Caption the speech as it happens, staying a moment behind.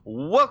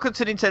Welcome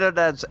to Nintendo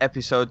Dads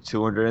episode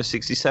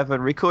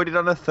 267, recorded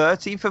on the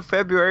 13th of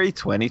February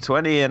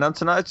 2020. And on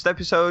tonight's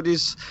episode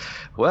is,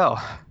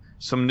 well,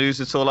 some news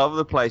that's all over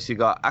the place. You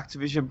got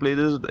Activision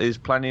Blizzard is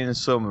planning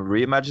some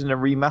reimagined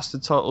and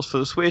remastered titles for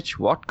the Switch.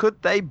 What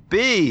could they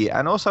be?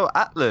 And also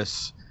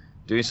Atlas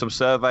doing some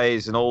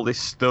surveys and all this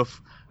stuff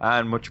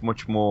and much,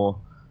 much more.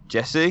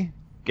 Jesse,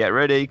 get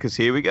ready, because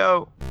here we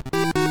go.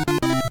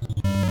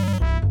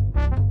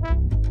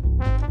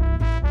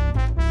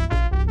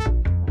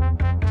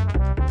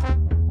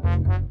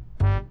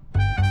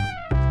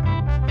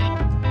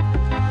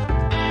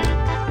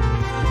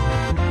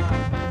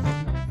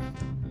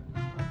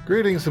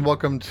 Greetings and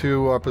welcome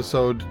to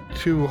episode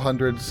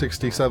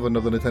 267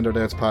 of the Nintendo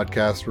Dads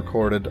podcast,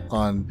 recorded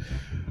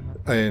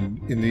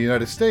in the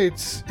United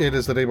States. It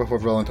is the day before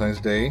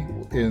Valentine's Day.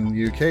 In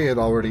the UK, it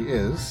already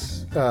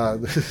is.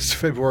 This is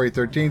February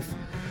 13th,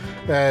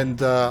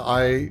 and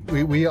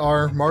we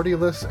are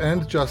Marty-less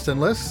and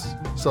Justin-less.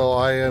 So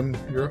I am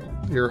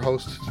your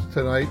host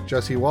tonight,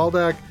 Jesse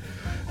Waldak,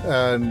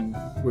 and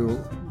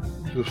we'll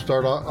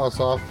start us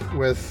off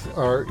with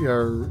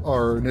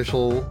our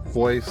initial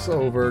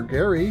voiceover,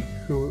 Gary,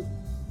 who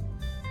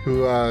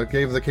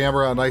gave the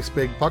camera a nice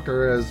big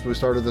pucker as we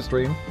started the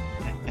stream.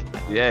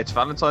 Yeah, it's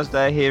Valentine's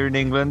Day here in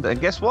England, and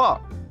guess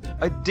what?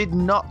 I did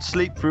not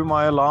sleep through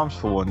my alarms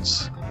for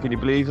once. Can you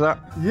believe that?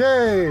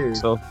 Yay!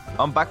 So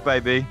I'm back,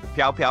 baby.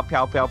 Pow, pow,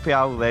 pow, pow,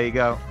 pow. There you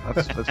go.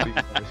 That's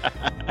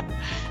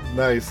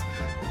Nice.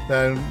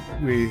 Then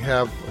we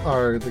have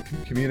the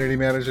community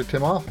manager,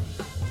 Tim Off.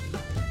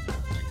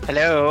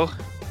 Hello,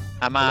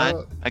 I'm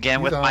on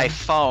again with my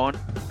phone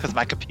because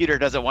my computer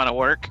doesn't want to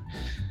work.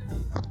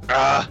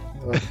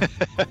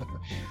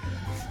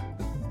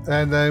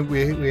 And then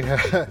we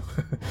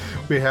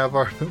have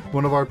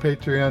one of our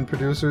Patreon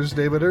producers,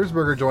 David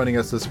Erzberger, joining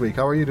us this week.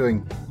 How are you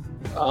doing?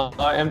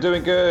 I am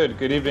doing good.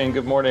 Good evening,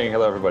 good morning.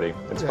 Hello, everybody.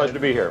 It's a pleasure to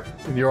be here.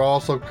 And you're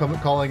also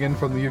calling in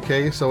from the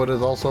UK, so it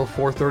is also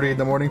 4:30 in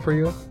the morning for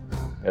you?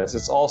 Yes,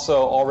 it's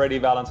also already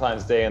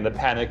Valentine's Day, and the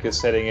panic is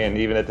setting in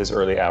even at this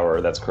early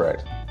hour. That's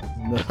correct.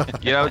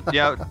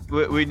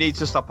 We need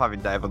to stop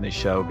having Dave on this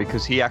show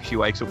because he actually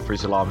wakes up for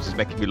his alarms. It's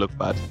making me look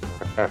bad.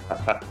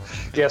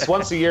 Yes,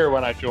 once a year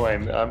when I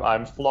join,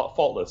 I'm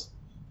faultless.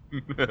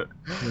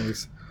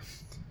 Nice.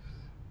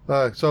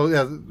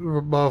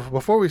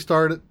 Before we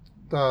start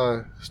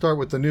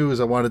with the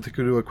news, I wanted to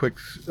do a quick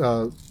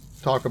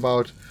talk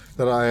about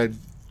that I had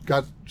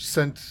got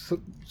sent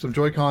some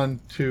Joy-Con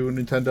to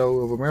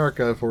Nintendo of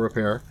America for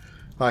repair.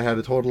 I had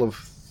a total of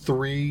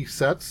 3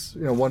 sets.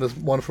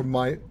 One from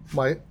a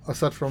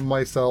set from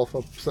myself,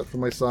 a set from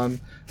my son,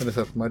 and a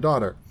set from my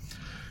daughter.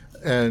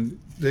 And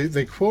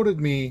they quoted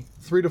me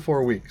 3 to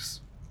 4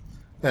 weeks,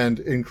 and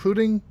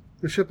including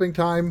the shipping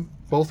time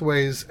both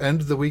ways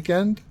and the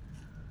weekend,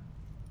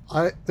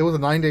 there was a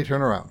 9-day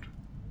turnaround.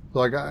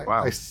 So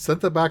I sent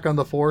them back on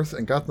the 4th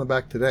and got them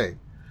back today.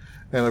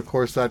 And of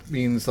course that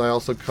means I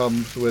also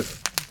come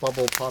with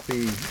bubble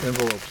poppy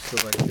envelopes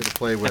that I get to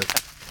play with.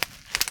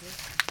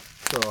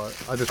 So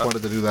I just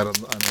wanted to do that on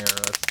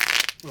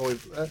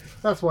air.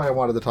 That's why I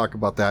wanted to talk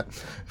about that.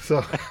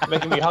 So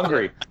making me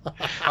hungry.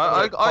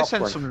 I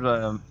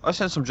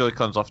sent some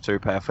Joy-Cons off to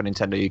repair for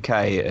Nintendo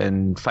UK,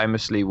 and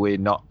famously we're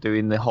not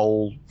doing the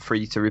whole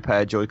free to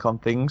repair Joy-Con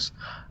things.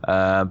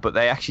 But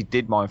they actually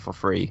did mine for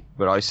free,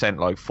 but I sent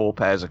like 4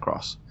 pairs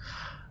across.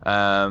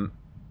 And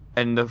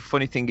the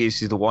funny thing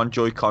is the one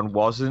Joy-Con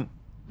wasn't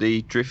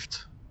the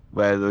drift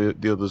where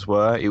the others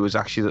were. It was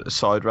actually that the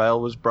side rail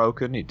was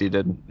broken. It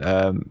didn't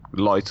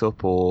light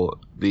up, or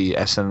the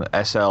SL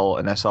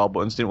and SR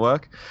buttons didn't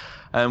work.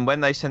 And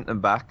when they sent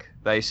them back,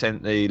 they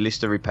sent the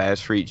list of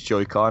repairs for each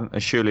Joy-Con,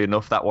 and surely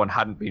enough, that one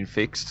hadn't been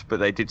fixed, but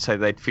they did say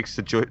they'd fixed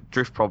the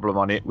drift problem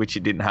on it, which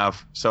it didn't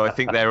have. So I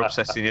think they're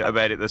obsessing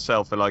about it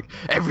themselves. They're like,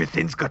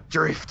 everything's got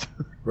drift.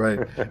 Right.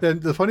 And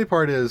the funny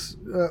part is,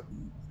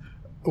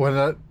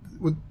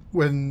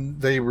 when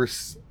they were...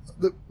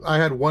 I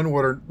had one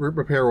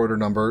repair order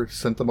number,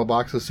 sent them a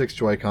box of 6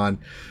 Joy-Con.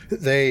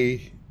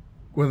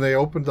 When they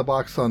opened the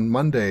box on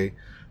Monday,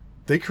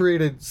 they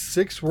created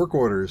 6 work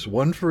orders,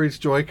 1 for each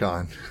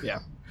Joy-Con. Yeah,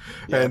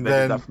 and they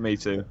then did that for me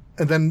too.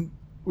 And then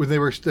when they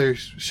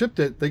shipped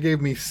it, they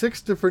gave me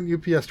 6 different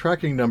UPS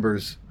tracking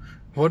numbers,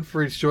 1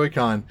 for each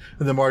Joy-Con.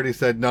 And then Marty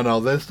said, "No,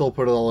 they still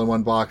put it all in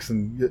one box,"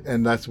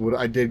 and that's what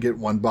I did, get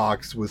 1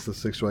 box with the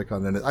 6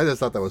 Joy-Con in it. I just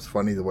thought that was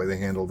funny the way they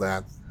handled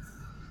that.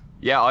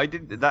 Yeah,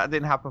 that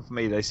didn't happen for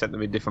me. They sent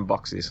them in different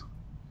boxes.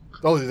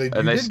 Oh, you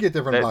did get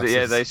different boxes.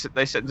 Yeah, they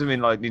sent them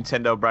in like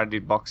Nintendo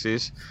branded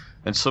boxes,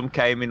 and some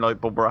came in like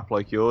bubble wrap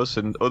like yours,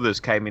 and others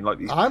came in like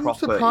these. I'm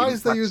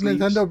surprised they use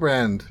Nintendo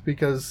brand,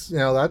 because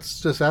that's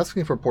just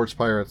asking for Ports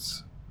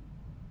Pirates.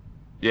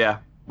 Yeah,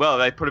 well,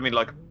 they put them in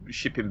like a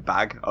shipping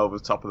bag over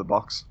the top of the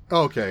box.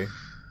 Okay,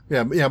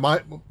 yeah.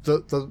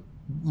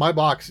 My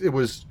box, it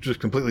was just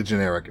completely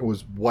generic. It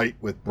was white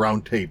with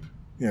brown tape.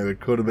 It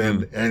could have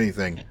been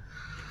anything.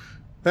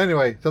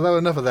 Anyway, so that was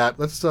enough of that.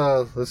 Let's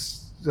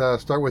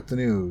start with the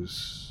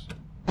news.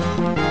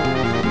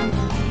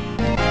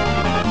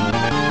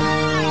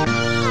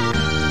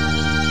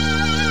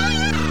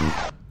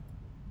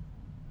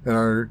 And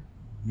our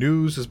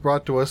news is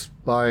brought to us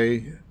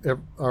by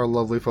our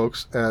lovely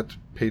folks at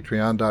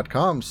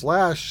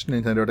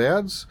patreon.com/Nintendo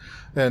Dads.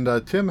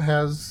 And Tim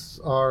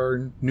has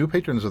our new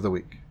patrons of the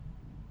week.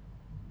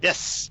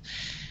 Yes.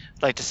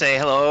 I'd like to say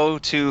hello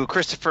to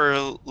Christopher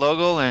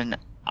Logel and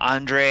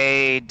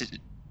Andre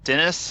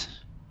Dennis.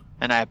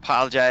 And I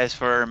apologize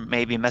for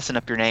maybe messing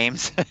up your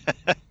names.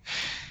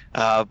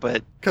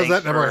 But because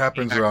that never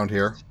happens around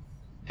here.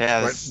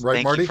 Yeah, right,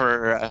 thank Marty? you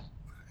for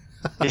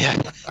yeah.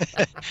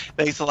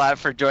 Thanks a lot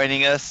for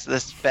joining us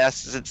this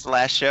past since the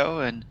last show,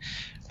 and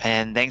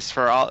thanks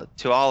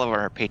to all of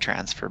our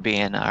patrons for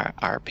being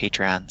our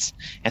patrons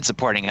and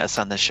supporting us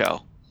on the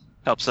show.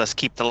 Helps us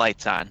keep the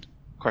lights on.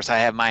 Of course, I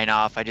have mine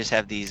off. I just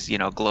have these,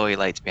 glowy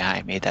lights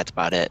behind me. That's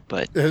about it.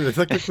 But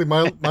technically,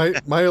 my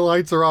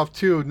lights are off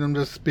too, and I'm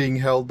just being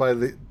held by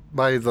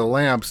the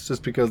lamps,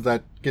 just because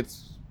that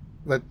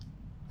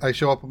I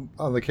show up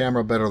on the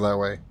camera better that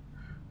way.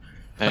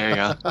 There you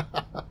go.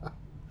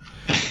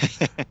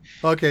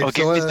 Okay, well,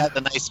 so he's got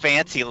the nice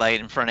fancy light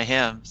in front of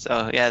him.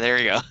 So yeah, there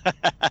you go.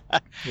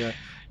 Yeah,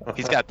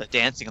 he's got the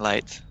dancing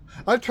lights.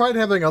 I've tried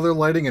having other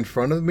lighting in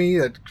front of me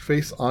that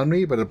face on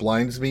me, but it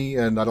blinds me,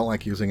 and I don't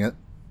like using it.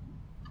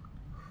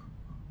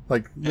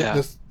 Like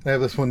this, I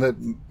have this one that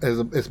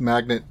is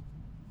magnets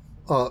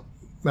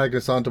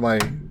onto my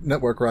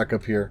network rack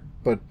up here,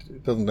 but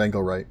it doesn't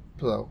angle right.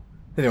 So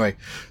anyway,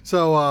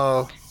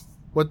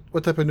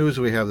 what type of news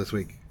do we have this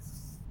week?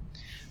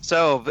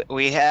 So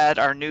we had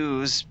our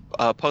news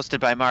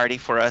posted by Marty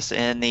for us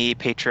in the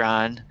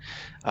Patreon,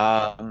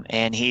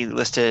 and he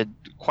listed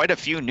quite a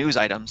few news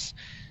items.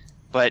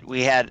 But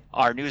we had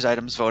our news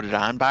items voted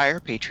on by our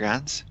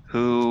Patreons,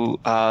 who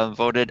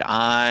voted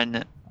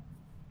on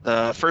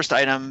the first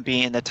item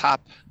being the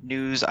top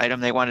news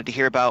item they wanted to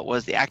hear about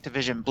was the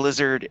Activision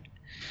Blizzard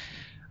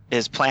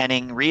is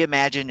planning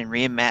reimagined and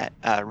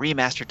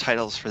remastered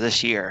titles for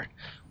this year.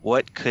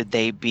 What could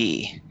they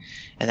be?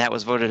 And that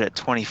was voted at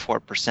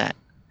 24%.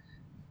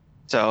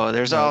 So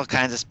there's all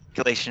kinds of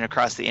speculation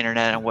across the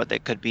internet on what they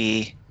could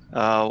be.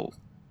 Got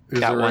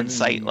one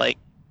site like...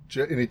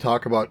 Any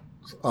talk about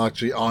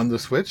actually on the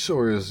Switch,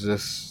 or is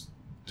this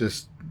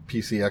just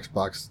PC,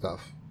 Xbox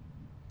stuff?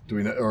 Do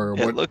we know, or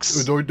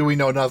do we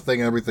know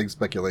nothing? Everything's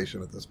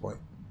speculation at this point.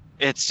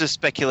 It's just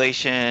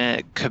speculation.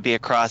 It could be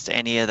across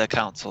any of the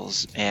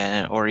consoles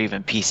or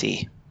even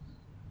PC.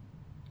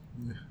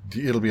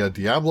 It'll be a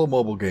Diablo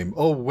mobile game.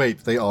 Oh wait,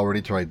 they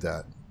already tried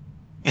that.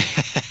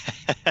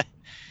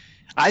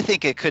 I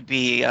think it could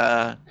be.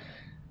 I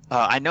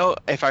know,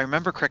 if I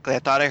remember correctly, I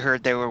thought I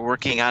heard they were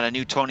working on a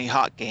new Tony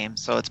Hawk game,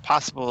 so it's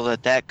possible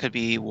that could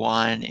be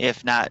one.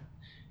 If not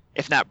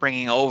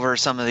bringing over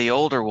some of the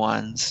older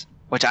ones,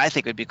 which I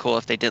think would be cool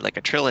if they did like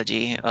a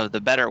trilogy of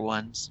the better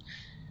ones.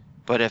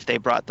 But if they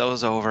brought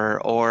those over,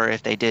 or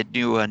if they did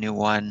do a new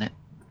one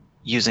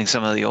using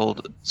some of the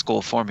old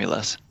school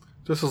formulas.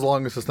 Just as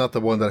long as it's not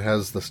the one that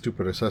has the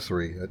stupid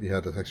accessory that you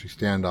had to actually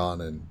stand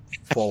on and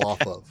fall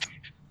off of.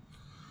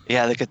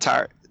 Yeah, the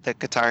Guitar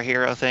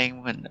Hero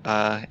thing when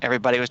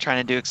everybody was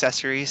trying to do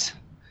accessories.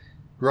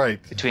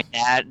 Right. Between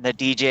that and the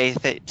DJ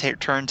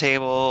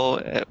turntable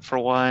for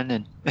one,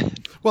 and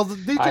well, the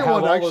DJ I have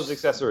all those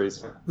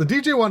accessories. The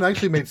DJ one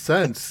actually made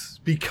sense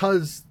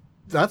because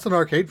that's an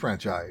arcade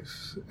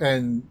franchise,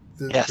 and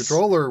the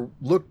controller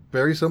looked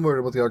very similar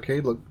to what the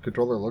arcade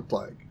controller looked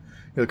like.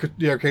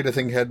 The arcade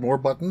thing had more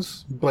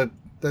buttons, but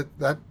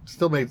that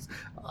still made.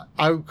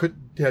 I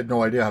had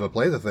no idea how to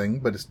play the thing,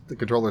 but the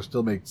controller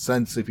still makes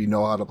sense if you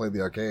know how to play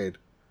the arcade.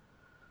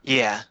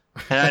 Yeah,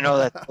 and I know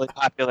that's really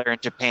popular in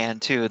Japan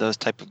too. Those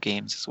type of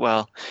games as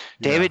well.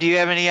 David, do you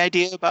have any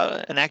idea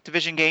about an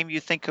Activision game you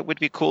think would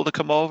be cool to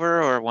come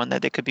over, or one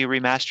that they could be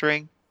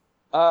remastering?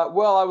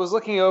 Well, I was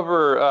looking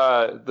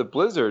over the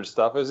Blizzard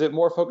stuff. Is it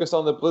more focused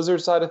on the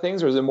Blizzard side of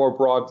things, or is it more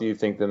broad, do you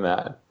think, than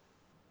that?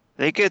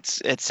 I think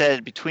it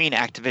said between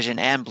Activision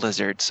and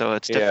Blizzard, so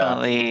it's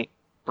definitely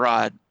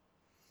broad.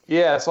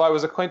 Yeah, so I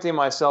was acquainting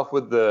myself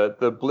with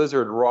the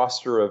Blizzard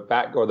roster of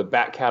the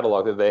back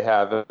catalog that they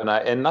have,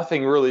 and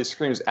nothing really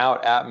screams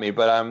out at me.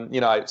 But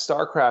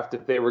StarCraft,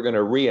 if they were going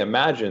to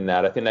reimagine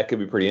that, I think that could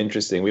be pretty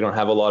interesting. We don't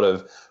have a lot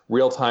of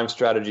real-time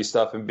strategy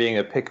stuff, and being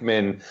a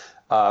Pikmin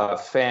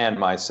fan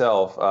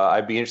myself,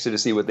 I'd be interested to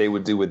see what they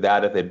would do with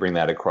that if they'd bring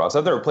that across.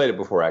 I've never played it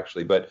before,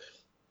 actually, but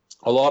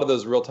a lot of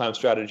those real-time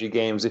strategy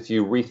games, if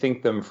you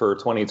rethink them for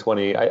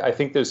 2020, I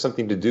think there's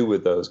something to do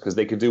with those, because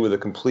they could do with a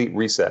complete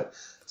reset.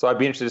 So I'd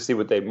be interested to see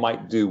what they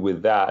might do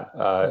with that.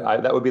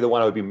 That would be the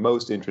one I would be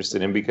most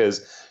interested in,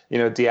 because,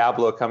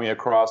 Diablo coming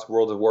across,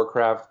 World of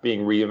Warcraft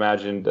being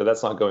reimagined,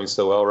 that's not going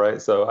so well, right?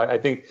 So I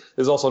think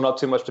there's also not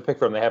too much to pick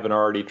from they haven't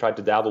already tried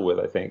to dabble with,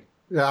 I think.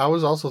 Yeah, I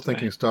was also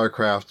thinking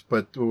StarCraft,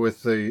 but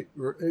with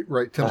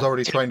Tim's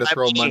already trying to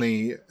throw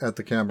money at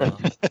the camera.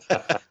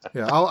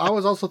 Yeah, I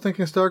was also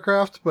thinking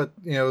StarCraft, but,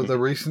 the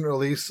recent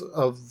release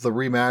of the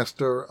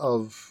remaster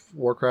of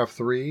Warcraft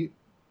 3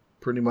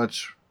 pretty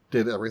much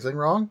did everything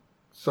wrong.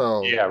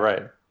 So yeah,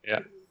 right. Yeah.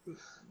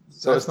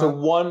 So it's the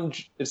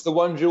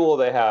one jewel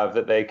they have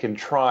that they can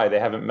try. They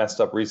haven't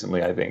messed up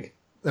recently, I think.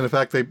 And in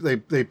fact,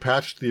 they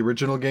patched the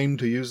original game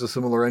to use a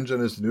similar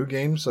engine as the new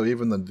game, so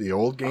even the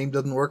old game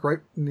doesn't work right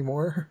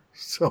anymore.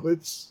 So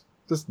it's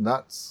just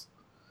nuts.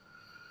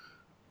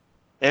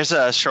 There's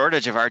a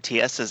shortage of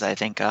RTSs, I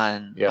think,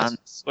 on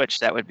Switch.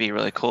 That would be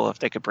really cool if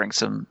they could bring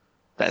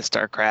that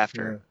StarCraft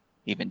or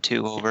even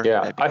 2 over.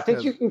 Yeah, I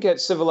think you can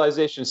get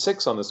Civilization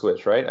 6 on the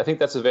Switch, right? I think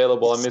that's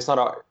available. I mean, it's not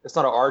an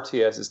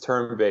RTS, it's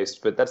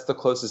turn-based, but that's the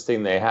closest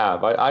thing they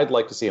have. I'd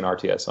like to see an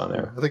RTS on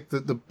there. I think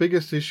the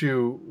biggest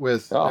issue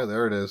with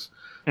there it is.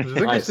 The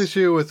biggest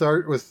issue with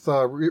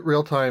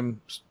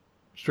real-time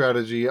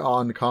strategy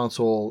on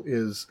console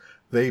is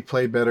they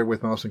play better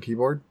with mouse and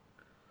keyboard.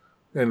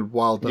 And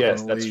while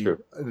definitely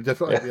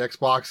the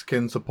Xbox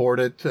can support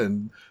it,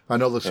 and I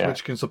know the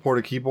Switch can support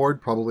a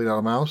keyboard, probably not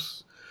a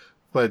mouse,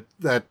 but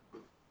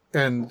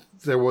and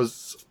there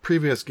was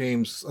previous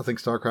games. I think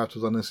StarCraft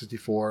was on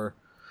N64,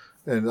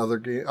 and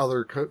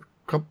other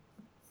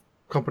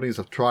companies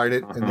have tried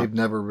it, and they've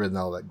never been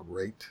all that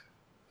great.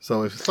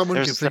 So if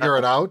someone can figure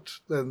it out,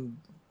 then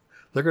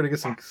they're going to get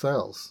some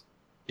sales.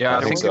 Yeah,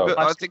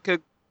 I think a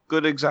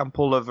good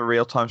example of a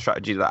real-time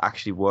strategy that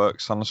actually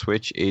works on the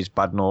Switch is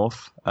Bad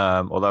North,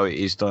 although it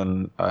is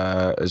done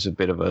as a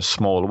bit of a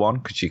smaller one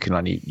because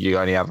you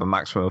only have a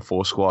maximum of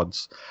 4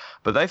 squads.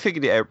 But they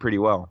figured it out pretty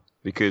well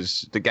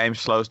because the game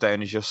slows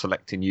down as you're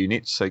selecting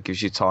units, so it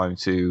gives you time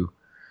to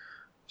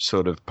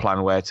sort of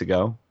plan where to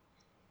go.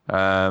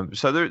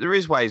 So there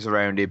is ways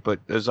around it, but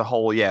as a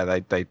whole,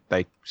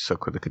 they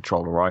suck with the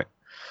controller, right?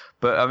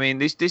 But I mean,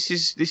 this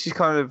is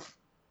kind of.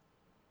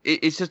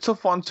 It's a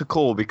tough one to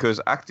call because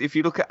if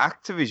you look at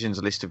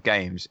Activision's list of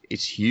games,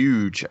 it's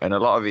huge and a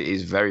lot of it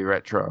is very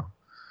retro.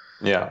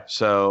 Yeah.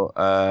 So,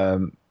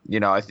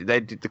 I think they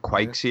did the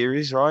Quake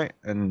series, right,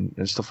 and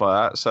stuff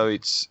like that. So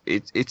it's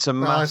a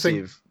massive. I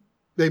think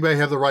they may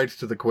have the rights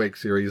to the Quake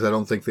series. I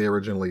don't think they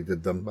originally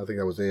did them. I think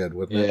that was Ed,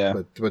 wasn't it?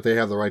 Yeah. But they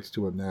have the rights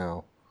to it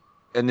now.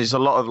 And there's a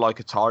lot of like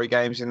Atari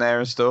games in there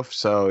and stuff.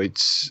 So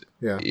it's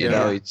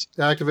it's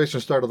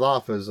Activision started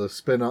off as a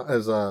spin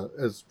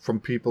as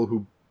from people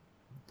who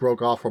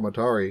broke off from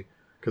Atari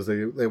because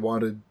they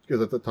wanted,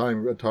 because at the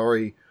time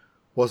Atari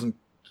wasn't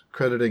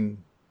crediting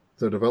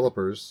the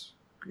developers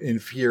in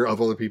fear of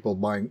other people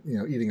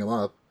eating them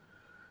up,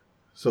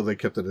 so they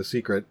kept it a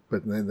secret.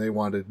 But then we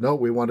wanted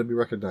to be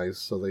recognized,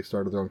 so they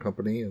started their own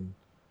company, and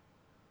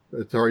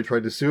Atari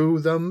tried to sue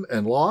them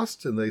and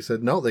lost, and they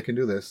said no, they can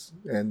do this,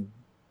 and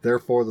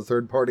therefore the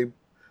third party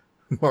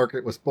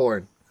market was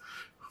born.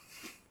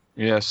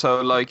 Yeah,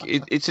 so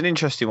it's an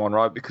interesting one,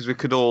 right? Because we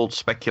could all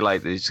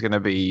speculate that it's going to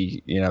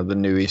be, the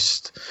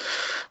newest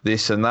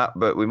this and that,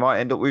 but we might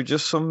end up with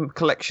just some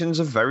collections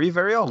of very,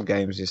 very old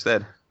games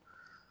instead.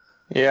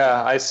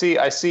 Yeah, I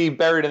see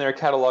buried in their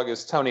catalog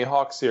is Tony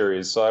Hawk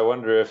series, so I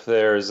wonder if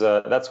there's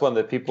that's one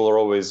that people are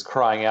always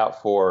crying out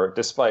for,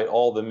 despite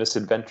all the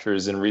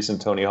misadventures in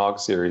recent Tony Hawk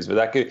series.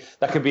 But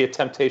that could be a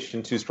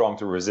temptation too strong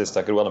to resist.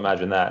 I could well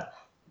imagine that.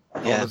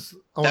 Yeah,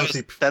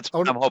 that's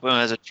what I'm hoping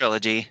as a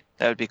trilogy.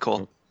 That would be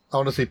cool. I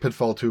want to see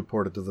Pitfall 2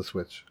 ported to the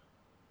Switch.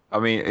 I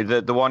mean,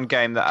 the one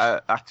game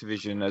that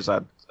Activision has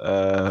had,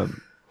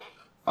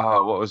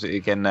 what was it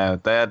again now?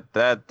 They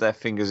had their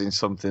fingers in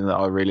something that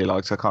I really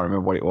liked. I can't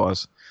remember what it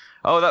was.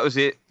 Oh, that was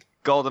it.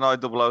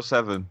 GoldenEye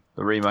 007,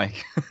 the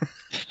remake.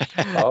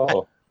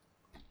 Oh.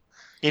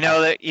 You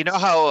know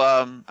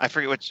how I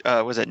forget which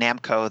was it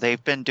Namco?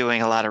 They've been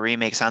doing a lot of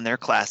remakes on their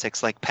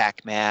classics like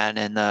Pac-Man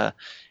and a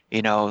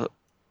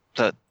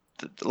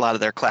lot of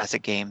their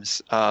classic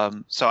games.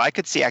 So I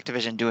could see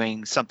Activision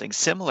doing something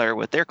similar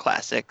with their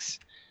classics.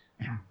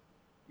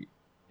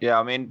 Yeah,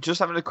 I mean, just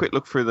having a quick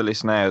look through the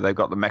list now, they've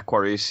got the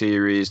MechWarrior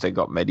series, they've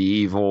got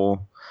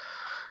Medieval.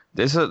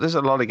 There's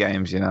a lot of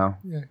games, Yeah,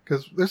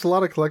 because there's a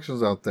lot of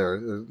collections out there.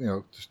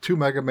 There's 2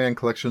 Mega Man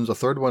collections, a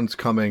third one's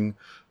coming.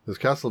 There's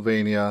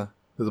Castlevania.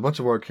 There's a bunch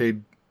of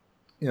arcade.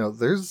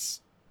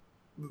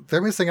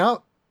 They're missing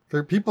out.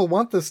 People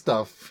want this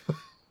stuff.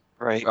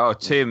 Right. Oh,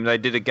 Tim, they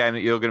did a game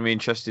that you're going to be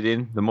interested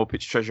in, The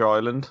Muppets Treasure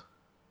Island.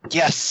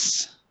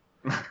 Yes.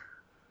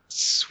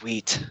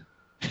 Sweet.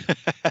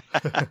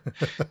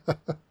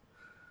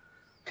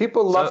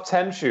 People love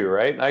Tenchu,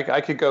 right? I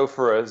could go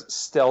for a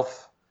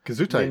stealth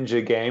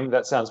ninja game.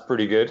 That sounds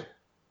pretty good.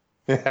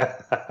 And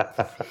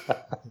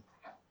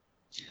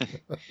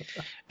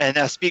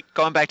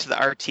going back to the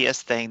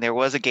RTS thing, there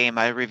was a game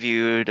I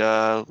reviewed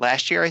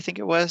last year, I think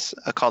it was,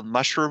 called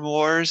Mushroom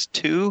Wars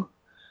 2.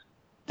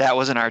 That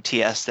was an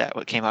RTS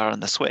that came out on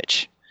the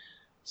Switch.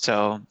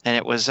 So, and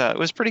it was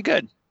pretty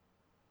good.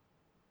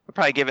 I'd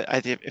probably give it,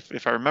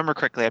 if I remember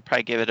correctly, I'd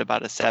probably give it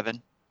about a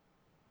 7.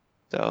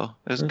 So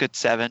it was a good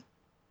 7,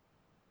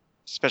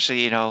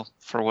 especially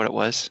for what it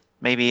was.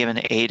 Maybe even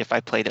an 8 if I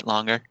played it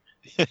longer.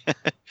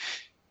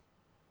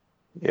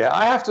 Yeah,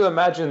 I have to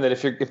imagine that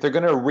if they're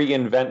going to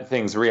reimagine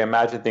things,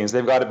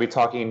 they've got to be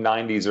talking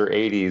 90s or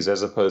 80s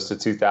as opposed to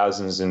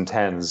 2000s and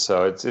 10s.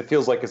 So it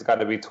feels like it's got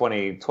to be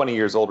 20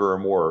 years older or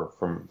more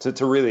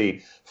to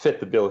really fit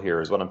the bill here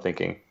is what I'm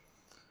thinking.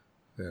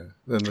 Yeah.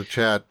 In the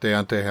chat,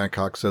 Deontay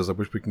Hancock says, I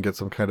wish we can get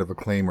some kind of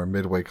Acclaim or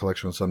Midway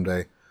collection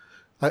someday.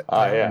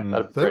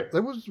 That'd be great.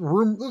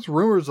 There's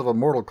rumors of a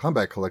Mortal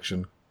Kombat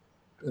collection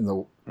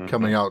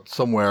coming out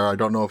somewhere. I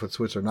don't know if it's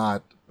Switch or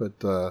not, but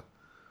at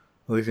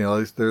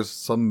least there's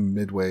some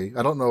Midway.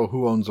 I don't know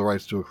who owns the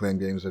rights to Acclaim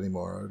games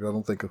anymore. I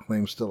don't think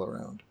Acclaim's still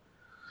around.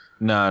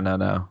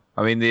 No.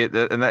 I mean,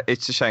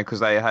 it's a shame because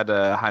they had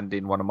a hand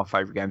in one of my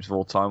favorite games of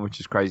all time, which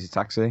is Crazy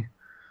Taxi,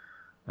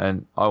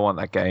 and I want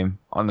that game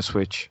on the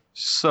Switch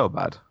so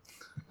bad.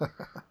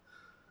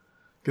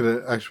 Get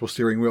an actual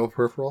steering wheel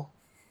peripheral.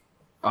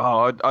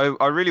 Oh,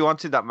 I really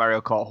wanted that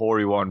Mario Kart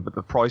Hori one, but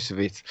the price of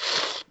it,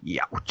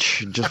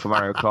 ouch, just for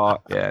Mario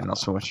Kart, not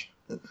so much.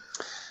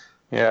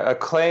 Yeah,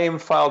 Acclaim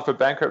filed for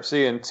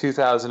bankruptcy in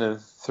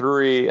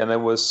 2003 and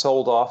then was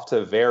sold off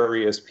to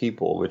various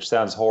people, which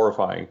sounds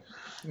horrifying.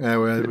 Yeah,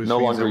 well, it no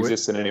longer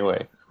exists in any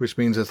way. Which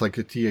means it's like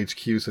a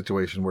THQ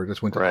situation where it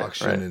just went to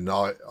auction and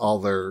all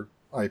their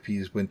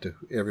IPs went to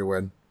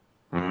everywhere.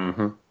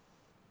 Mm-hmm.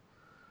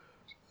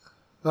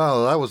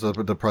 Oh, that was a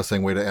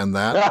depressing way to end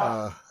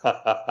that.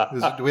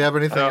 Do we have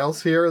anything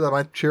else here that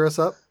might cheer us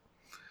up?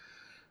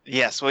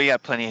 Yes, well, you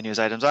got plenty of news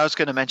items. I was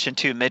going to mention,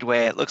 too,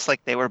 Midway. It looks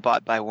like they were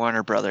bought by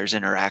Warner Brothers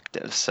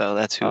Interactive, so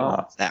that's who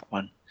owns that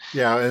one.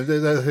 Yeah,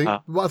 and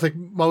I think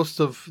most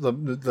of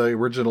the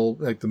original,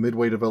 like the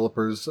Midway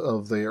developers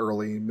of the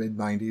early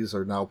mid-90s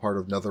are now part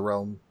of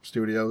NetherRealm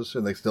Studios,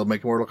 and they still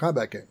make Mortal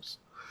Kombat games.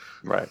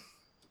 Right.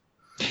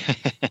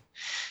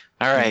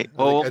 All right,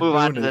 well, we'll move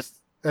on to this.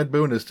 Ed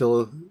Boon is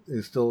still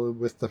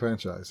with the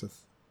franchise.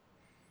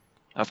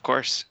 Of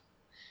course.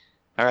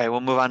 All right,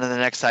 we'll move on to the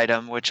next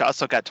item, which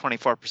also got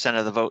 24%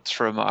 of the votes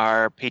from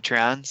our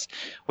Patreons,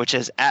 which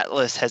is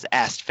Atlas has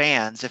asked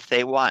fans if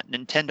they want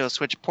Nintendo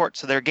Switch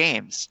ports of their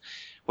games,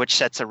 which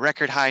sets a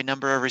record high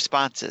number of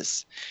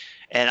responses.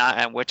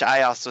 And which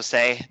I also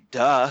say,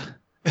 duh.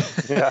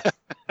 Yeah.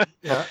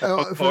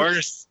 Of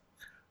course.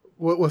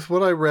 With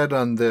what I read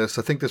on this,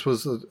 I think this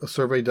was a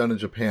survey done in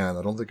Japan.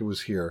 I don't think it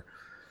was here.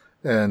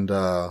 And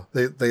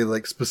they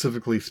like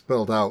specifically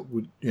spelled out,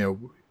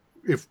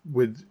 if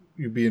would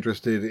you be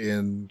interested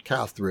in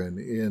Catherine,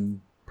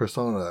 in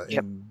Persona,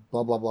 in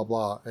blah blah blah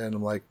blah, and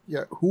I'm like,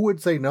 who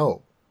would say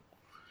no?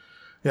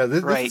 Yeah,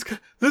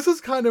 this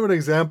is kind of an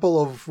example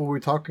of what we were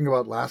talking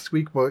about last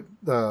week, but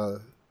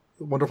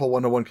Wonderful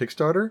 101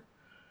 Kickstarter.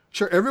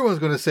 Sure, everyone's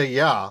going to say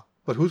yeah,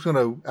 but who's going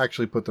to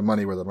actually put their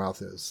money where their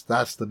mouth is?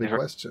 That's the big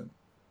question.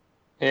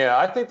 Yeah,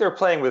 I think they're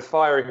playing with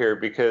fire here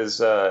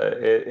because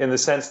in the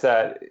sense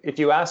that if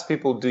you ask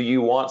people, do you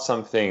want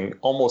something,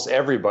 almost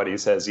everybody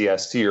says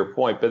yes, to your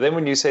point. But then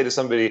when you say to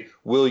somebody,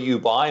 will you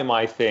buy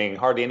my thing,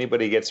 hardly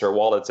anybody gets their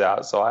wallets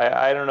out. So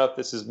I don't know if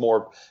this is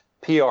more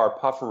PR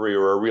puffery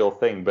or a real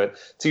thing. But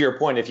to your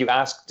point, if you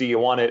ask, do you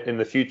want it in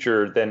the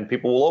future, then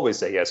people will always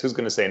say yes. Who's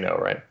going to say no,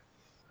 right?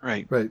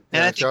 Right.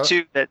 And I think,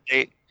 too, that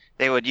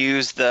they would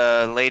use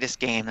the latest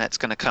game that's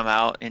going to come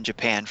out in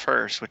Japan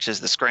first, which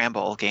is the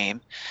Scramble game.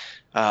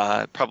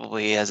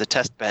 Probably as a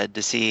test bed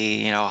to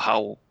see,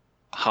 how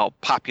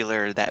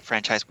popular that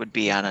franchise would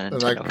be on a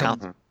Nintendo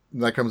console.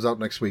 That comes out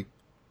next week.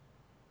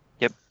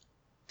 Yep.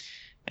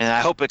 And I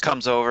hope it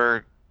comes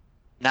over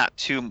not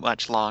too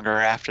much longer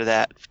after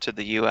that to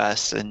the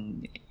US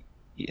and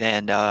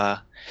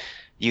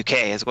UK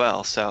as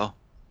well. So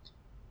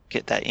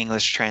get that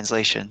English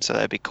translation. So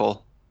that'd be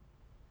cool.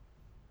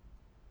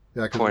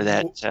 Yeah, for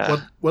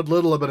that. What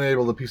little I've been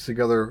able to piece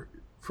together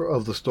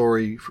of the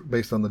story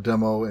based on the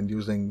demo and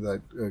using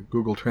that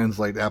Google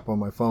Translate app on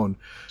my phone,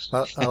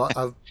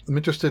 I'm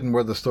interested in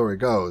where the story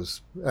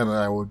goes, and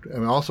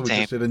I'm also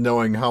interested in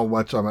knowing how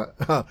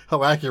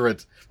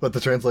accurate what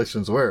the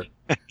translations were.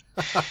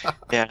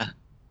 Yeah,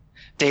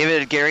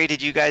 David, Gary,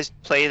 did you guys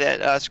play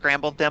that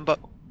Scramble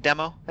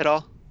demo at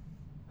all?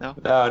 No,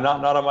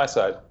 not on my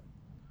side.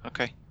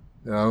 Okay.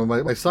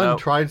 My son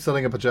tried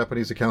setting up a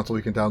Japanese account so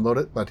we can download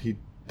it, but he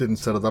didn't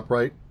set it up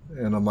right.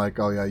 And I'm like,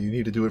 oh yeah, you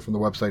need to do it from the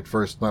website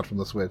first, not from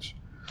the Switch.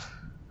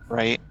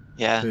 Right.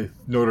 Yeah.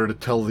 In order to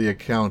tell the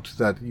account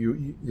that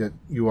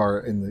you are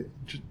in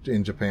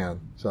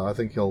Japan. So I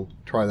think he'll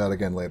try that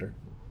again later,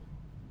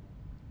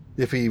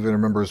 if he even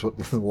remembers what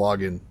the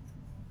login.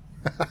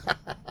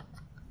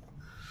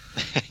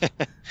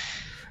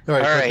 All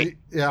right.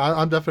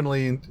 I'm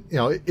definitely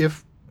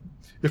if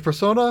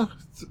Persona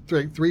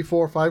 3,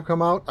 4, 5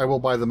 come out, I will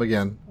buy them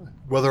again.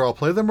 Whether I'll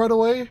play them right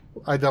away,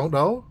 I don't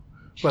know.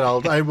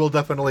 But I will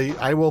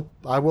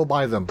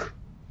buy them.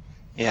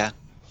 Yeah.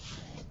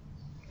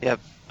 Yep.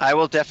 I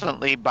will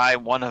definitely buy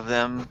one of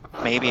them,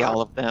 maybe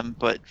all of them,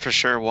 but for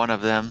sure one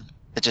of them.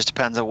 It just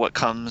depends on what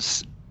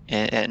comes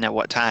and at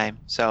what time.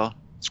 So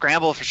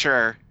Scramble for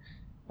sure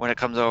when it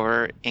comes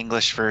over,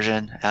 English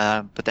version.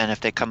 But then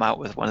if they come out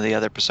with one of the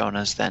other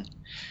Personas, then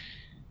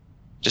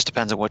just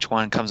depends on which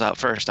one comes out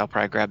first. I'll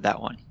probably grab that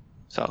one.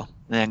 So and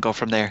then go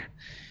from there.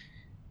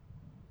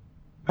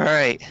 All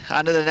right,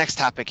 on to the next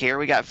topic here.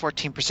 We got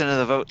 14% of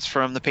the votes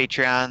from the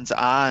Patreons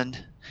on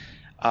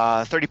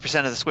 30%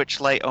 of the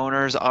Switch Lite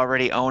owners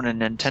already own a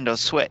Nintendo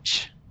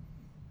Switch.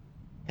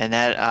 And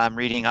that I'm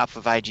reading off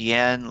of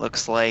IGN.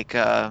 Looks like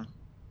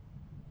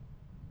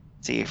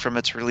See, from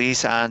its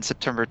release on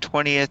September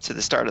 20th to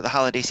the start of the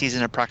holiday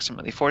season,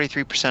 approximately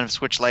 43% of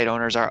Switch Lite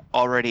owners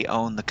already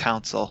own the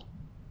console.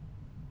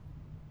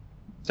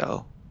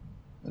 So,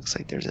 looks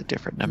like there's a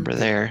different number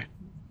there.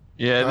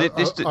 Yeah,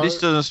 this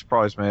doesn't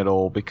surprise me at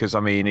all because I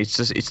mean it's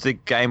the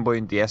Game Boy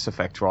and DS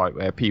effect, right?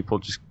 Where people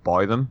just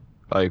buy them,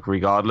 like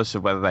regardless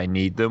of whether they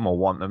need them or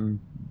want them,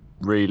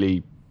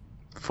 really,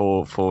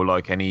 for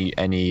like any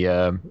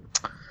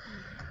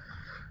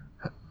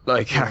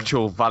like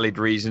actual valid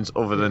reasons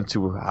other than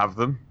to have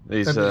them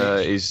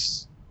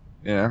is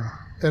yeah.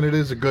 And it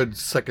is a good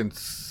second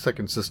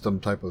system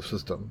type of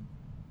system.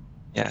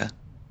 Yeah,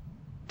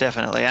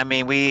 definitely. I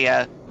mean,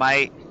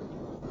 my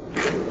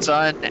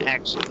son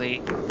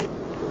actually.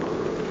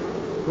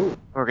 Ooh.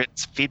 We're getting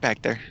some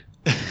feedback there.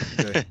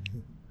 Okay.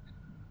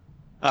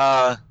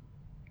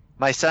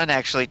 My son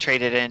actually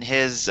traded in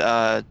his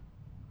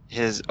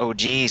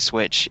OG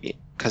Switch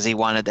because he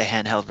wanted the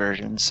handheld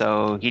version,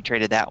 so he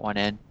traded that one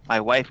in. My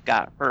wife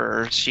got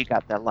hers; she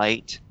got the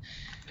Lite,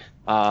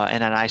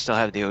 and then I still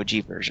have the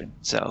OG version.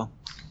 So.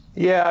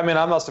 Yeah, I mean,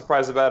 I'm not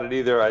surprised about it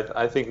either.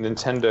 I think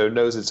Nintendo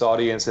knows its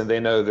audience, and they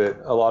know that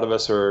a lot of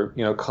us are,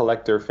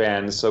 collector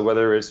fans. So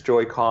whether it's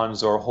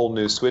Joy-Cons or whole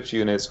new Switch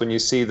units, when you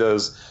see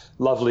those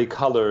lovely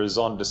colors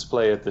on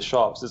display at the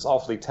shops, it's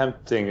awfully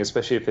tempting,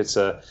 especially if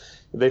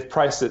they've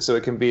priced it so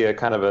it can be a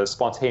kind of a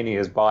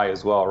spontaneous buy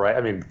as well, right?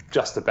 I mean,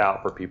 just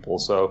about for people.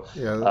 So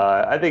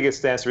yeah. I think it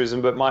stands to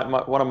reason. But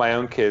one of my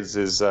own kids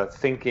is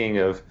thinking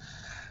of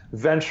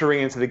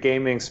venturing into the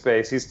gaming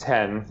space. He's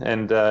 10,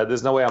 and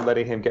there's no way I'm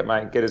letting him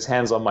get his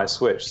hands on my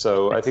Switch.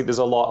 So I think there's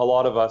a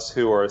lot of us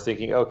who are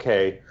thinking,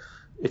 okay,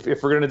 if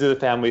we're going to do the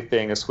family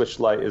thing, a Switch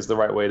Lite is the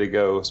right way to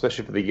go,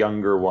 especially for the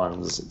younger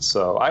ones.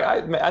 So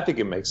I think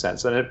it makes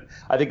sense, and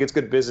I think it's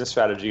good business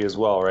strategy as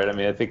well, right? I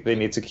mean, I think they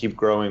need to keep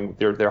growing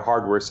their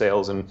hardware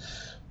sales, and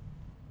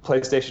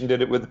PlayStation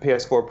did it with the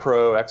PS4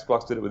 Pro,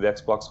 Xbox did it with the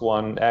Xbox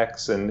One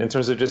X, and in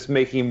terms of just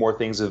making more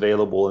things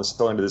available and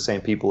selling to the same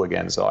people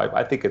again. So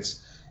I think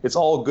it's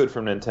all good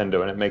from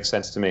Nintendo, and it makes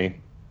sense to me.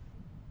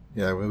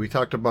 Yeah, we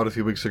talked about a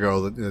few weeks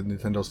ago that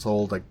Nintendo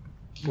sold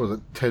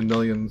 10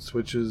 million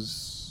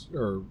Switches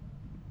or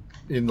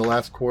in the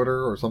last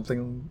quarter or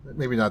something.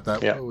 Maybe not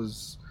that. Yeah.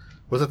 Was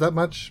it that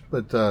much?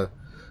 But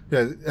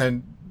yeah,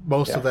 and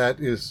most of that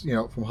is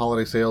from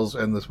holiday sales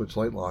and the Switch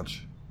Lite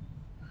launch.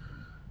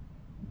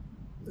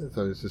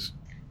 So it's just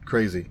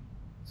crazy.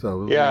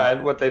 So yeah,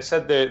 and what they've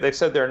said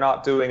they're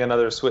not doing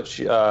another Switch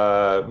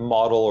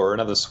model or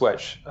another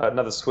Switch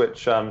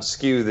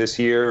SKU this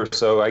year.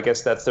 So I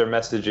guess that's their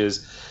message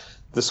is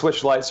the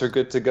Switch Lites are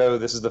good to go.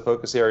 This is the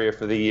focus area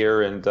for the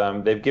year, and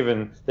they've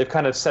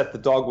kind of set the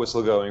dog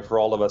whistle going for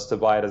all of us to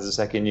buy it as a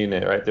second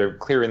unit, right? They're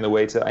clearing the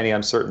way to any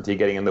uncertainty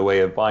getting in the way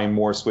of buying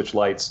more Switch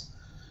Lites.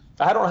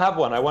 I don't have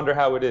one. I wonder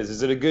how it is.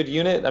 Is it a good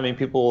unit? I mean,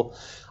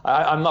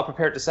 I'm not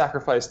prepared to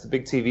sacrifice the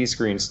big TV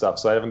screen stuff,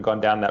 so I haven't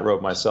gone down that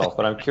road myself.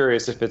 But I'm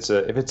curious if it's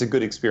a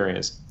good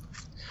experience.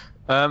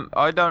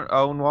 I don't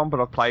own one,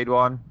 but I played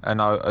one,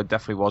 and I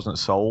definitely wasn't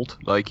sold.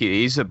 Like, it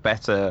is a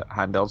better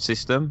handheld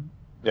system,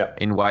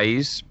 in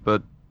ways,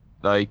 but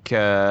like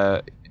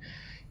I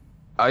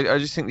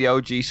just think the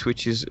OG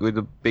Switches with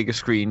a bigger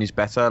screen is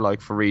better, like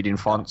for reading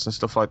fonts and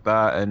stuff like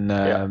that. And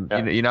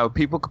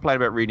people complain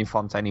about reading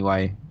fonts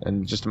anyway,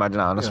 and just imagine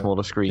that on a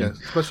smaller screen. Yeah,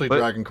 especially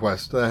Dragon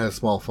Quest that has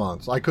small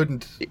fonts. I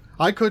couldn't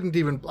play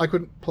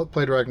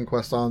Dragon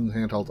Quest on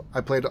handheld.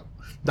 I played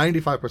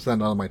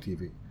 95% on my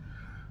TV.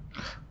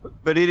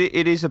 But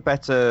it is a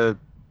better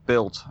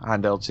built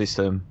handheld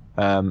system.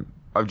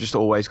 I've just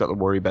always got to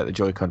worry about the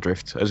Joy-Con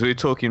drift. As we were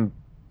talking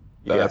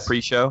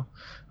pre-show,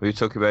 we were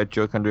talking about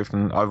Joy-Con drift,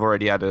 and I've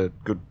already had a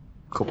good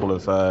couple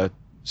of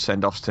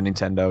send-offs to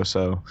Nintendo,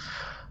 so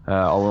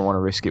I wouldn't want to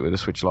risk it with a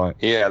Switch Lite.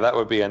 Yeah, that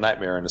would be a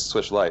nightmare in a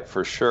Switch Lite,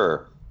 for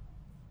sure.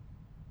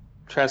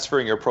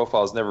 Transferring your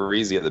profile is never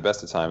easy at the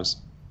best of times.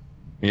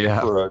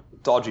 Yeah. For a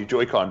dodgy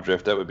Joy-Con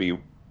drift, that would be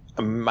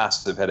a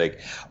massive headache.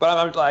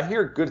 But I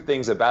hear good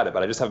things about it,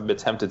 but I just haven't been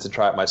tempted to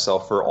try it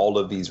myself for all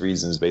of these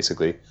reasons,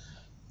 basically.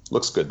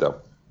 Looks good, though.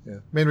 Yeah.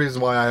 Main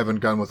reason why I haven't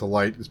gone with the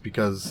Lite is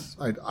because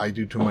I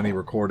do too many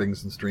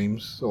recordings and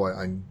streams, so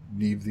I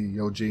need the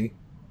OG.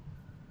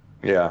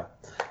 Yeah,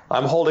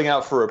 I'm holding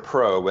out for a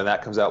Pro when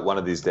that comes out one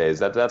of these days.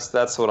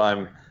 That's what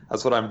I'm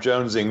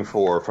jonesing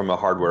for from a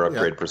hardware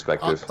upgrade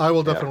perspective. I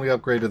will definitely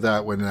upgrade to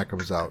that when that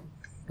comes out.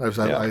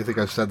 I think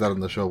I've said that on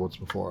the show once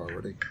before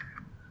already.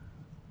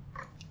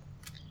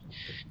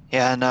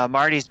 Yeah, and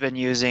Marty's been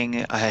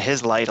using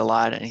his Lite a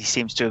lot, and he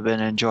seems to have been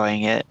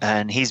enjoying it.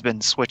 And he's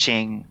been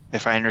switching,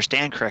 if I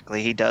understand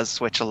correctly, he does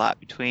switch a lot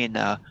between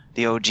the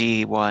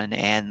OG one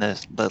and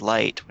the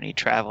Lite when he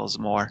travels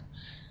more.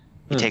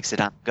 He takes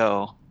it on the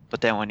go,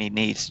 but then when he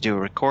needs to do a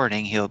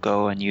recording, he'll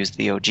go and use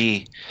the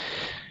OG.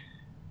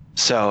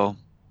 So,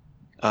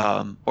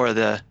 or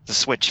the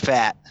Switch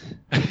Fat.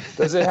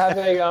 Does it have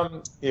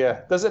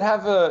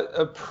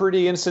a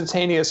pretty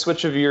instantaneous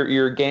switch of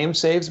your game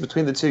saves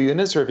between the two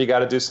units, or if you got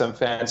to do some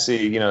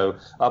fancy,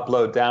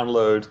 upload,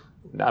 download?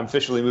 I'm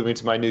officially moving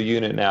to my new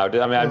unit now. I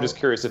mean, I'm just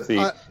curious if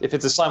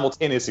it's a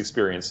simultaneous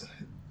experience.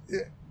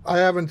 I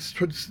haven't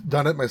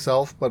done it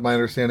myself, but my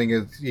understanding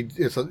is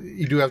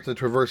you do have to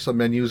traverse some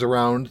menus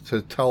around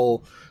to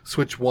tell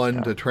Switch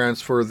 1 to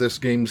transfer this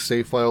game's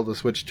save file to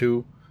Switch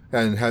 2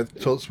 and have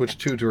Switch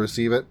 2 to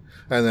receive it.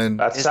 And then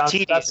that sounds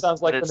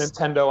like the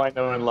Nintendo I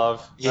know and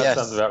love. Yes. That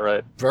sounds about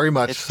right. Very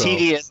much it's so.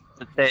 Tedious.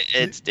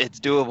 It's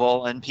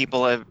doable, and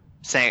people are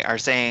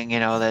saying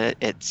that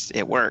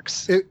it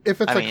works.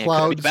 If it's a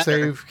cloud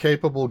save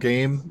capable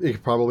game, it's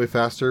probably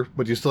faster,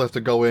 but you still have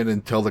to go in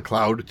and tell the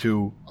cloud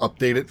to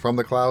update it from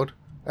the cloud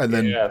and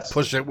then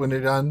push it when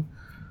you're done.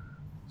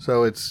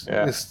 So it's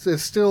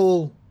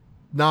still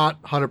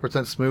not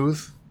 100%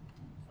 smooth.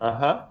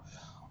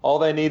 All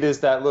they need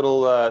is that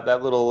little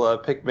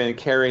Pikmin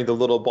carrying the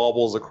little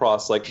baubles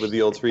across, like with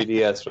the old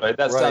 3DS, right?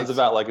 That sounds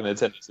about like a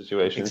Nintendo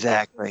situation.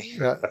 Exactly.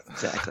 Yeah.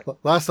 Exactly.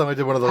 Last time I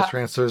did one of those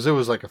transfers, it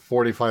was like a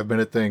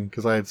 45-minute thing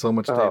because I had so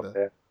much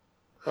data.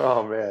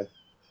 Oh man.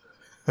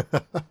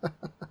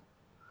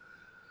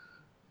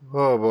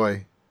 Oh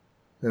boy.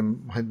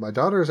 And my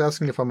daughter is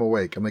asking if I'm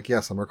awake. I'm like,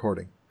 yes, I'm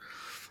recording.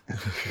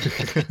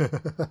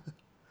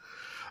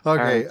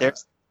 Okay. Right,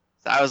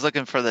 I was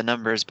looking for the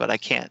numbers, but I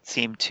can't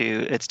seem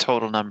to. It's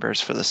total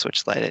numbers for the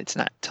Switch Lite. It's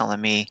not telling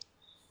me.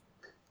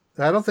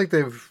 I don't think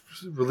they've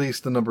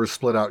released the numbers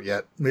split out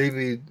yet.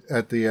 Maybe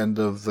at the end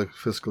of the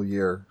fiscal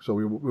year, so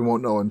we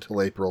won't know until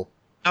April.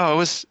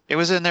 Oh, it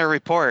was in their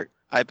report.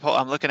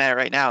 I'm looking at it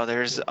right now.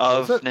 There's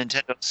of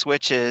Nintendo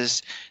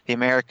Switches, the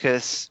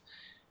Americas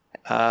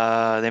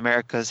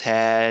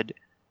had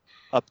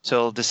up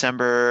till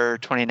December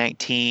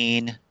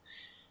 2019,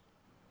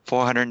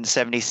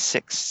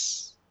 476.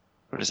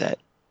 What is that?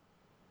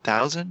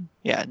 1,000?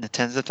 Yeah, in the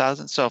tens of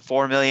thousands. So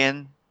 4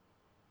 million.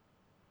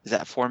 Is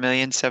that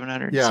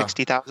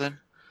 4,760,000?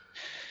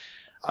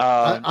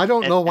 I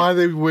don't know why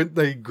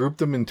they grouped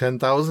them in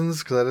 10,000s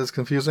because that is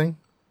confusing.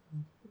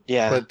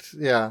 Yeah. But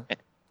yeah. And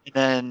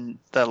then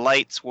the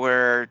lights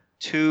were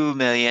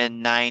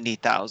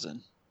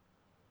 2,090,000.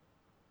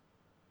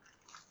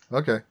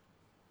 Okay.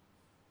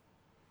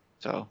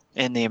 So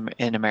in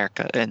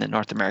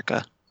North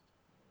America.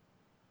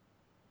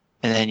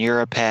 And then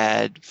Europe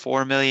had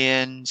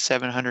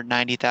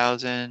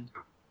 4,790,000.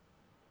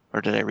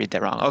 Or did I read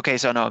that wrong? Okay,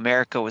 so no,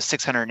 America was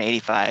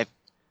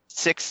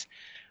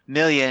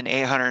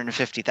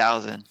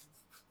 6,850,000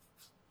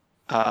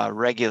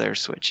 regular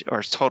Switch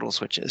or total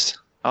Switches.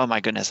 Oh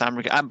my goodness,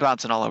 I'm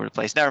bouncing all over the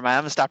place. Never mind,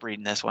 I'm gonna stop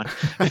reading this one.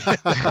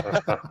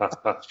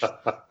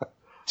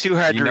 Too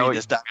hard to read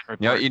this document report.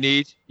 You know what you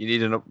need? You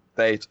need an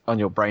update on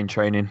your brain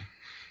training.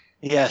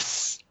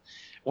 Yes.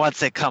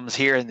 Once it comes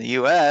here in the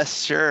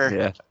U.S., sure.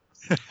 Yeah.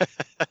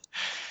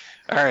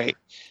 All right.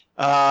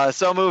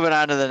 So moving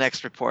on to the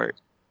next report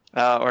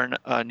or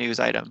news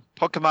item.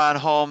 Pokemon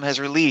Home has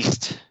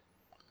released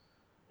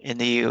in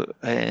the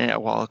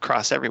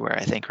across everywhere,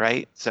 I think,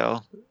 right?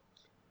 So.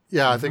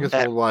 Yeah, I think it's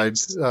worldwide.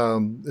 It's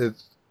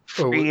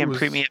free and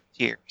premium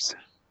tiers.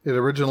 It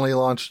originally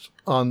launched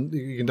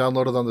you can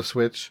download it on the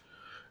Switch,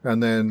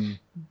 and then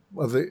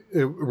it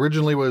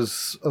originally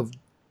was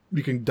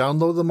you can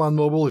download them on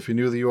mobile if you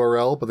knew the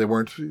URL, but they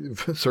weren't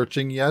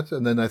searching yet,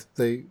 and then I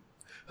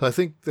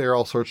think they're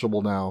all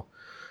searchable now.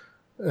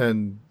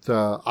 And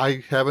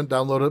I haven't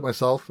downloaded it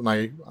myself, and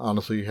I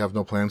honestly have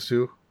no plans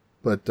to.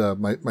 But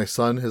my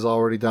son has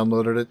already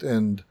downloaded it,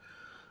 and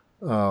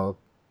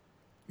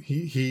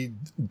he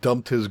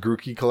dumped his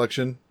Grookey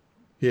collection.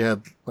 He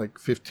had like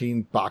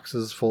 15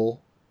 boxes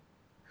full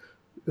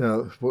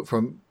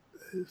from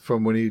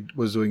when he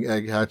was doing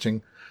egg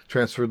hatching.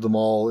 Transferred them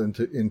all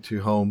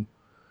into Home,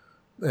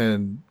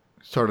 and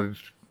started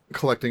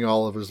collecting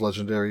all of his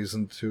legendaries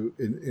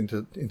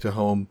into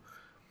Home.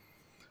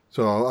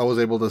 So I was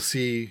able to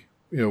see,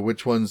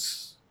 which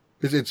ones.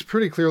 It's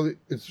very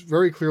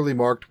clearly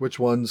marked which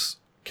ones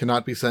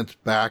cannot be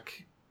sent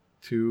back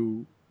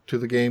to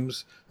the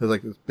games. There's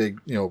like this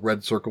big,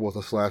 red circle with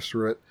a slash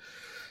through it.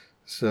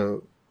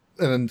 So,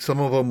 and then some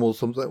of them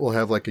will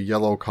have like a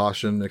yellow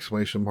caution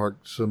exclamation mark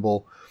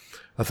symbol.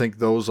 I think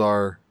those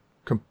are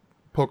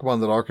Pokemon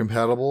that are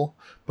compatible,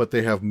 but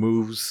they have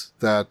moves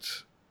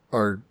that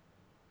are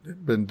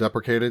been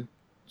deprecated.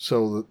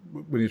 So that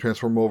when you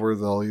transfer them over,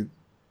 they'll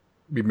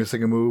be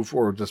missing a move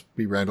or just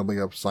be randomly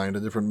assigned a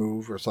different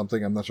move or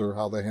something. I'm not sure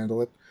how they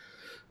handle it.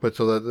 But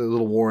so that a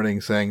little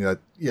warning saying that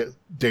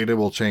data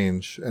will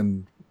change,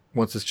 and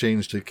once it's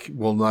changed, it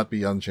will not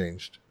be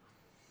unchanged.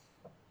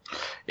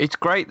 It's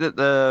great that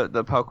the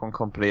Pokemon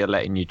Company are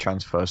letting you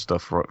transfer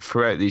stuff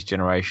throughout these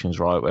generations,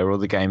 right? Where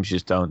other games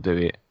just don't do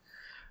it.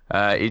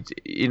 It's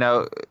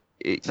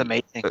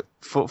amazing.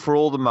 For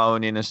all the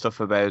moaning and stuff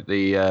about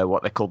the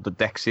what they called the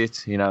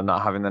Dexit,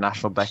 not having the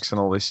national Dex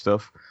and all this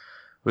stuff,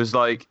 was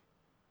like,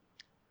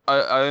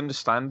 I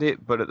understand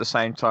it, but at the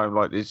same time,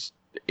 like it's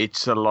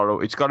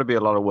got to be a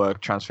lot of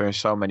work transferring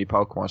so many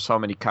Pokemon, so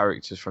many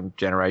characters from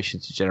generation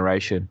to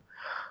generation.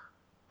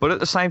 But at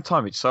the same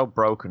time, it's so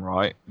broken,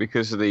 right?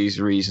 Because of these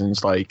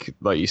reasons, like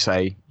you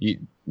say,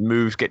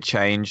 moves get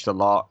changed a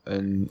lot,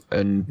 and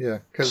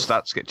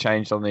stats get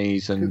changed on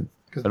these, and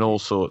all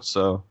sorts.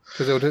 So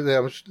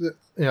because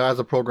as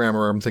a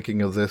programmer, I'm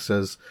thinking of this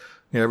as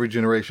every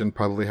generation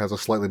probably has a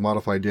slightly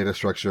modified data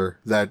structure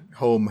that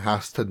home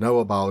has to know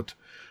about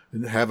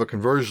and have a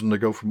conversion to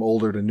go from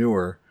older to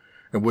newer,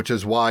 and which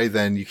is why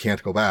then you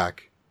can't go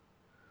back.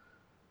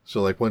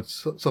 So like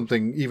once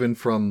something, even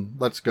from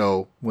Let's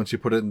Go, once you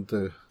put it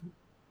into,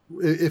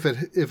 if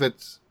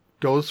it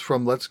goes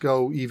from Let's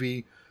Go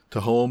Eevee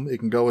to home, it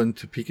can go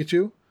into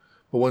Pikachu,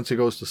 but once it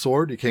goes to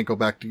Sword, you can't go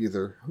back to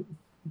either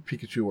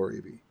Pikachu or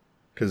Eevee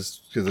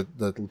because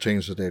that'll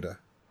change the data.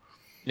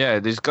 Yeah,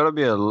 there's got to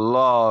be a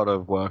lot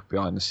of work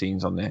behind the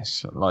scenes on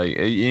this. Like,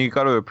 you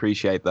got to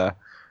appreciate that.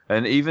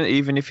 And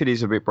even if it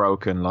is a bit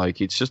broken,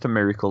 like, it's just a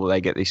miracle that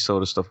they get this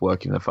sort of stuff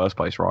working in the first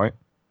place, right?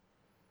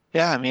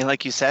 Yeah, I mean,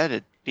 like you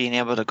said, being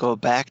able to go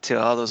back to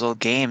all those old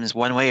games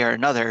one way or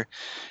another,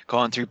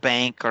 going through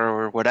bank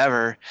or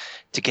whatever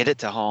to get it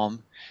to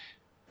home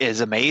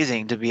is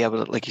amazing. To be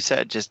able to, like you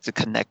said, just the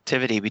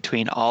connectivity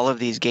between all of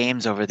these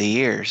games over the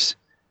years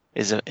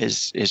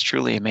is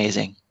truly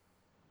amazing.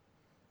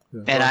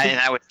 Yeah. And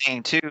I was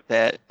saying too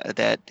that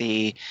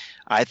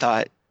I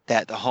thought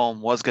that the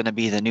home was going to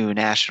be the new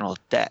national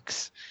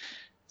Dex.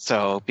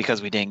 So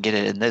because we didn't get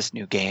it in this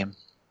new game,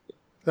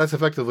 that's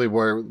effectively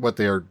what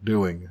they are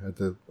doing at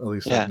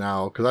least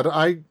now. Because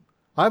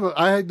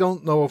I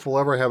don't know if we'll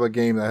ever have a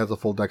game that has a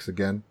full Dex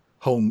again.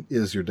 Home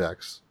is your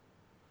Dex,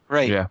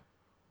 right? Yeah.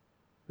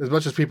 As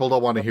much as people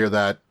don't want to hear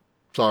that,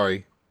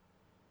 sorry.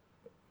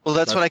 Well,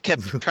 that's what I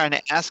kept trying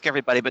to ask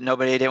everybody, but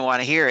nobody didn't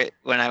want to hear it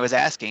when I was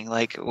asking.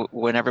 Like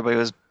when everybody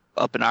was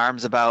up in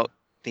arms about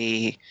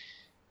the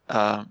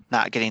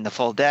not getting the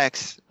full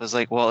Dex, I was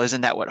like, well,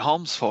 isn't that what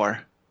home's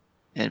for?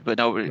 But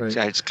nobody, right.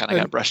 I just kind of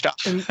got brushed off.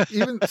 And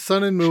even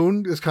Sun and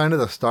Moon is kind of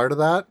the start of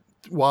that.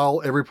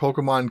 While every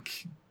Pokemon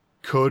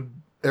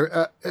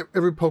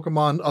every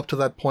Pokemon up to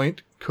that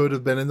point could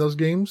have been in those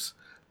games,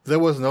 there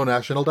was no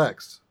national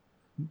Dex.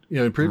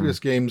 In previous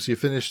games, you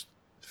finished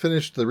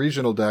the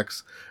regional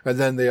Dex, and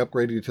then they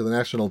upgraded you to the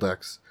national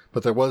Dex.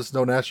 But there was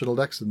no national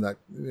Dex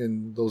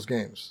in those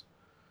games.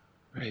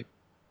 Right.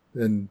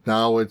 And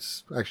now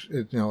it's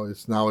actually,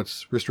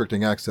 it's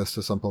restricting access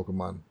to some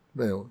Pokemon.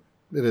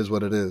 It is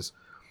what it is.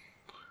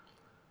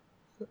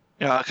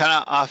 Kind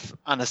of off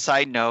on a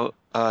side note,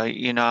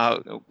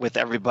 with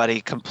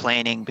everybody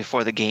complaining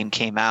before the game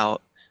came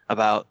out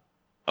about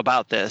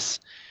this,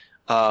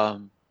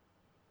 and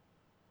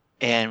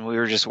we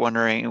were just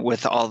wondering,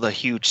 with all the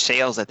huge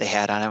sales that they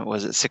had on it,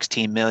 was it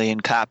 16 million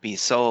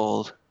copies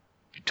sold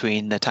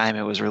between the time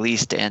it was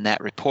released and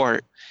that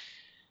report?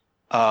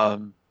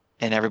 And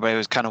everybody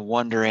was kind of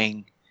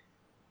wondering,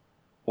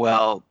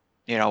 well,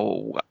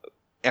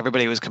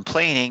 everybody was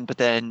complaining, but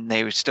then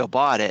they still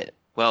bought it.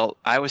 Well,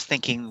 I was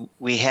thinking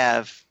we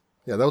have...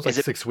 Yeah, that was like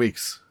 6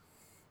 weeks.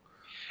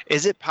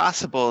 Is it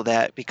possible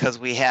that because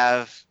we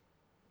have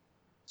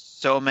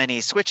so many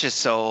Switches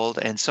sold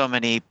and so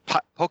many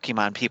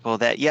Pokemon people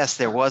that, yes,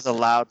 there was a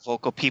loud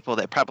vocal people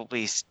that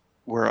probably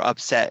were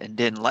upset and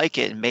didn't like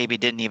it and maybe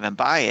didn't even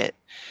buy it,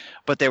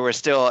 but there was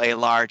still a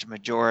large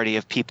majority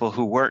of people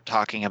who weren't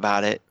talking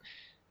about it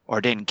or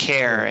didn't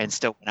care and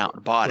still went out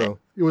and bought it.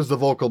 It was the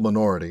vocal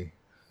minority.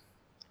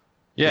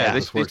 Yeah,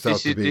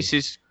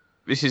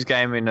 this is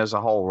gaming as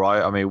a whole,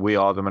 right? I mean, we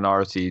are the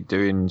minority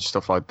doing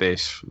stuff like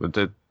this.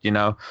 The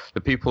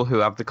people who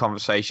have the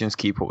conversations,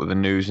 keep up with the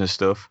news and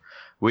stuff.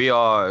 We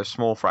are a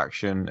small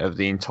fraction of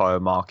the entire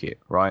market,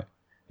 right?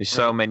 There's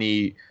so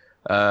many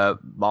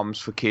moms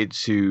for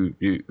kids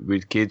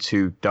with kids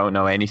who don't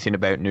know anything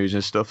about news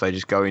and stuff. They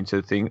just go into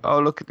the thing. Oh,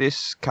 look at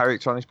this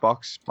character on this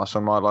box. My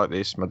son might like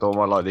this. My daughter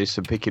might like this,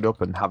 and pick it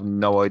up and have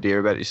no idea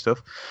about this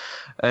stuff.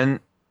 And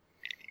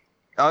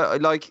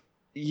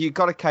you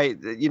got to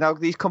cater.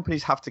 These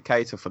companies have to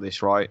cater for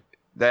this, right?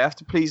 They have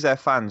to please their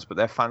fans, but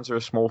their fans are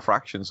a small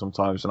fraction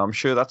sometimes, and I'm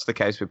sure that's the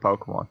case with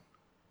Pokemon.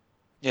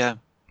 Yeah,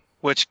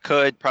 which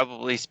could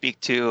probably speak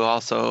to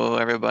also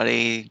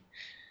everybody,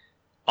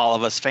 all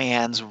of us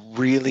fans,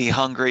 really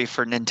hungry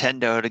for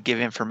Nintendo to give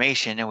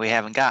information, and we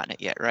haven't gotten it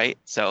yet, right?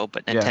 So,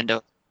 but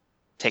Nintendo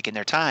taking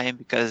their time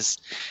because,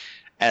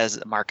 as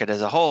a market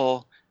as a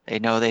whole, they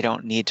know they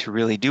don't need to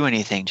really do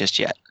anything just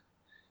yet.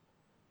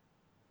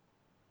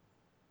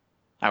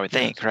 I would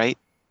think, right?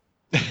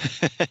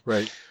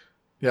 Right.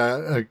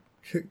 Yeah.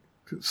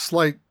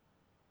 Slight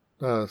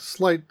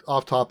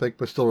off topic,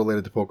 but still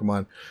related to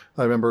Pokemon.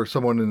 I remember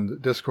someone in the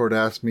Discord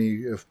asked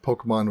me if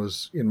Pokemon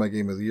was in my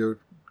Game of the Year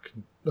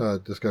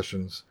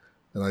discussions,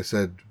 and I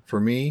said, for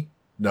me,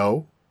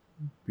 no,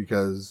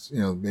 because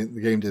the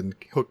game didn't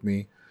hook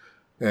me,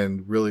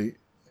 and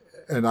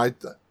I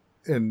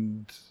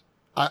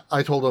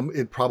told them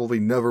it probably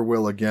never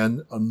will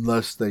again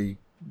unless they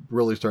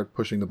really start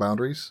pushing the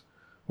boundaries.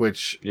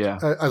 Which,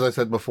 as I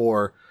said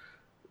before,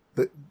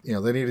 they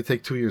need to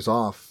take 2 years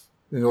off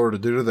in order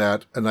to do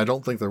that, and I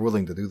don't think they're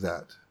willing to do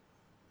that.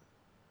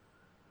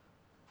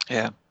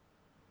 Yeah.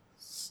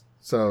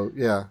 So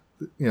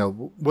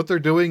what they're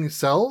doing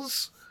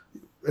sells,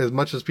 as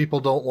much as people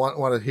don't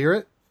want to hear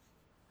it.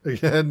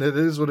 Again, it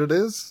is what it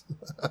is.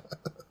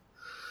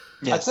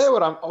 Yes. I tell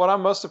you what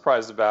I'm most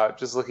surprised about,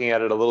 just looking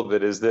at it a little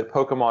bit, is that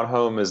Pokemon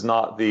Home is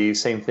not the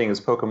same thing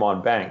as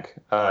Pokemon Bank.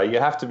 You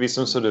have to be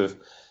some sort of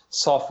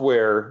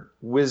software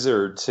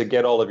wizard to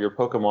get all of your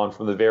Pokemon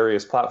from the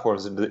various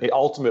platforms and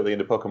ultimately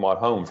into Pokemon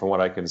Home, from what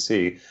I can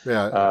see.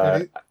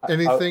 Yeah.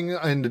 Anything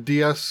in the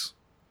DS,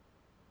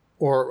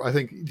 or I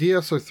think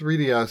DS or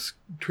 3DS,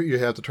 you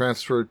have to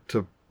transfer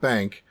to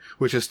Bank,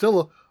 which is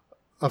still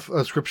a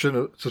subscription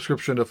of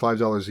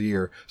 $5 a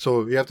year.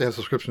 So you have to have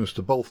subscriptions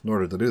to both in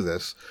order to do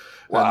this.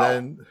 Wow.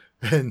 And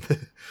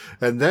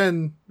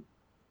then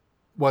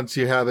once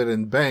you have it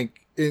in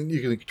Bank,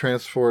 you can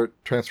transfer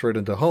it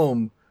into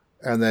Home,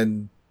 and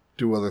then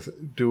do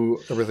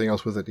everything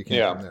else with it you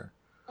can from there.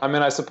 I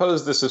mean, I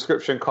suppose the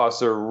subscription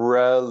costs are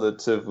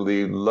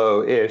relatively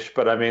low-ish,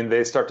 but I mean,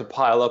 they start to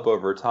pile up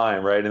over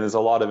time, right? And there's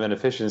a lot of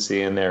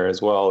inefficiency in there as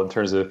well in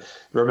terms of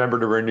remember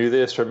to renew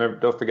this,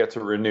 don't forget to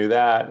renew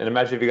that. And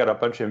imagine if you got a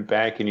bunch in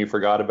Bank and you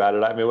forgot about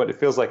it. I mean, it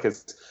feels like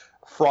it's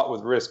fraught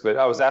with risk. But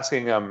I was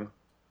asking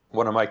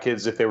one of my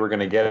kids if they were going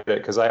to get it,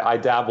 because I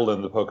dabble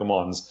in the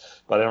Pokemons,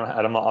 but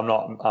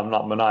I'm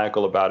not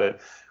maniacal about it.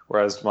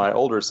 Whereas my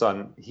older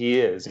son, he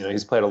is.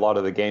 He's played a lot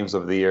of the games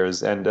over the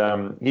years, and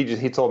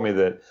he told me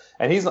that.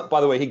 And he's, by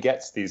the way, he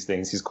gets these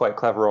things. He's quite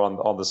clever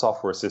on the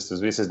software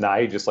systems. But he says,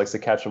 he just likes to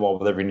catch them all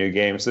with every new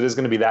game. So there's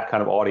going to be that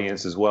kind of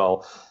audience as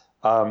well.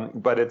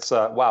 But it's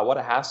wow, what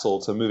a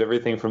hassle to move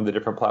everything from the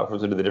different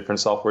platforms into the different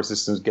software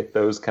systems, get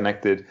those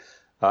connected.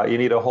 You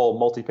need a whole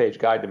multi-page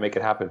guide to make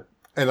it happen.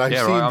 And I've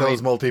seen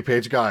those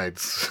multi-page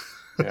guides.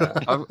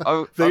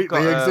 Yeah, they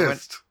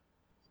exist.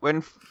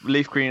 When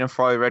Leaf Green and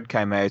Fire Red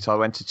came out, I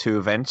went to 2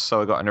 events.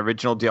 So I got an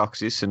original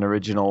Deoxys and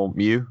original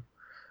Mew.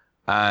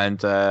 And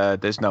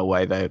there's no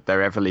way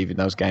they're ever leaving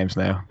those games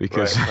now,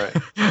 because right.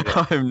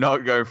 Yeah. I'm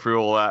not going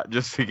through all that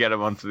just to get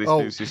them onto this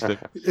new system.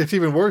 It's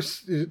even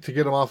worse to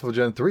get them off of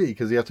Gen 3,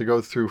 because you have to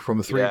go through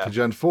from 3 to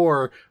Gen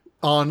 4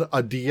 on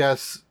a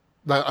DS,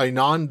 a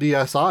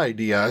non-DSi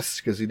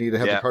DS, because you need to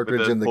have the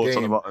cartridge in the game.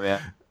 On the bottom,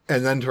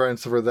 and then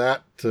transfer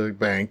that to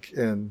Bank.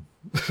 And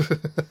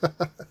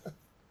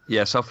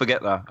yes, I'll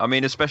forget that. I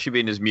mean, especially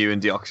being as Mew and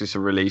Deoxys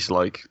are released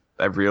like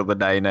every other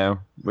day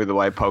now, with the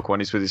way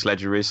Pokemon is with its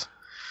legendaries.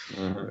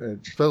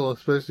 Mm-hmm.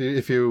 Especially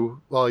if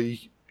I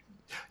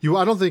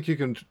don't think you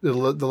can. They'll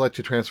let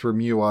you transfer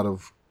Mew out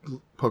of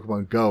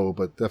Pokemon Go,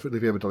 but definitely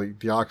if you have a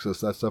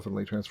Deoxys, that's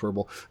definitely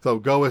transferable. Though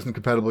Go isn't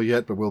compatible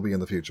yet, but will be in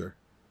the future.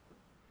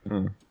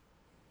 Mm.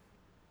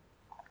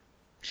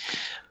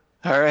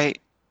 All right.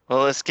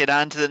 Well, let's get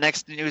on to the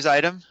next news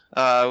item.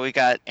 We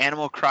got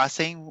Animal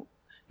Crossing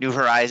New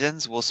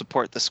Horizons will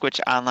support the Switch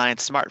Online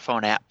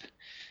smartphone app.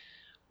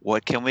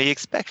 What can we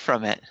expect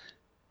from it?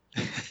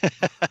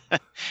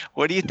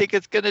 What do you think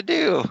it's going to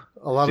do?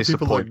 A lot of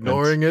people are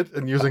ignoring it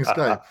and using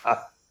Skype.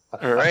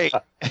 All right.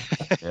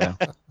 Yeah.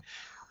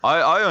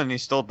 I only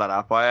installed that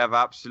app. I have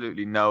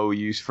absolutely no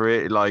use for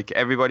it. Like,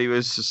 everybody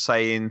was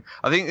saying,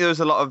 I think there was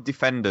a lot of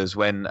defenders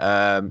when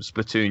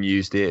Splatoon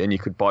used it and you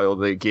could buy all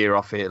the gear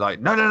off it. Like,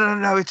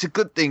 no, it's a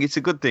good thing. It's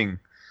a good thing.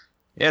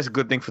 Yeah, it's a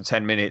good thing for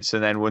 10 minutes.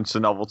 And then once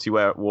the novelty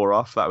wore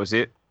off, that was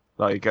it.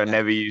 Like, I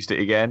never used it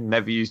again.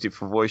 Never used it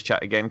for voice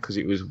chat again, because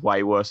it was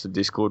way worse than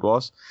Discord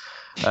was.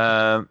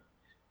 I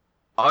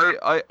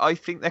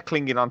think they're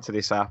clinging onto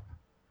this app.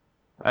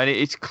 And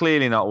it's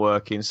clearly not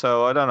working,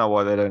 so I don't know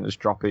why they don't just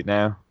drop it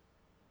now.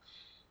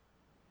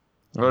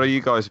 What are you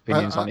guys'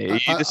 opinions on it?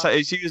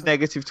 Is you as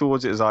negative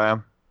towards it as I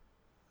am?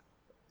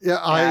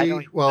 Yeah,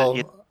 you go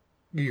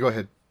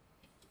ahead.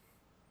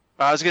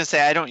 I was going to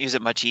say I don't use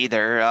it much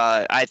either.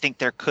 I think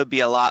there could be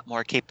a lot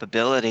more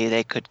capability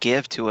they could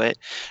give to it.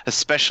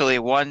 Especially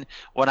one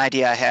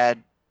idea I had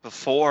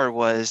before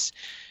was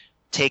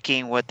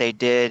taking what they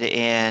did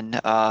in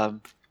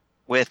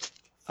with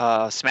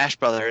Smash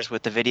Brothers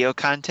with the video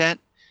content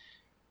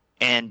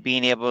and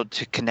being able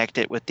to connect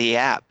it with the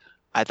app.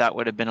 I thought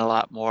would have been a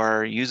lot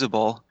more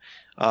usable,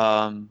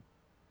 and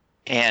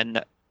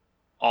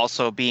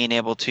also being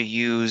able to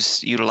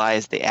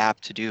utilize the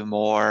app to do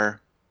more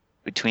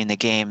between the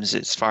games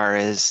as far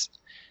as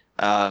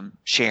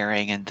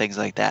sharing and things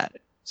like that.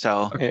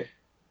 So, okay.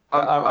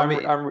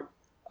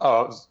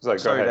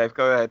 Sorry, Dave,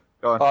 go ahead.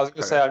 Go on. I was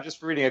going to say, I'm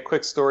just reading a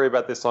quick story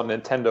about this on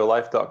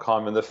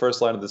NintendoLife.com, and the first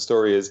line of the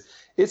story is,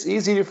 "It's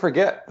easy to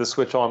forget the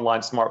Switch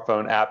Online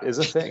smartphone app is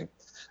a thing."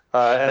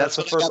 And that's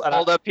the first.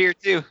 Hold up here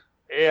too.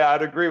 Yeah,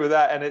 I'd agree with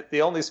that. And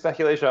the only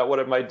speculation about what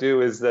it might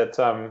do is that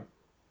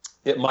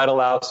it might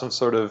allow some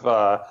sort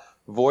of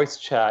voice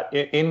chat,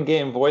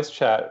 in-game voice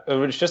chat,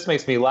 which just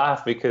makes me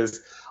laugh,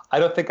 because I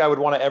don't think I would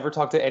want to ever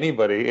talk to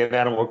anybody in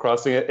Animal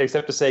Crossing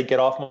except to say, "Get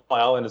off my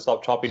island and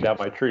stop chopping down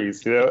my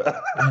trees."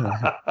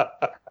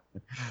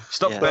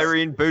 Stop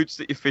burying boots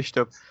that you fished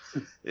up.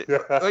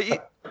 Well,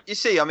 you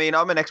see, I mean,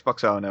 I'm an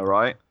Xbox owner,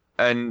 right?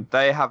 And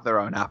they have their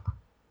own app,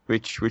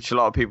 which a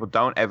lot of people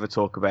don't ever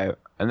talk about.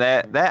 And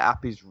their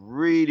app is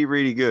really,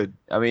 really good.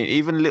 I mean,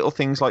 even little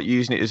things like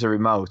using it as a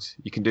remote,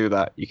 you can do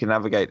that. You can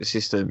navigate the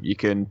system. You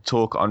can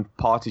talk on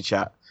party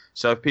chat.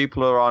 So if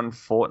people are on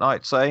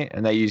Fortnite, say,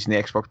 and they're using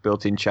the Xbox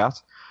built-in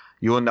chat,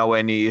 you're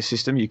nowhere near your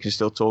system. You can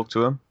still talk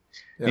to them.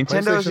 Yeah,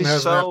 Nintendo's PlayStation is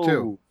has an app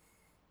too.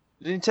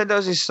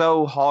 Nintendo's is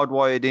so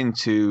hardwired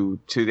into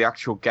the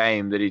actual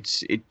game that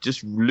it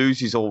just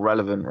loses all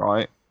relevant,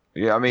 right?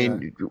 Yeah, I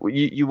mean,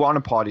 you want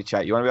a party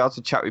chat. You want to be able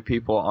to chat with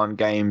people on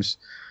games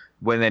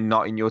when they're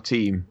not in your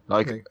team.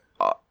 Like, Okay.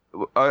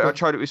 I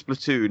tried it with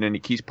Splatoon, and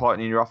it keeps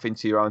partnering you off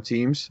into your own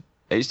teams.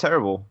 It's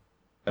terrible.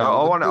 Yeah,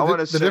 I want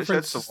to the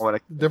difference is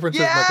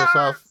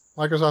Yeah!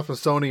 Microsoft and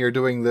Sony are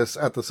doing this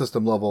at the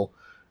system level.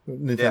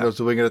 Nintendo's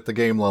doing it at the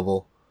game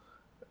level.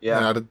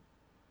 Yeah. And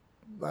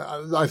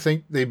I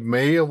think they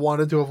may have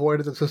wanted to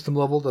avoid it at the system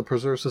level to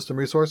preserve system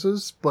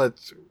resources,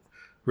 but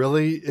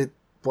really,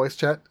 voice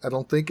chat I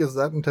don't think is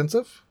that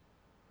intensive.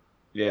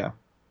 Yeah.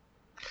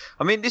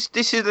 I mean, this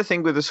is the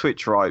thing with the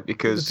Switch, right?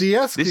 Because the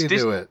DS can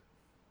do it.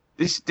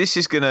 This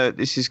is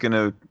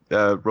gonna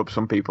rub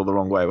some people the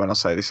wrong way when I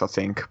say this, I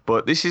think.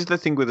 But this is the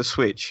thing with the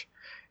Switch.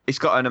 It's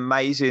got an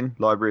amazing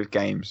library of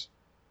games.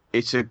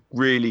 It's a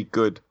really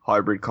good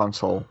hybrid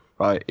console,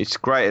 right? It's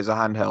great as a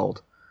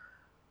handheld,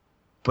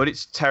 but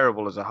it's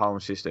terrible as a home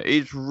system.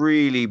 It's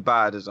really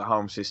bad as a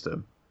home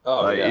system.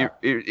 Oh, yeah.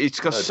 It's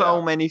got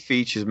so many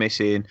features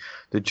missing.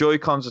 The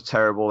Joy-Cons are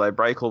terrible. They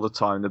break all the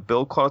time. The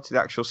build quality of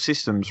the actual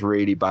system's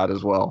really bad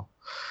as well.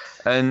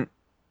 And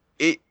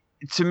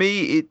to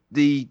me,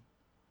 the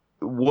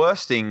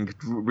worst thing,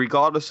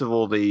 regardless of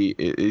all the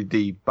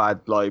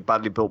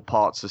badly built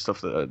parts and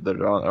stuff that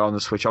are on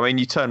the Switch. I mean,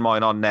 you turn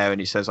mine on now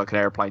and it says like an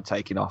airplane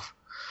taking off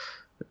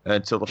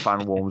until the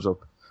fan warms up.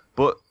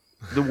 But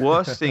the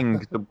worst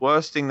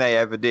thing they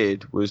ever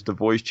did was the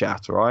voice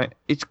chat, right?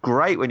 It's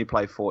great when you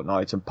play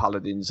Fortnite and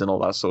Paladins and all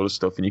that sort of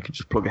stuff, and you can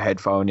just plug a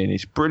headphone in.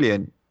 It's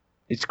brilliant.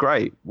 It's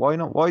great. Why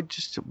not? Why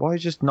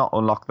just not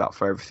unlock that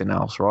for everything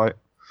else, right?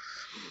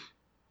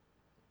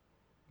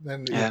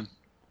 And it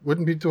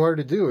wouldn't be too hard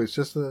to do. It's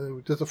just a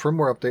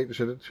firmware update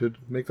that should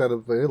make that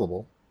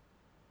available.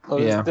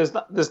 Well,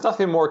 there's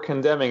nothing more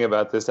condemning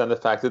about this than the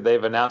fact that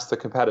they've announced the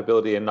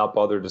compatibility and not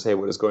bothered to say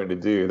what it's going to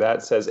do.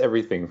 That says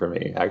everything for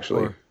me,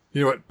 actually.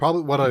 You know what?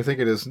 Probably what I think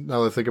it is,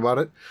 now that I think about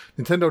it,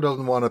 Nintendo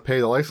doesn't want to pay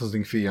the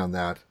licensing fee on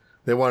that.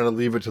 They want to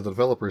leave it to the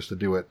developers to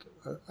do it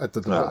at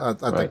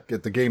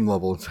the game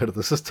level instead of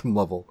the system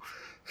level.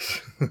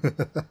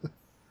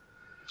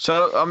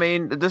 So I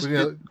mean,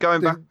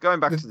 going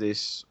back to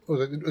this,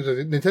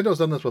 Nintendo's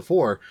done this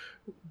before.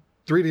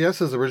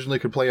 3DSs originally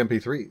could play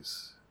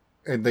MP3s,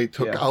 and they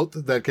took out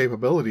that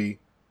capability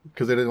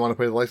because they didn't want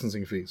to pay the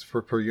licensing fees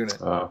per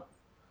unit. I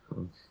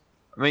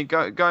mean,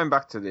 going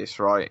back to this,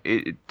 right?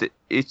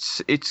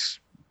 It's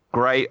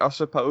great, I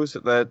suppose,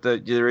 that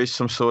there is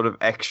some sort of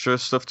extra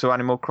stuff to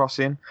Animal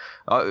Crossing,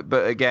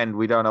 but again,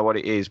 we don't know what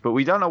it is. But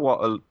we don't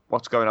know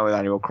what's going on with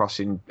Animal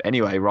Crossing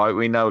anyway, right?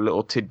 We know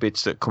little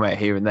tidbits that come out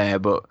here and there,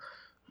 but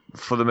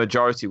for the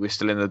majority, we're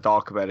still in the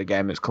dark about a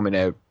game that's coming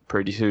out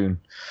pretty soon.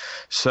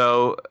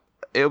 So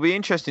it'll be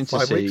interesting to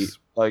see. Weeks.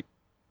 Like,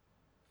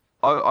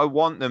 I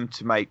want them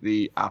to make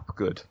the app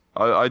good.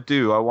 I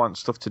do. I want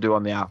stuff to do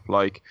on the app.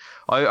 Like,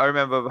 I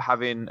remember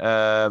having,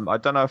 I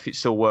don't know if it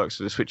still works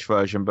for the Switch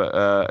version, but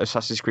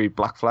Assassin's Creed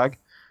Black Flag,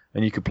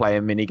 and you could play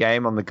a mini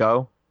game on the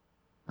go.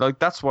 Like,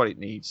 that's what it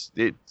needs.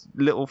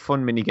 Little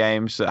fun mini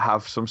games that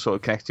have some sort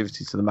of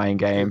connectivity to the main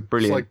game.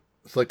 Brilliant.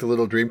 It's like the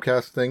little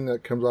Dreamcast thing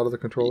that comes out of the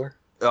controller.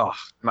 Oh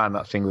man,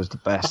 that thing was the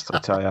best. I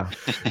tell you.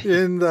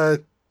 In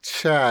the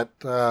chat,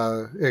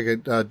 the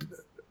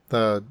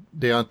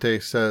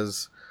Deontay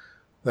says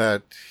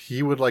that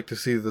he would like to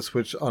see the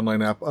Switch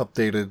Online app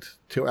updated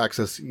to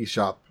access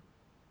eShop.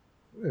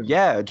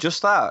 Yeah,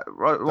 just that.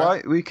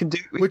 Right. We can do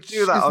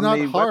that on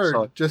the hard.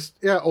 website. Just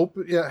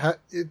open. Yeah,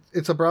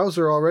 it's a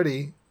browser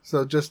already.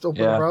 So just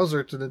open a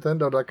browser to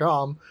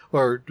Nintendo.com,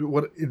 or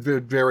what it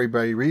would vary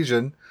by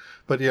region.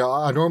 But yeah,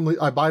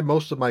 I buy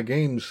most of my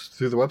games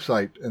through the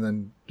website and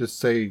then just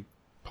say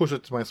push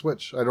it to my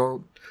Switch.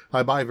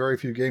 I buy very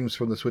few games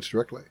from the Switch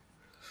directly.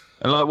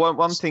 And like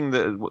one thing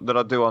that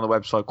I do on the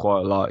website quite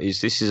a lot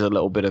is this is a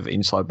little bit of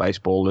inside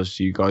baseball, as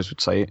you guys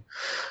would say it.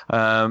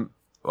 I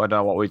don't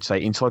know what we'd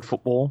say, inside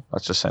football.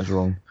 That just sounds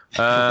wrong.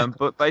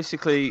 But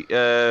basically,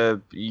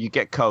 you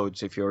get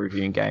codes if you're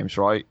reviewing games,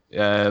 right?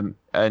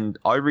 And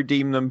I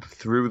redeem them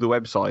through the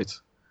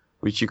website,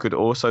 which you could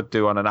also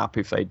do on an app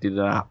if they did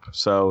an app.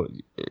 So,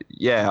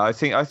 yeah, I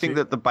think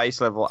that the base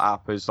level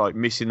app is like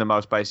missing the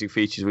most basic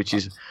features, which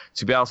is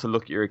to be able to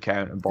look at your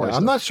account and buy stuff.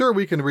 I'm not sure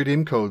we can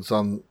redeem codes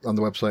on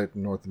the website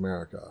in North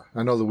America.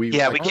 I know the Wii.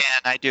 Yeah, we can.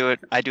 I do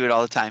it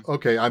all the time.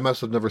 Okay, I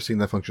must have never seen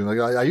that function. Like,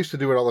 I used to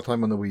do it all the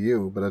time on the Wii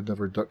U, but I've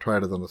never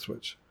tried it on the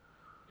Switch.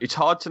 It's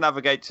hard to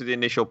navigate to the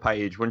initial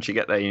page. Once you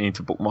get there, you need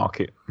to bookmark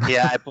it.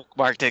 Yeah, I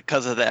bookmarked it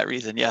because of that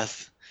reason.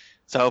 Yes.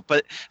 So,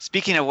 but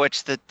speaking of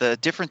which, the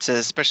differences,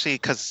 especially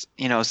because,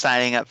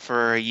 signing up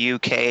for a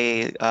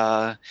UK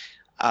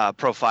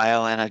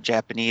profile and a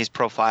Japanese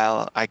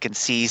profile, I can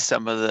see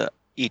some of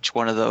each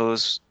one of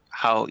those,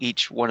 how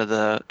each one of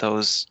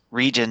those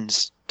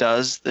regions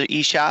does the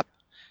eShop,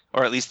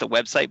 or at least the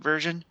website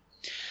version.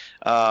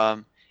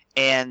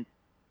 And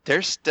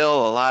there's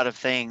still a lot of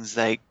things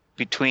like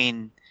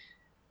between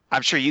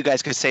I'm sure you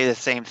guys could say the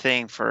same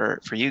thing for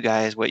you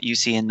guys, what you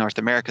see in North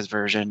America's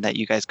version that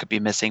you guys could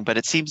be missing. But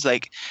it seems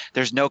like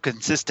there's no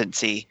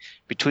consistency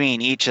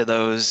between each of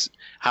those,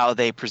 how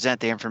they present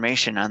the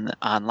information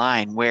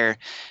online, where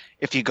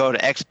if you go to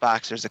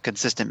Xbox, there's a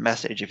consistent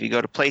message. If you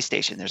go to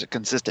PlayStation, there's a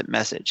consistent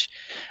message.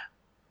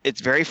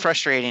 It's very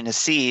frustrating to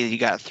see you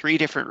got 3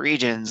 different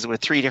regions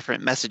with 3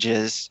 different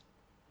messages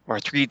or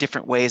 3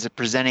 different ways of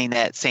presenting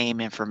that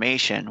same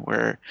information,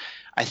 where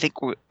I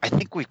think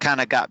we've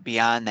kind of got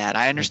beyond that.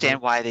 I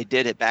understand why they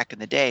did it back in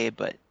the day,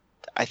 but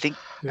I think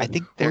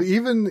they're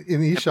even in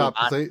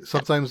eShop,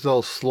 sometimes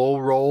they'll slow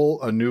roll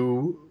a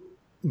new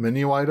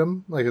menu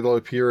item, like it'll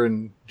appear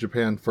in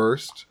Japan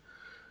first.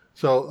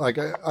 So like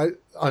I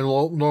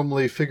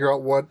normally figure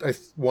out what I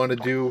want to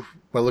do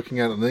by looking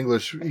at an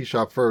English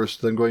eShop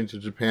first, then going to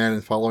Japan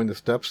and following the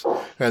steps,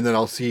 and then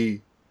I'll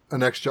see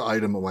an extra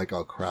item. I'm like,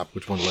 oh crap,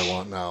 which one do I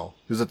want now?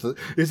 Is it the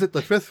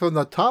 5th from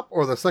the top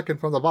or the 2nd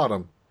from the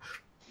bottom?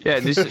 Yeah,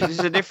 there's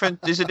a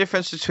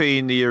difference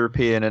between the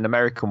European and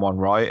American one,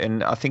 right?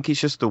 And I think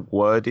it's just the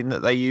wording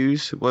that they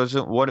use.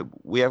 Wasn't what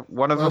we have?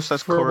 One of us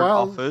has current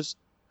offers,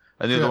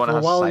 and the other one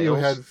has sales. You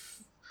had,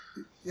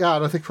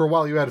 and I think for a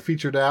while you had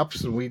featured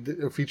apps and we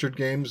featured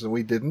games, and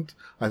we didn't.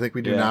 I think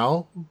we do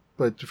now,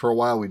 but for a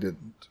while we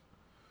didn't.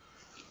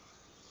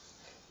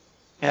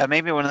 Yeah,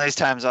 maybe one of these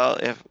times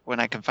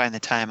when I can find the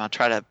time, I'll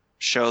try to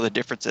show the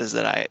differences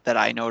that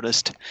I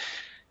noticed,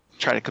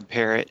 try to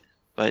compare it,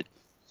 but.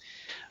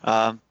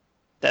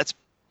 That's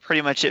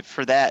pretty much it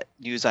for that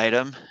news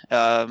item.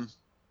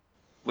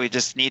 We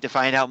just need to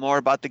find out more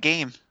about the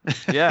game.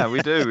 Yeah,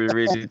 we do. We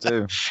really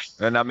do.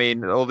 And I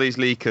mean, all these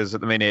leakers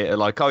at the minute are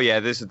like, oh yeah,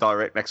 this is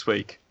direct next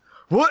week.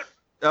 What?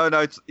 Oh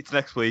no, it's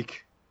next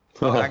week.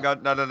 Oh, hang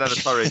on. No.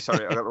 Sorry. I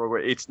got the wrong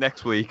word. It's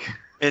next week.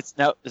 It's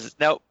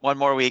one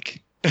more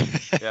week.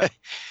 Yeah.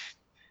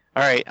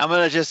 All right, I'm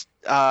gonna just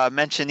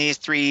mention these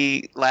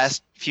 3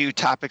 last few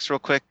topics real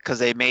quick because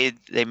they made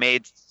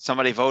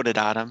somebody voted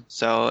on them.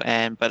 So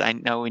but I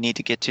know we need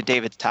to get to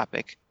David's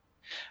topic.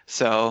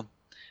 So,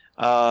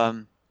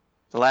 the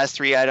last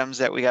 3 items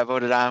that we got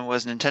voted on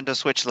was Nintendo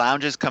Switch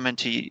lounges coming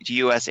to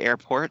U.S.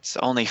 airports,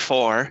 only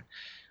 4,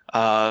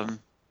 and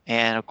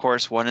of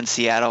course 1 in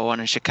Seattle, 1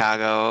 in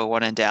Chicago,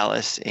 1 in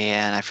Dallas,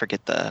 and I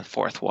forget the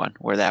 4th one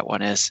where that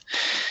one is.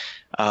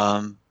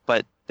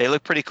 But they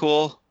look pretty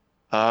cool.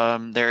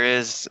 There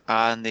is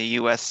on the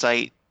U.S.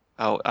 site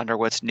under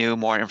what's new,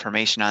 more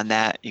information on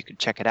that. You can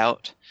check it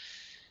out.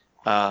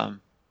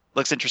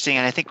 Looks interesting,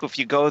 and I think if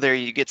you go there,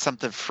 you get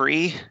something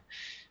free.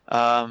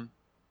 I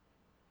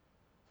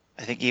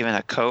think even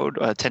a code,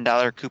 a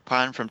 $10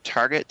 coupon from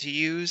Target to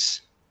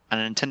use on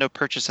a Nintendo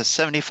purchase of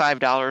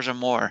 $75 or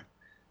more.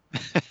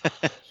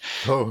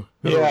 Oh,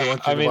 yeah.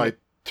 I mean, buy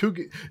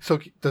 2. So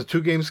does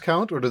 2 games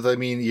count, or does that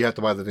mean you have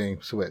to buy the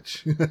damn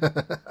Switch?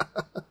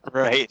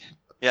 Right.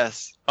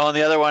 Yes. Oh, and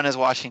the other one is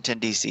Washington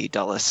D.C.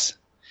 Dulles,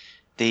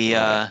 the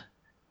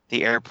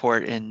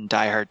airport in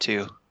Die Hard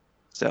 2.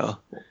 So.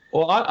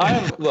 Well,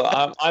 I'm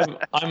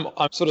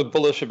sort of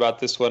bullish about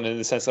this one in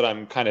the sense that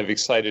I'm kind of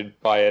excited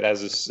by it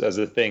as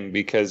a thing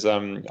because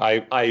I'm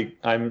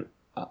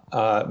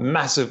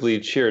massively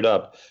cheered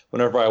up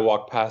whenever I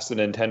walk past a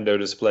Nintendo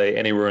display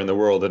anywhere in the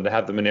world, and to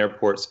have them in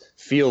airports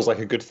feels like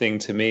a good thing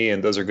to me,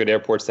 and those are good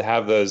airports to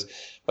have those.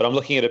 But I'm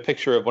looking at a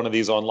picture of one of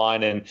these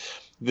online, and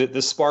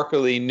the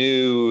sparkly,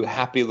 new,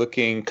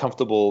 happy-looking,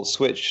 comfortable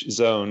Switch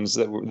zones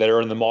that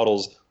are in the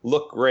models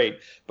look great,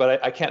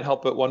 but I can't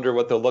help but wonder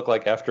what they'll look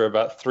like after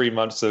about 3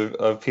 months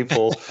of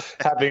people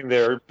having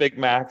their Big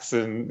Macs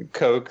and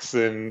Cokes,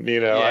 and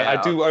I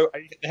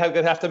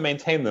have to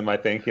maintain them. I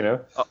think I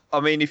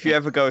mean, if you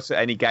ever go to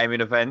any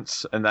gaming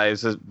events and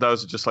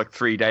those are just like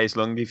 3 days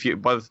long, by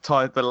the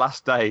time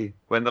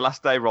when the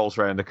last day rolls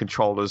around, the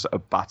controllers are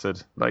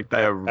battered, like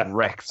they are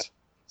wrecked.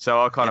 So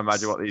I can't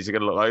imagine what these are going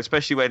to look like,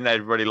 especially when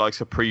everybody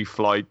likes a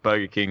pre-flight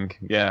Burger King.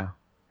 Yeah.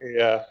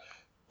 Yeah.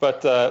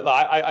 But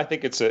I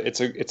think it's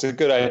a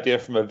good idea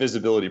from a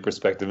visibility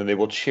perspective, and they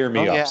will cheer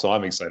me up. So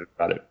I'm excited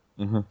about it.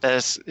 Mm-hmm.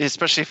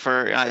 Especially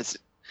for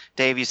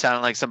Dave, you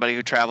sound like somebody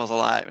who travels a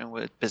lot and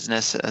with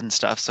business and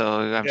stuff.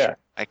 So I'm sure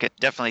I could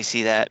definitely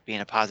see that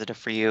being a positive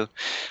for you.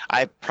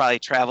 I probably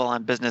travel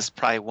on business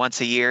probably once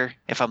a year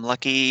if I'm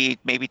lucky,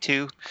 maybe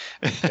 2.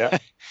 Yeah.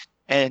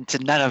 And to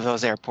none of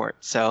those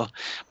airports. So,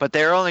 but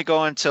they're only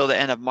going until the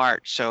end of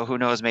March. So who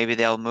knows? Maybe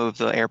they'll move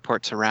the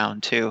airports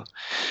around too.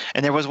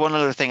 And there was one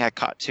other thing I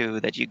caught too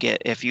that you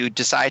get if you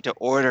decide to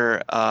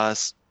order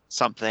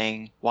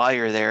something while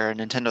you're there, a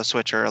Nintendo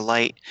Switch or a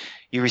Lite,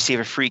 you receive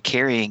a free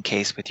carrying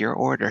case with your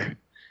order.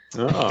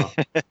 Oh,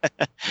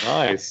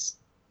 nice.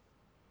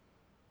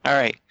 All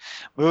right,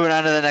 moving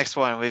on to the next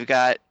one. We've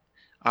got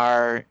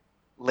our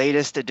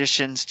latest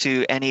additions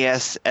to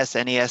NES,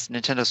 SNES,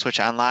 Nintendo Switch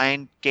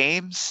Online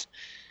games.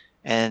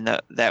 And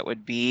that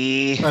would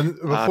be... And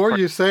before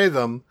you say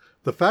them,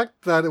 the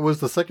fact that it was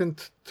the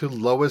second to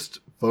lowest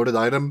voted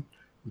item,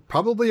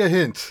 probably a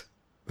hint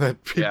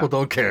that people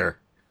don't care.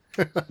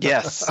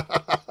 Yes.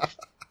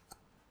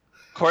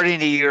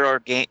 According to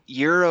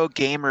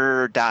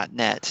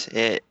Eurogamer.net,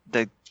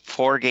 the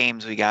 4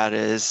 games we got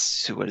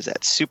is, what is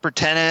that? Super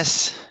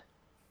Tennis.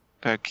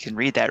 If I can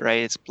read that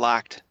right. It's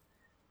blocked.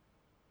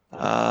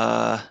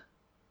 Number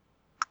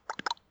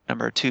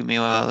 2,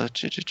 meanwhile, is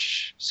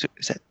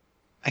that?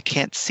 I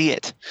can't see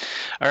it.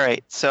 All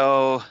right,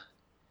 so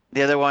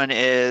the other one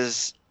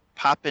is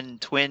Poppin'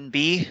 Twin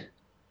B.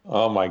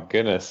 Oh my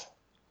goodness.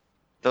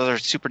 Those are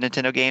Super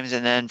Nintendo games,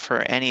 and then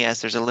for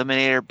NES, there's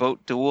Eliminator,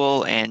 Boat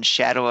Duel, and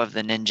Shadow of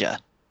the Ninja.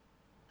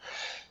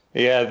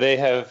 Yeah, they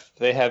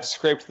have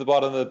scraped the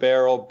bottom of the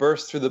barrel,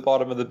 burst through the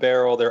bottom of the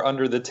barrel. They're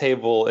under the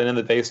table and in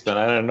the basement.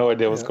 I have no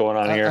idea what's going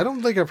on here. I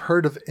don't think I've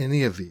heard of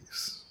any of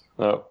these.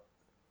 Oh,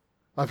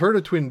 I've heard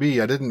of Twin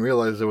B. I didn't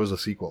realize there was a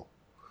sequel.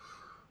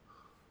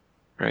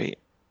 Right.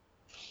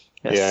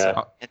 Yes.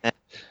 Yeah. And then,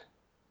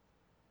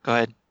 go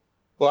ahead.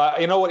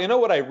 Well, you know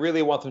what I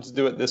really want them to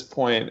do at this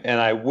point, and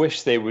I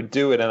wish they would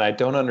do it, and I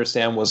don't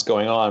understand what's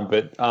going on,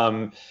 but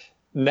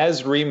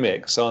NES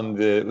Remix on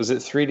was it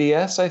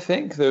 3DS, I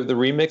think? The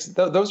remix,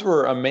 those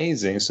were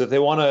amazing. So if they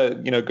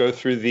want to, go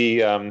through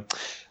the a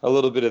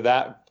little bit of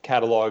that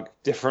catalog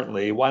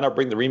differently, why not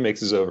bring the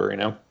remixes over,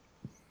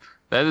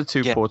 They're the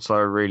 2 ports that I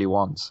really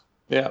want.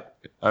 Yeah.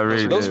 I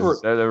really those do. were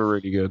They were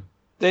really good.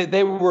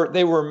 They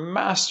were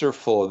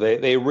masterful.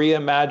 They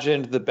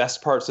reimagined the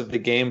best parts of the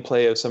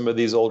gameplay of some of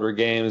these older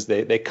games.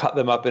 They cut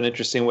them up in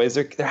interesting ways.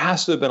 There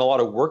has to have been a lot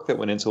of work that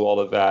went into all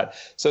of that.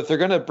 So if they're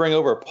going to bring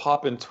over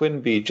Pop and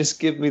Twin B, just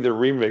give me the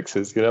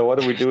remixes. What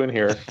are we doing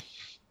here?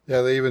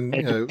 Yeah, they even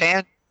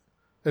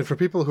and for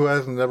people who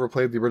hasn't never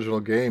played the original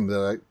game,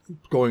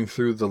 going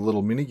through the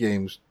little mini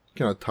games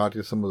kind of taught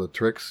you some of the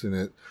tricks in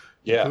it,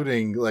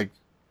 including like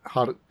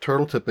how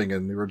turtle tipping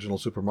in the original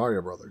Super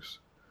Mario Brothers.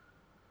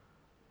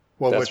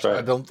 Well, that's right.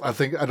 I don't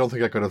think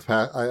I could have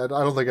passed. I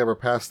don't think I ever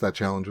passed that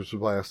challenge, which is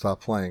why I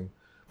stopped playing.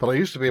 But I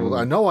used to be able to.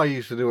 I know I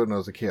used to do it when I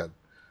was a kid,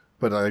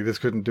 but I just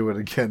couldn't do it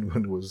again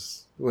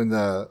when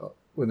the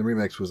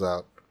remix was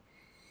out.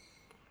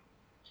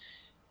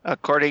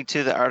 According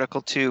to the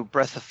article 2,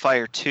 Breath of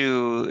Fire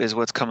 2 is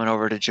what's coming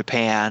over to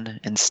Japan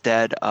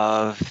instead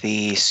of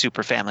the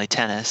Super Family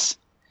Tennis.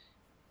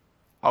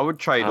 I would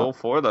trade all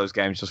 4 of those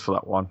games just for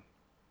that one.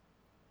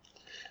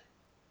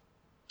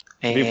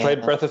 Have you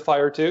played Breath of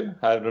Fire 2?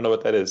 I don't know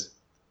what that is.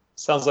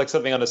 Sounds like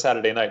something on a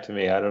Saturday night to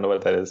me. I don't know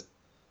what that is.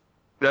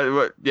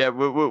 Yeah,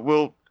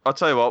 we'll I'll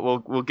tell you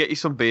what. We'll get you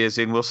some beers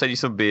in. We'll send you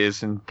some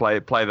beers and play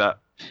that.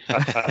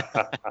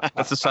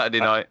 That's a Saturday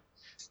night.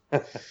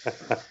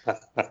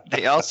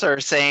 They also are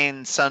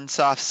saying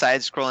Sunsoft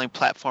side-scrolling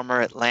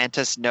platformer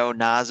Atlantis no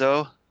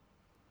Nazo,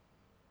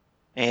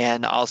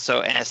 and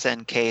also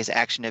SNK's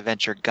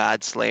action-adventure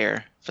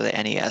Godslayer for the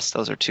NES.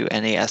 Those are 2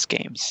 NES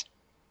games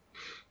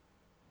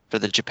for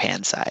the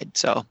Japan side.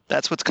 So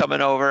that's what's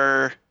coming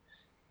over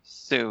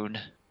soon,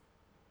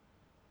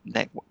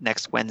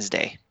 next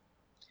Wednesday.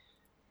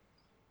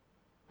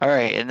 All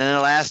right, and then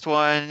the last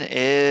one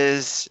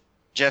is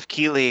Jeff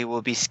Keighley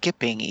will be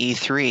skipping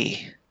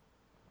E3.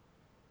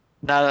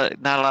 Not a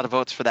lot of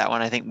votes for that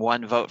one. I think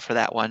 1 vote for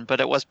that one, but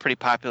it was pretty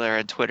popular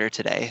on Twitter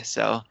today.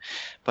 So,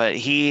 but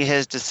he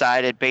has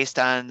decided, based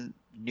on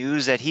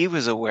news that he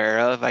was aware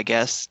of, I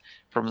guess,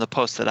 from the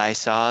post that I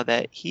saw,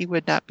 that he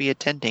would not be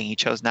attending. He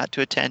chose not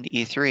to attend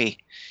E3. He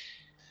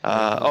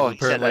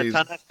said a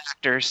ton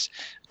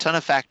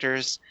of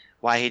factors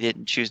why he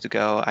didn't choose to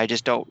go. I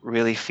just don't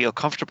really feel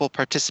comfortable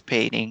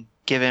participating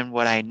given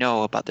what I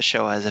know about the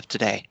show as of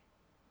today.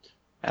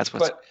 That's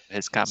what's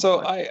his comment.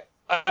 So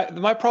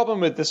my problem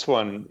with this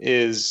one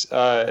is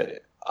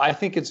I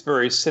think it's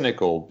very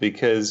cynical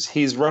because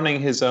he's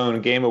running his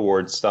own Game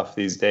Awards stuff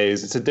these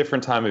days. It's a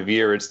different time of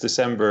year. It's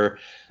December.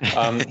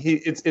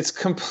 It's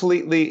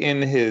completely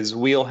in his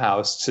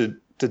wheelhouse to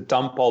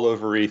dump all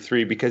over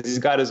E3 because he's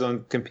got his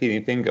own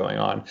competing thing going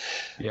on.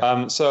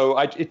 Yeah.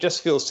 It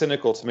just feels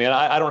cynical to me. And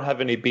I don't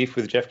have any beef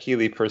with Jeff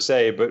Keighley per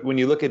se, but when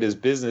you look at his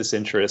business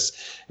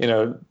interests,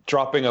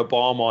 dropping a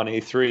bomb on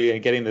E3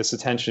 and getting this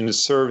attention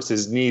serves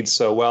his needs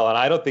so well. And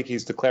I don't think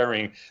he's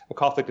declaring a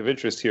conflict of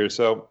interest here.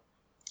 So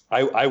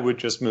I would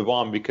just move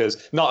on,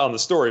 because not on the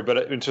story,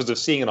 but in terms of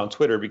seeing it on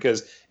Twitter,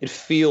 because it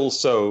feels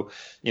so,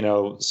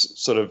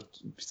 sort of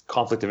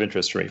conflict of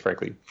interest for me,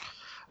 frankly.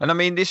 And I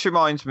mean, this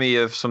reminds me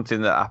of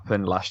something that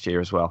happened last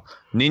year as well.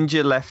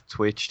 Ninja left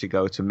Twitch to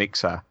go to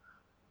Mixer.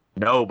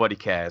 Nobody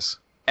cares.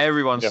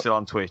 Everyone's still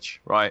on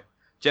Twitch, right?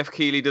 Jeff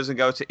Keighley doesn't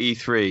go to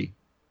E3.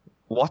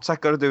 What's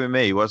that got to do with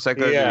me? What's that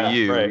got to do with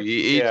you?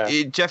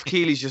 Right. Jeff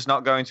Keighley's just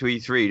not going to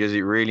E3. Does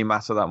it really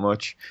matter that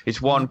much?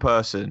 It's one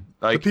person.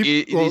 Like,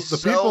 there's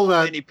so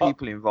many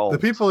people involved. The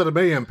people that it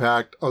may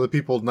impact are the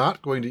people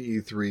not going to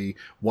E3,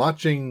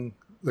 watching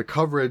the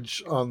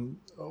coverage that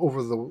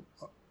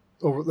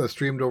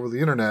streamed over the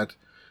internet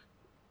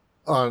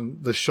on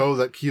the show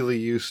that Keighley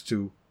used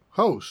to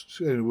host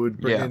and would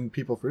bring in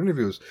people for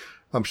interviews.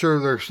 I'm sure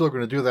they're still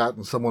going to do that,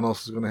 and someone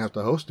else is going to have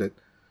to host it.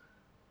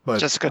 But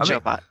just a good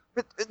job.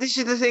 But this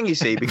is the thing, you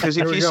see, because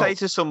if you say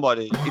to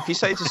somebody,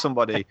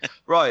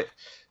 right,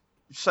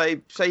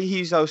 say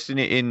he's hosting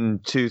it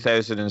in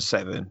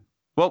 2007,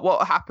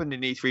 What happened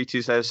in E3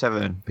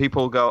 2007?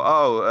 People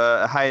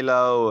go,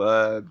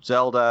 Halo,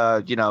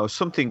 Zelda,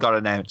 something got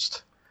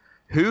announced.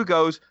 Who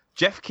goes?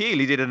 Jeff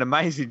Keighley did an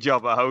amazing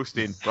job at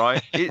hosting,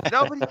 right?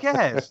 Nobody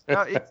cares.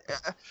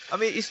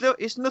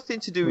 It's nothing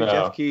to do with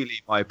Jeff Keighley,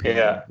 in my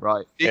opinion,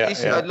 right?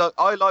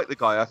 I like the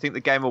guy. I think the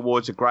Game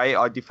Awards are great.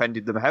 I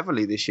defended them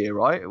heavily this year,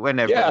 right?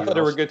 I thought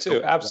they were good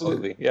too.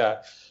 Absolutely,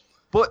 yeah.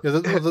 But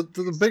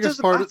the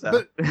biggest part,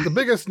 the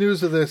biggest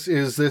news of this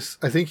is this.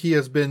 I think he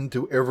has been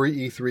to every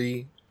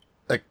E3,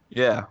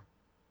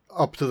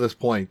 up to this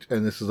point,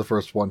 and this is the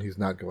first one he's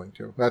not going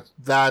to.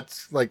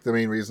 That's like the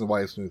main reason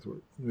why it's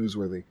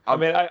newsworthy. I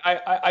mean,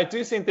 I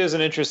do think there's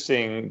an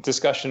interesting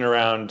discussion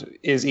around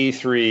is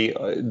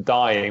E3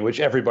 dying, which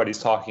everybody's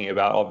talking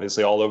about,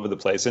 obviously, all over the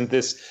place, and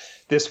this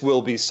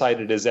will be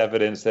cited as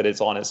evidence that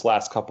it's on its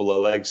last couple of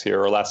legs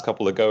here or last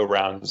couple of go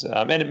rounds,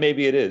 and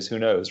maybe it is. Who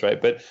knows,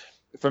 right? But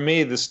for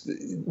me,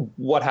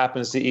 what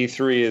happens to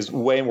E3 is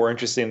way more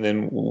interesting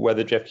than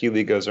whether Jeff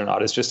Keighley goes or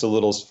not. It's just a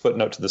little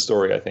footnote to the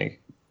story, I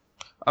think.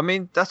 I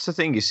mean, that's the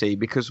thing, you see,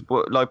 because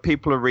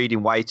people are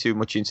reading way too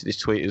much into this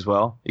tweet as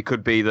well. It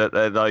could be that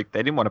they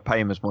didn't want to pay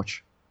him as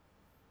much.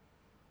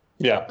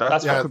 Yeah,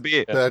 that could be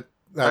it. That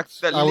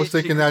I was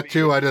thinking that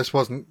too. I just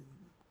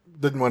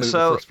didn't want to be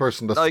the first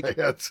person to say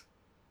it.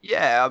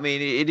 Yeah, I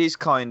mean, it is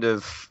kind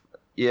of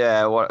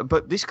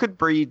but this could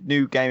breed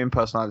new gaming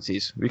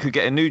personalities. We could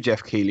get a new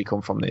Jeff Keighley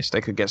come from this.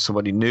 They could get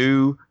somebody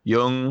new,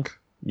 young,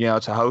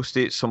 to host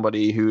it,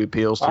 somebody who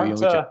appeals to a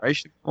younger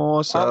generation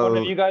more. So, aren't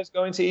one of you guys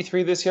going to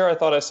E3 this year? I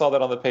thought I saw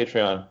that on the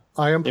Patreon.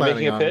 I am You're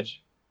making a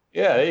pitch?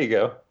 Yeah, there you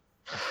go.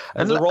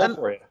 There's a role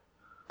for you.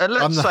 And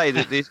let's say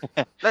that this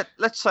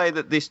let's say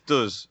that this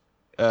does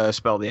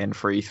spell the end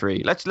for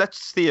E3.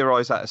 Let's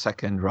theorize that a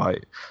second,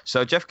 right?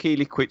 So Jeff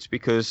Keighley quits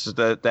because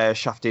they're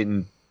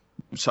shafting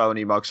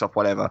Sony, Microsoft,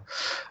 whatever,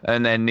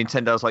 and then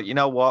Nintendo's like, you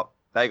know what?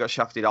 They got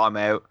shafted. I'm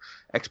out.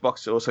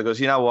 Xbox also goes,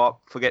 you know what?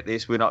 Forget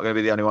this. We're not going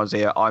to be the only ones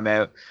here. I'm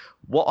out.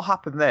 What will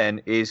happen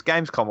then is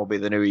Gamescom will be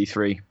the new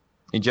E3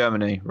 in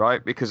Germany,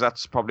 right? Because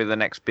that's probably the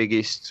next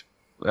biggest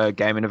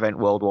gaming event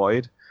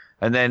worldwide.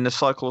 And then the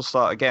cycle will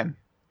start again.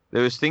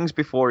 There was things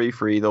before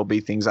E3. There'll be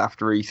things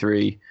after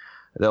E3.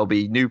 There'll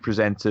be new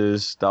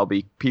presenters. There'll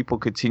be people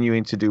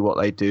continuing to do what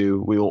they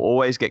do. We will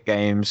always get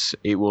games.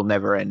 It will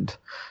never end.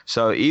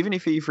 So even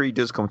if E3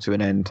 does come to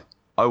an end,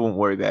 I won't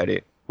worry about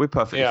it. We're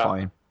perfectly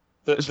fine.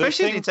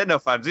 Especially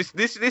Nintendo fans.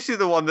 This is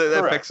the one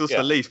that affects us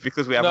the least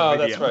because we have a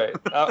video. No,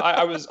 that's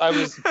right. I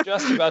was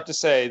just about to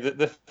say that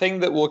the thing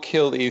that will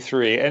kill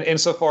E3, and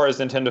insofar as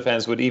Nintendo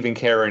fans would even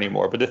care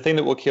anymore, but the thing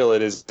that will kill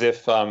it is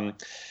if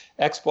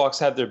Xbox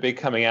had their big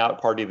coming out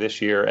party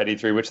this year at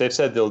E3, which they've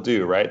said they'll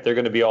do, right? They're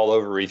going to be all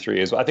over E3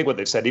 as well. I think what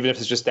they've said, even if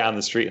it's just down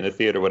the street in the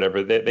theater or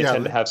whatever, they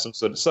tend to have some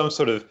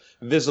sort of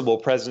visible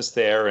presence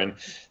there, and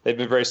they've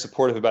been very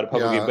supportive about it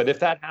publicly. Yeah. But if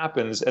that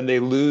happens and they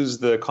lose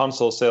the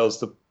console sales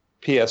to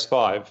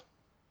PS5,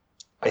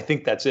 I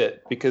think that's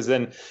it. Because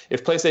then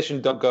if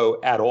PlayStation don't go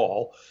at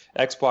all,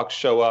 Xbox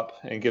show up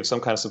and give some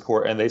kind of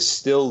support, and they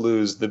still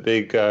lose the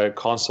big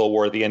console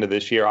war at the end of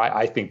this year,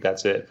 I think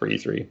that's it for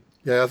E3.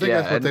 Yeah, I think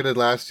that's what they did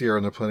last year,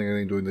 and they're planning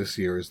on doing this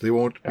year. Is they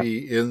won't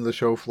be in the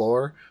show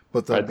floor,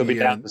 but they'll be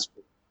down the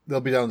street. They'll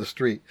be down the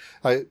street.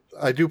 I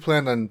do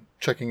plan on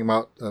checking them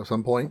out at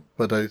some point,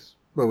 but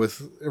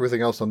with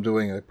everything else I'm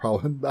doing,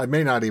 I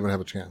may not even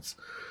have a chance.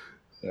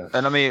 Yeah.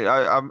 And I mean,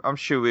 I'm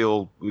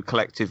sure we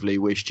collectively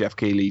wish Jeff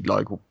Keighley,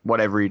 like,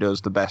 whatever he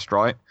does, the best,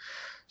 right?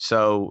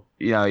 So,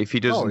 if he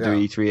doesn't do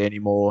E3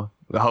 anymore,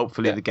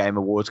 hopefully the Game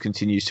Awards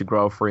continues to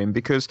grow for him,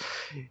 because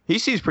he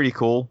seems pretty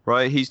cool,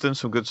 right? He's done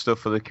some good stuff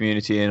for the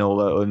community and all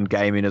that, and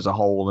gaming as a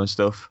whole and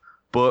stuff.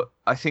 But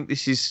I think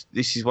this is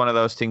one of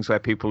those things where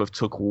people have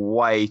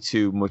read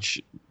too much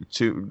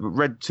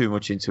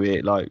into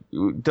it. Like,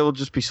 there'll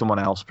just be someone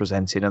else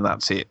presenting, and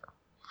that's it.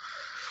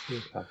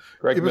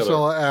 Greg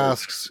Miller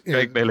asks,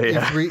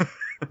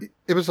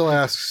 Ibisol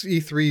asks,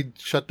 E3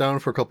 shut down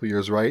for a couple of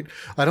years, right?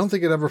 I don't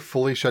think it ever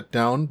fully shut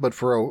down, but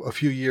for a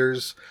few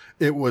years,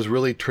 it was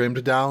really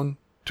trimmed down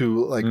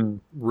to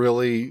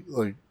really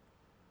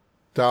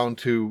down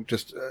to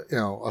just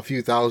a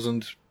few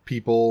thousand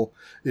people.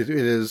 It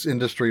is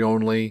industry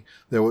only.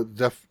 There was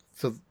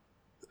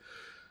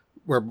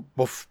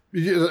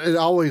it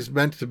always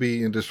meant to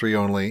be industry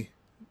only,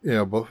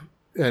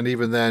 and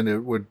even then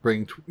it would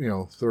bring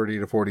 30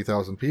 to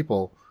 40,000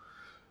 people.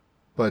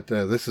 But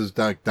this is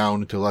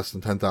down to less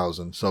than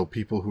 10,000. So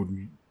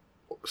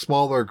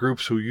smaller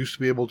groups who used to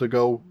be able to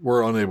go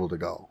were unable to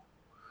go.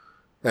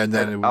 And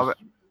then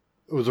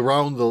it was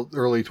around the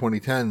early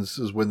 2010s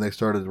is when they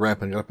started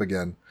ramping it up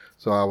again.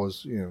 So I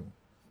was,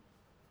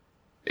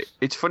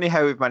 It's funny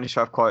how we've managed to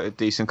have quite a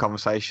decent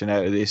conversation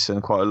out of this,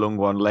 and quite a long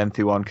one,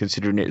 lengthy one,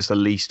 considering it's the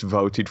least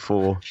voted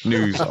for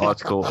news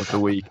article of the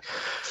week.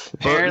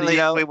 Apparently,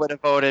 if we would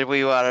have voted,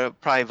 we would have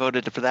probably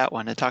voted for that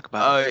one to talk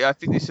about. I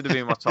think this would have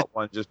been my top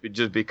one, just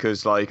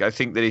because, I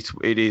think that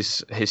it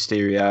is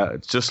hysteria.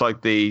 It's just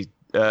like the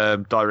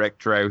direct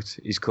drought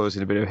is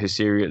causing a bit of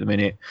hysteria at the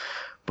minute.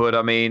 But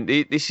I mean,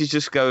 this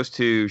just goes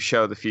to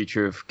show the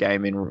future of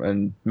gaming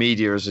and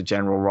media as a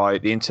general,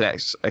 right? The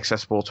internet's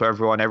accessible to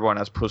everyone. Everyone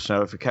has push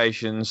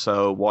notifications,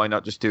 so why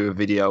not just do a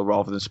video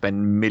rather than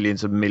spend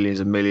millions and millions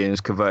and millions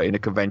converting a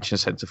convention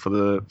center for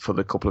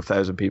the couple of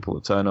thousand people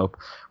that turn up,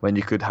 when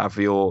you could have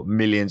your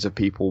millions of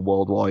people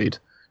worldwide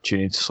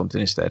tune into something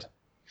instead.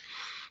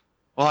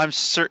 Well,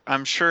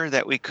 I'm sure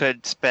that we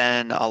could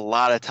spend a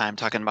lot of time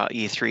talking about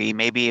E3,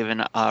 maybe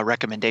even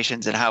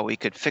recommendations and how we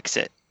could fix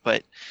it.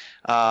 But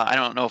I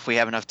don't know if we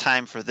have enough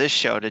time for this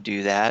show to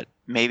do that.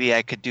 Maybe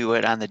I could do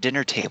it on the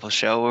dinner table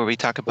show where we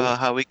talk about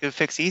how we could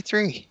fix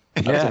E3.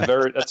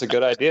 That's a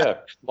good idea.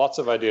 Lots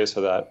of ideas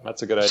for that.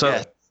 That's a good idea.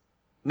 So,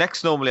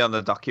 next, normally on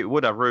the docket, we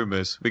would have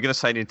rumors. We're going to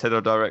say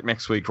Nintendo Direct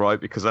next week, right?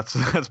 Because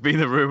that's been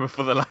the rumor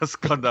for the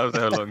last God knows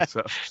how long.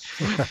 So.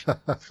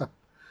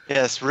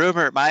 Yes,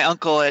 rumor. My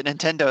uncle at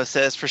Nintendo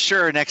says for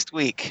sure next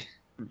week.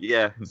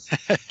 Yeah,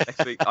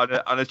 next week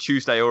on a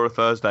Tuesday or a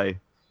Thursday.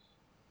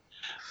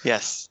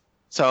 Yes.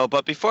 So,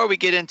 but before we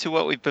get into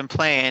what we've been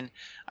playing,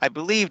 I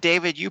believe,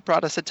 David, you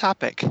brought us a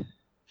topic.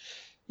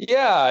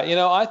 Yeah,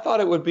 I thought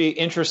it would be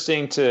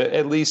interesting to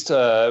at least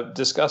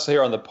discuss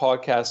here on the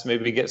podcast,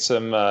 maybe get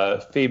some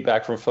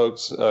feedback from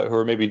folks who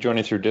are maybe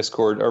joining through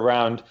Discord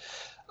around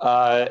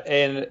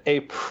and a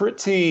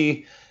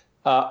pretty...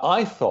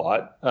 I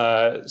thought,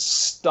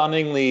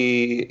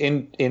 stunningly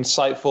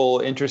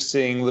insightful,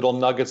 interesting little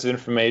nuggets of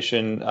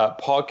information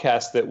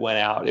podcast that went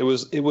out. It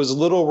was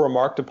little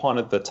remarked upon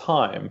at the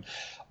time,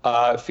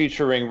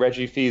 featuring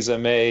Reggie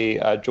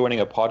Fils-Aimé joining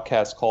a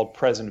podcast called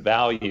Present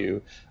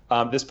Value.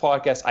 This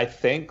podcast, I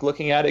think,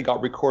 looking at it,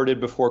 got recorded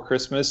before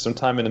Christmas,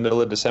 sometime in the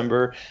middle of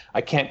December.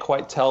 I can't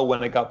quite tell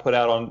when it got put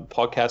out on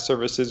podcast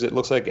services. It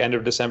looks like end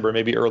of December,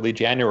 maybe early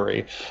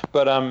January.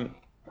 But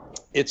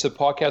it's a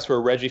podcast where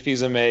Reggie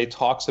Fils-Aimé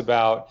talks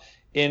about,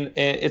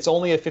 it's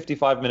only a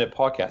 55-minute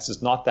podcast.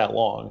 It's not that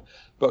long,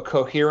 but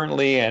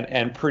coherently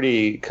and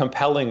pretty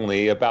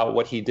compellingly about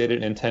what he did at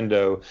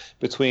Nintendo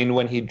between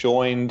when he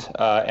joined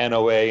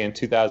NOA in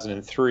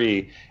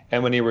 2003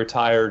 and when he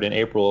retired in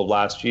April of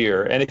last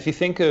year. And if you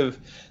think of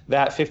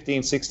that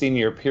 15,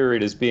 16-year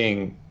period as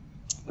being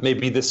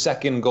maybe the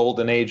second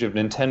golden age of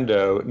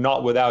Nintendo,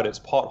 not without its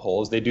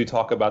potholes. They do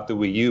talk about the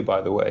Wii U,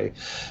 by the way,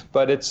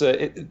 but it's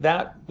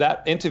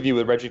that interview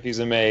with Reggie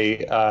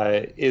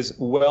Fils-Aimé is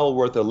well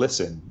worth a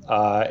listen.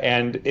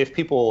 And if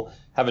people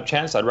have a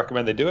chance, I'd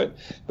recommend they do it.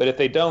 But if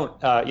they don't,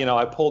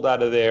 I pulled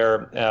out of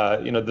there,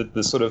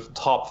 the sort of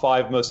top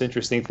 5 most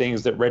interesting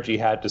things that Reggie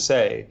had to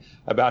say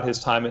about his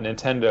time at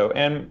Nintendo,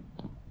 and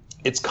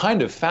it's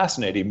kind of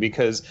fascinating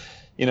because,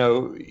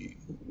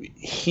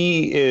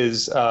 he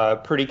is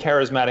pretty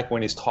charismatic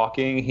when he's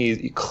talking.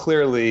 He's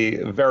clearly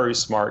a very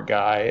smart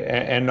guy,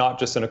 and not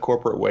just in a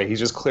corporate way. He's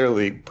just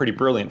clearly pretty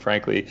brilliant,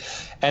 frankly.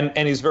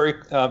 And he's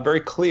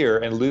very clear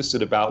and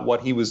lucid about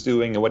what he was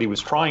doing and what he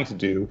was trying to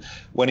do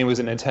when he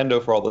was at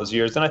Nintendo for all those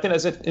years. And I think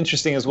that's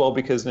interesting as well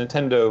because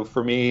Nintendo,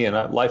 for me, and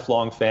a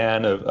lifelong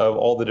fan of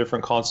all the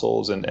different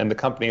consoles and the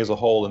company as a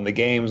whole and the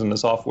games and the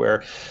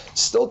software,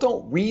 still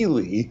don't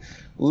really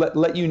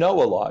let you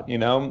know a lot. In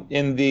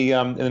the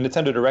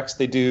Nintendo Directs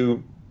they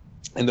do,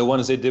 and the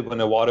ones they did when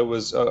Iwata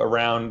was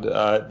around,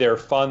 they're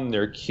fun,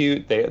 they're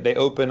cute, they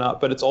open up,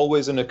 but it's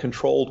always in a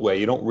controlled way.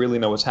 You don't really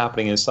know what's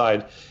happening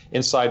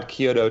inside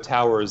Kyoto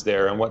Towers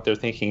there and what they're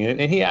thinking.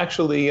 And he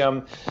actually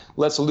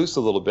lets loose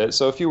a little bit.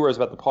 So a few words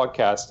about the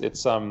podcast.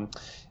 It's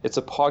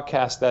a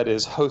podcast that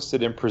is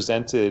hosted and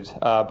presented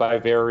by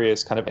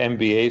various kind of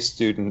MBA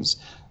students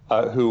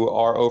who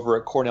are over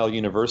at Cornell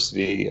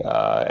University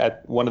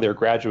at one of their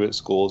graduate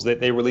schools.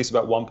 They release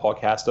about one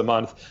podcast a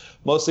month.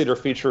 Mostly they're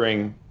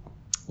featuring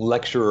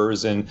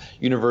lecturers and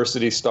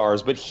university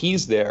stars, but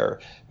he's there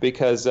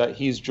because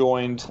he's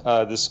joined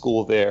the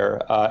school there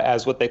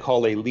as what they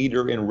call a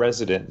leader in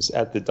residence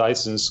at the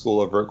Dyson School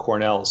over at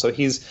Cornell. So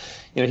he's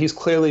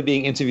clearly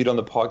being interviewed on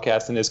the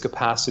podcast in his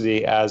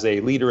capacity as a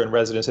leader in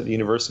residence at the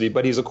university,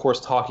 but he's of course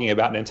talking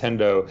about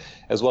Nintendo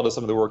as well as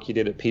some of the work he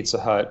did at Pizza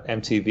Hut,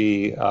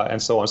 MTV,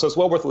 and so on. So it's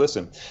well worth a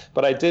listen.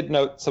 But I did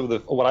note some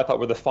of what I thought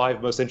were the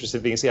 5 most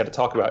interesting things he had to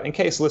talk about, in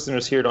case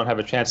listeners here don't have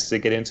a chance to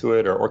get into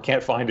it or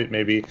can't find it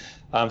maybe.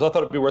 So I thought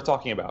it'd be worth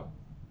talking about.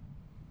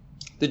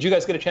 Did you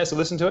guys get a chance to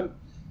listen to it?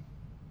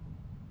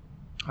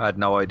 I had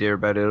no idea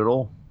about it at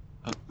all.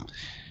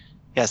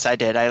 Yes, I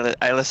did.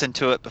 I listened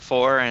to it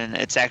before, and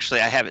it's actually,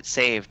 I have it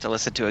saved to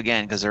listen to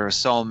again because there were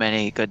so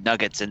many good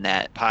nuggets in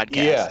that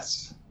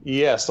podcast.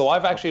 Yes. So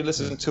I've actually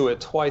listened to it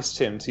twice,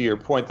 Tim, to your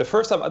point. The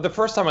first time I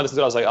listened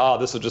to it, I was like,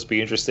 this will just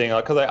be interesting,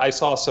 because I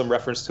saw some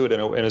reference to it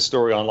in a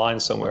story online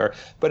somewhere.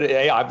 But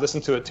I've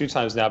listened to it 2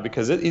 times now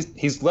because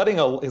he's letting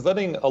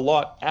a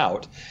lot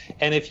out.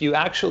 And if you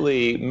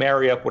actually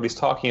marry up what he's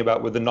talking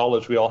about with the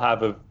knowledge we all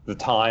have of the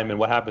time and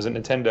what happens at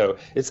Nintendo,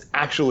 it's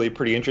actually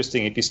pretty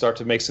interesting if you start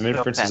to make some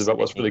inferences about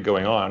what's really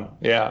going on.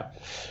 Yeah.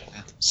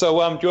 So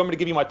do you want me to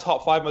give you my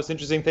top 5 most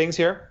interesting things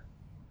here?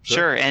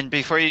 Sure. And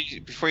before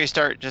you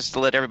start, just to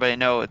let everybody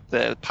know,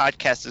 the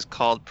podcast is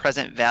called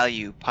Present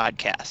Value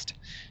Podcast.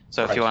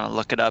 So if you want to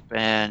look it up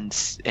and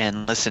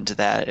listen to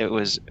that, it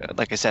was,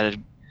 like I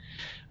said,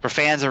 for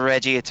fans of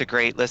Reggie, it's a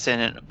great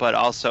listen, but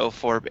also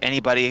for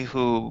anybody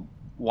who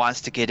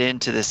wants to get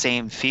into the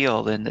same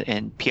field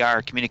in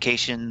PR,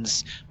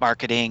 communications,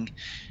 marketing,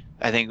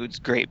 I think it's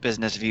great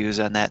business views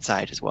on that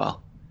side as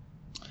well.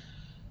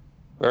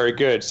 Very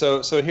good.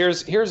 So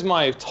here's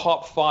my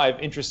top 5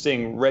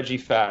 interesting Reggie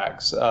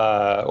facts,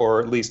 or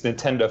at least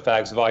Nintendo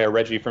facts via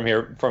Reggie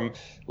from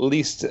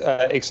least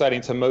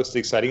exciting to most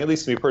exciting, at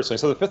least to me personally.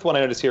 So the 5th one I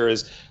noticed here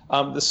is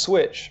the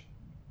Switch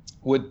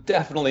would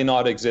definitely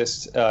not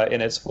exist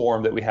in its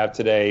form that we have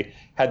today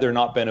had there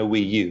not been a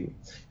Wii U.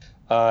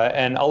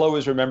 And I'll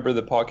always remember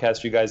the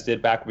podcast you guys did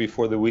back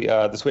before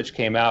the Switch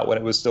came out, when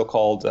it was still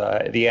called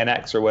the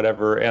NX or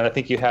whatever. And I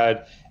think you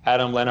had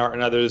Adam Lennart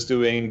and others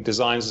doing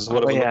designs as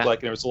what it would look like.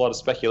 And there was a lot of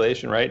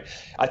speculation, right?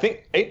 I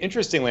think,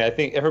 interestingly,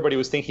 everybody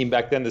was thinking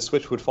back then the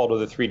Switch would follow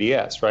the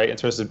 3DS, right, in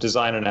terms of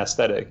design and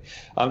aesthetic.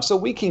 So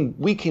we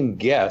can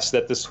guess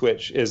that the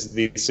Switch is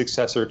the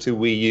successor to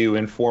Wii U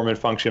in form and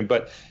function,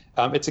 but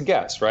it's a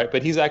guess, right?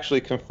 But he's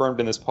actually confirmed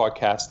in this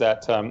podcast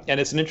that, and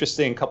it's an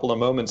interesting couple of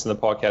moments in the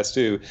podcast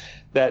too,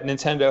 that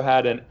Nintendo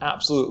had an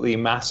absolutely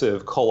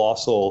massive,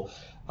 colossal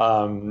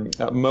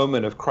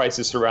moment of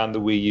crisis around the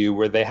Wii U,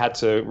 where they had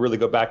to really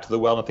go back to the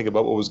well and think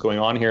about what was going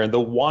on here. And the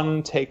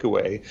one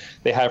takeaway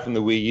they had from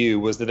the Wii U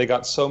was that they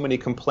got so many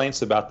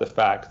complaints about the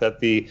fact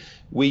that the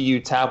Wii U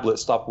tablet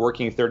stopped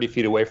working 30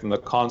 feet away from the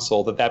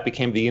console, that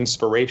became the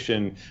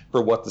inspiration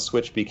for what the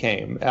Switch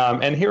became.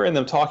 And hearing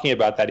him talking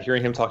about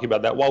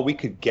that, while we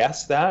could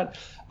guess that,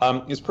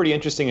 is pretty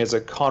interesting as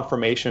a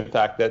confirmation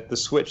fact that the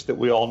Switch that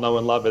we all know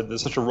and love,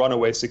 is such a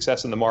runaway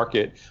success in the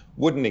market,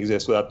 wouldn't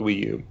exist without the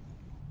Wii U.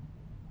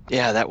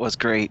 Yeah, that was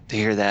great to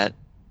hear that.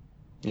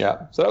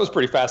 Yeah, so that was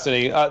pretty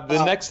fascinating.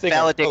 The next thing,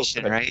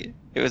 validation, right?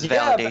 It was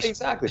validation. Yeah,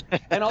 exactly.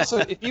 And also,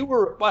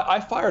 I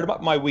fired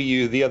up my Wii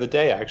U the other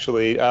day,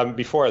 actually,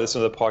 before I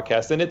listened to the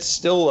podcast, and it's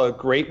still a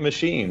great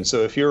machine.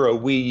 So if you're a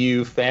Wii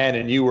U fan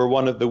and you were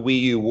one of the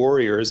Wii U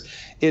warriors,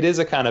 it is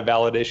a kind of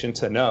validation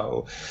to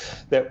know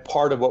that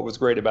part of what was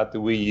great about the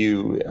Wii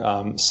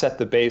U set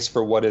the base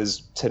for what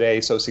is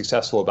today so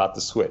successful about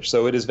the Switch.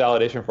 So it is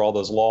validation for all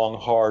those long,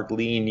 hard,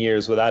 lean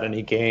years without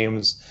any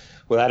games,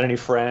 without any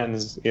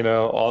friends,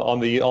 on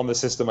the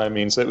system. I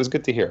mean, so it was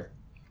good to hear.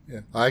 Yeah,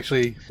 I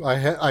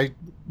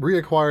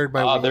reacquired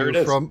my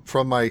Wii U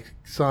from my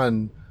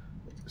son,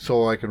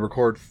 so I can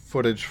record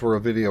footage for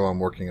a video I'm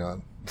working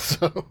on.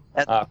 So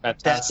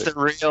that's the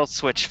real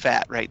Switch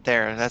fat right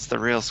there. That's the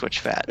real Switch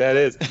fat. That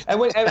is. And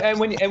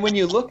when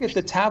you look at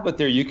the tablet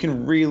there, you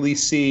can really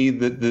see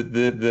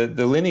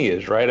the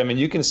lineage, right? I mean,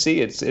 you can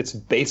see it's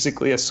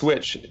basically a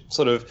Switch,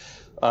 sort of.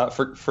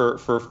 For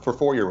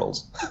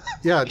 4-year-olds.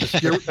 Yeah, just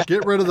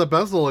get rid of the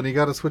bezel and you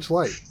got a Switch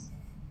Lite.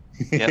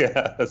 Yep.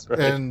 Yeah, that's right.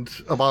 And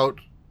about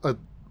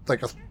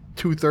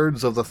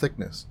 2/3 of the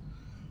thickness.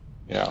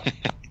 Yeah.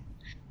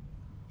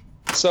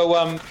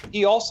 So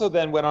he also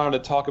then went on to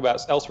talk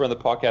about elsewhere in the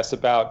podcast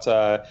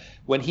about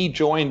when he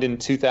joined in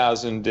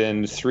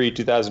 2003,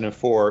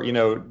 2004.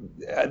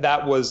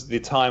 That was the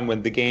time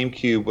when the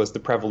GameCube was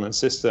the prevalent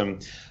system.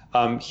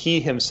 He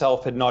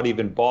himself had not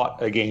even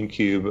bought a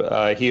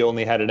GameCube. He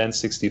only had an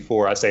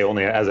N64. I say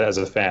only as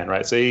a fan,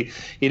 right? So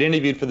he'd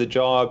interviewed for the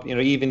job.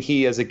 Even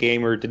he, as a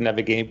gamer, didn't have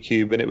a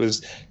GameCube, and it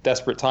was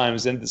desperate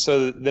times. And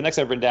so the next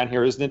I've written down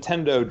here is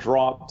Nintendo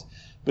dropped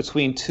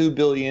between $2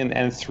 billion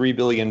and $3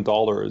 billion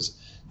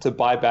to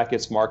buy back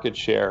its market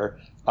share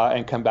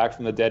and come back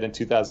from the dead in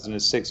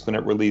 2006 when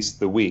it released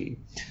the Wii.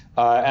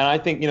 And I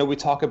think, we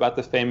talk about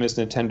the famous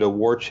Nintendo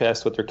war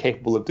chest, what they're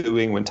capable of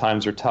doing when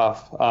times are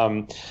tough.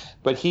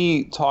 But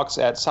he talks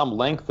at some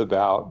length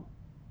about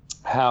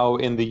how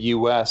in the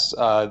U.S.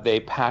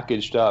 They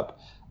packaged up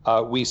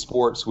Wii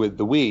Sports with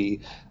the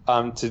Wii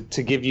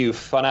to give you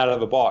fun out of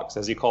the box,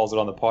 as he calls it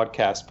on the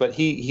podcast. But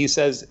he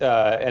says,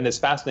 and it's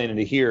fascinating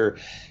to hear,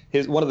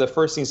 one of the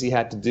first things he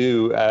had to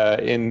do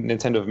in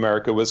Nintendo of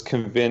America was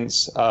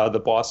convince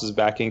the bosses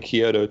back in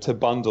Kyoto to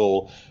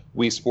bundle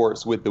Wii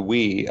Sports with the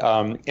Wii.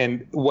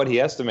 And what he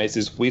estimates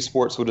is Wii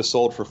Sports would have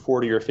sold for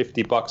 $40 or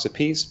 $50 a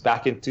piece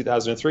back in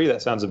 2003.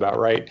 That sounds about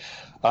right.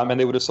 And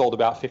they would have sold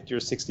about 50 or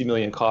 60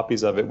 million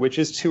copies of it, which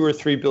is $2 or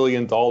 $3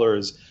 billion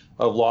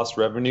of lost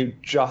revenue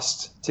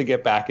just to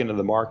get back into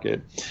the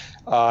market.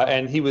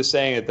 And he was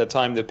saying at that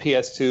time the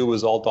PS2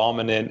 was all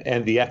dominant,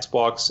 and the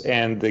Xbox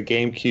and the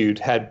GameCube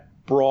had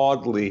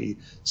broadly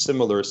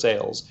similar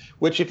sales,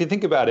 which, if you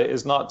think about it,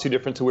 is not too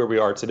different to where we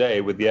are today,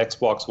 with the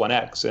Xbox One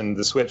X and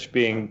the Switch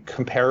being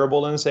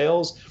comparable in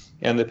sales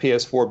and the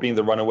PS4 being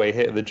the runaway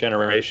hit of the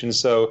generation.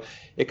 So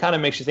it kind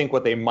of makes you think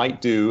what they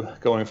might do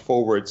going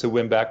forward to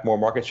win back more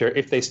market share,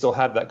 if they still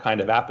have that kind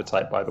of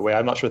appetite, by the way.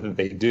 I'm not sure that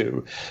they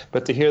do.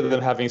 But to hear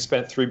them having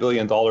spent $3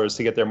 billion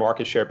to get their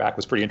market share back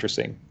was pretty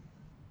interesting.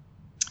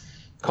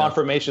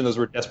 Confirmation those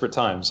were desperate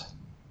times.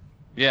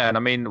 Yeah, and I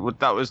mean,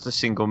 that was the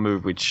single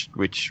move which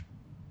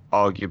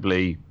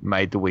arguably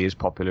made the Wii as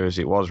popular as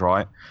it was,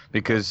 right?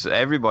 Because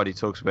everybody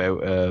talks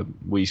about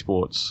Wii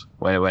Sports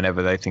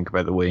whenever they think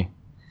about the Wii.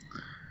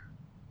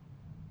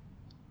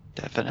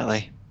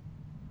 Definitely.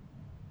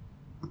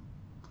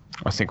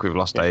 I think we've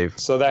lost Dave.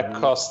 So that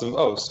cost them.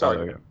 Oh,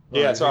 sorry.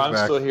 Yeah, sorry, I'm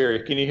still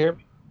here. Can you hear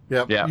me?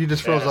 Yep. Yeah. You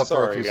just froze up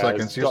for a few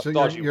seconds.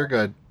 You're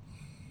good.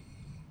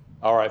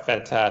 All right,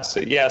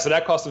 fantastic. Yeah, so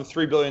that cost them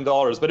 $3 billion,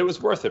 but it was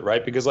worth it,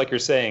 right? Because like you're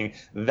saying,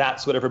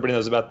 that's what everybody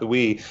knows about the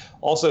Wii.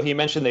 Also, he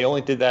mentioned they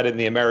only did that in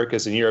the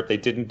Americas and Europe. They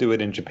didn't do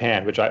it in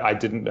Japan, which I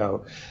didn't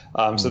know.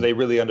 So they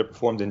really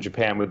underperformed in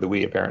Japan with the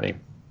Wii, apparently.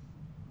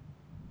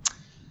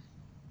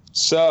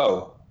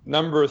 So,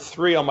 number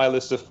 3 on my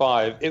list of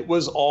 5, it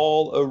was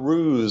all a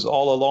ruse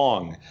all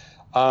along.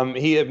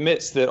 He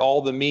admits that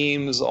all the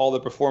memes, all the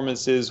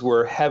performances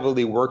were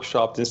heavily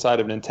workshopped inside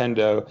of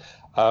Nintendo.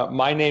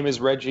 My name is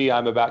Reggie,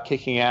 I'm about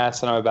kicking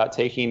ass and I'm about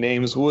taking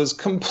names was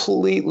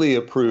completely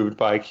approved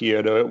by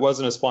Kyoto. It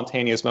wasn't a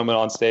spontaneous moment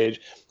on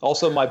stage.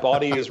 Also, My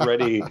Body is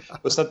Ready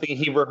was something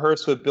he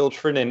rehearsed with Bill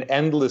Trinen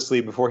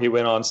endlessly before he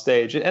went on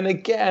stage. And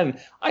again,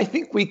 I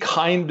think we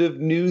kind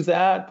of knew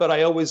that, but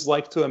I always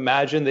like to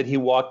imagine that he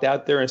walked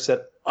out there and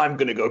said, I'm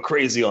going to go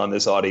crazy on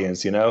this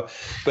audience, you know?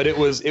 But it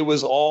was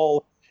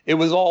all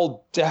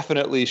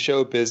definitely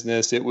show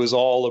business. It was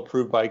all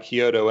approved by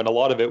Kyoto, and a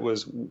lot of it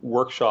was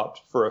workshopped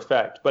for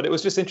effect. But it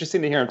was just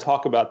interesting to hear him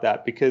talk about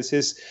that because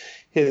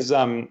his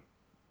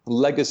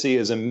legacy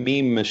as a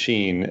meme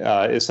machine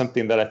is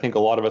something that I think a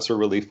lot of us are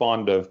really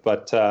fond of.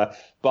 But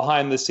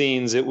behind the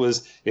scenes, it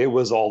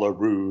was all a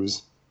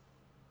ruse.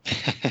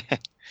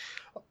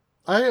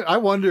 I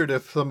wondered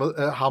if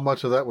how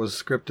much of that was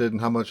scripted and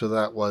how much of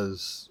that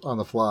was on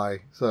the fly.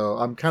 So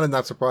I'm kind of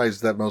not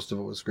surprised that most of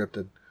it was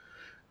scripted.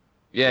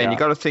 Yeah, and you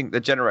got to think the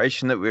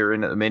generation that we're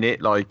in at the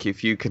minute, like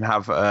if you can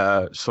have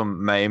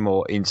some meme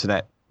or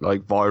internet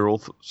like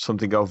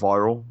something go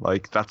viral,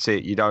 like that's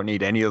it. You don't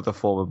need any other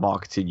form of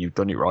marketing. You've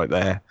done it right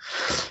there.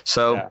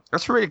 So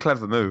that's a really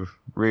clever move,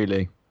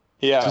 really.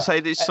 Yeah. To say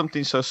that it's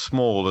something so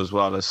small as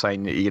well as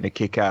saying that you're going to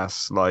kick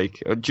ass.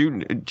 Like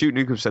Duke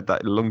Nukem said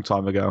that a long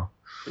time ago.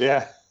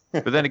 Yeah.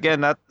 But then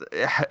again,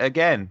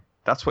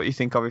 that's what you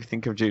think of if you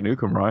think of Duke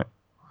Nukem, right?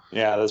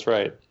 Yeah, that's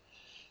right.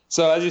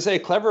 So as you say,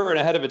 clever and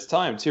ahead of its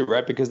time too,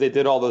 right? Because they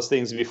did all those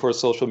things before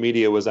social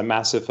media was a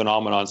massive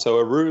phenomenon. So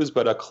a ruse,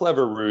 but a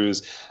clever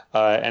ruse,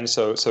 and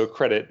so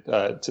credit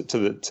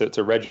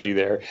to Reggie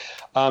there.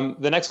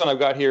 The next one I've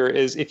got here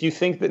is if you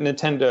think that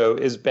Nintendo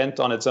is bent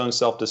on its own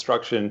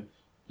self-destruction,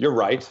 you're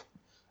right.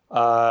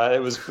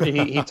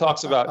 He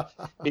talks about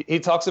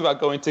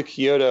going to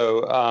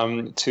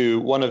Kyoto to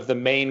one of the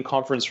main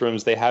conference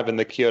rooms they have in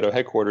the Kyoto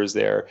headquarters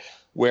there,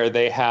 where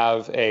they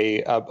have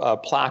a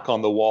plaque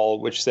on the wall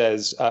which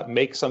says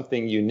 "Make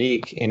something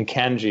unique" in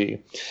kanji,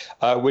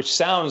 which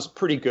sounds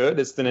pretty good.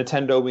 It's the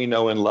Nintendo we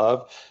know and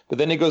love. But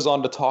then he goes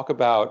on to talk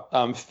about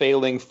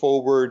failing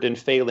forward and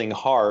failing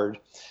hard.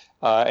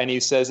 And he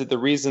says that the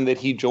reason that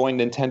he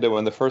joined Nintendo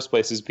in the first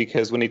place is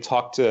because when he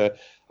talked to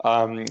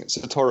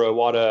Satoru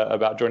Iwata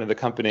about joining the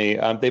company,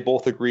 they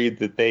both agreed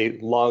that they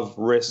love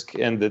risk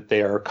and that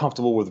they are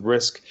comfortable with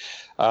risk.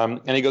 And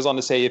he goes on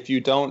to say, if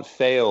you don't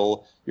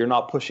fail, you're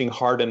not pushing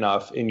hard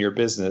enough in your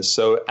business.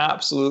 So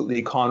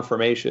absolutely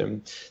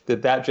confirmation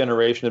that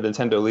generation of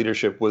Nintendo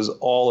leadership was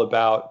all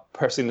about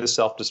pressing the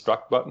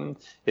self-destruct button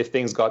if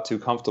things got too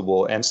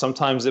comfortable. And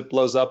sometimes it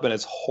blows up and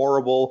it's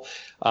horrible.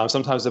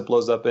 Sometimes it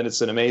blows up and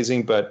it's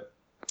amazing. But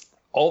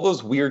all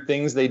those weird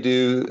things they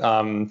do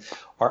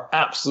are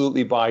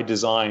absolutely by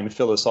design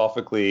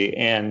philosophically.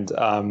 And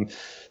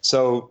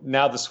so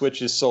now the Switch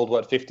has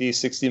sold, 50,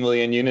 60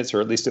 million units,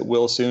 or at least it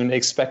will soon.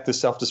 Expect the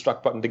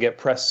self-destruct button to get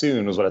pressed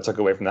soon was what I took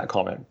away from that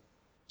comment.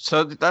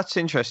 So that's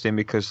interesting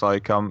because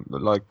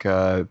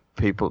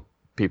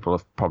people are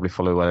probably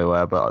fully well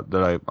aware, but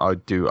that I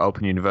do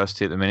Open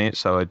University at the minute,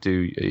 so I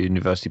do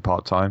university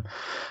part-time.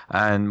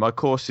 And my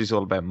course is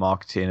all about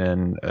marketing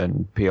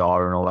and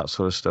PR and all that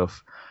sort of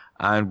stuff.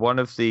 And one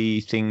of the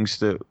things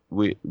that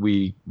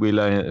we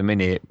learn at the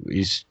minute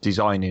is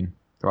designing,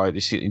 right?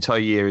 This entire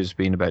year has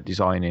been about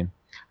designing.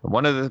 And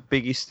one of the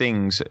biggest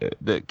things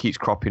that keeps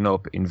cropping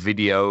up in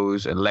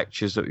videos and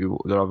lectures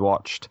that I've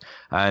watched,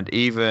 and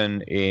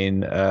even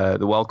in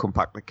the welcome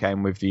pack that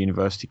came with the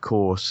university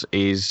course,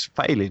 is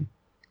failing.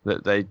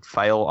 That they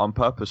fail on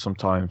purpose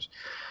sometimes.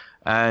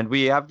 And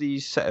we have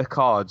these set of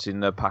cards in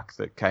the pack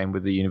that came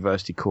with the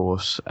university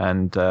course,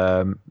 and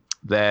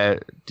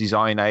they're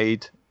design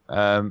aid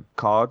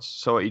cards.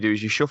 So what you do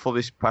is you shuffle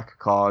this pack of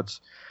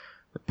cards,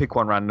 pick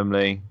one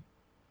randomly,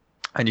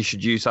 and you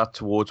should use that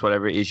towards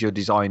whatever it is you're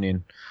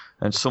designing.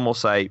 And some will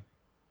say,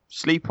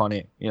 sleep on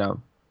it,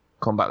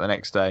 come back the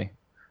next day.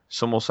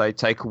 Some will say,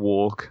 take a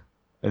walk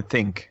and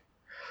think.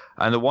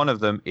 And the one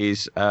of them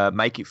is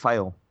make it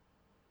fail.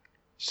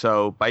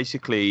 So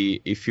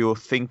basically, if you're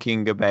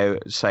thinking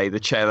about, say, the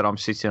chair that I'm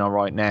sitting on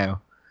right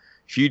now,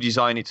 if you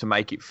design it to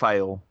make it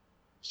fail,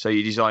 so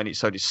you design it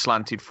so it's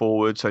slanted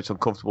forward, so it's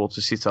uncomfortable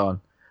to sit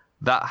on,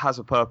 that has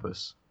a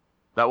purpose.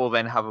 That will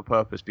then have a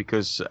purpose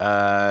because,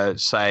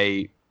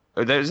 say,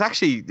 there's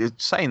actually,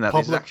 saying that,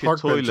 there's actually a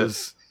toilet.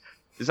 Benches.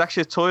 There's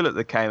actually a toilet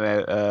that came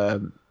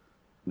out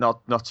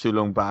not too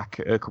long back,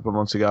 a couple of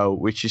months ago,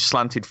 which is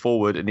slanted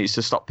forward and it's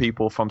to stop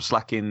people from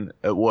slacking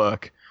at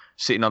work,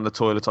 sitting on the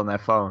toilet on their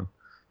phone.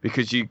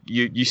 because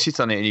you sit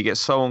on it and you get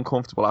so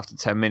uncomfortable after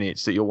 10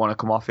 minutes that you'll want to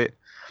come off it.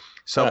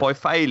 So by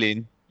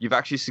failing, you've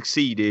actually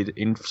succeeded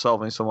in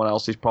solving someone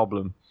else's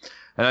problem.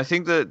 And I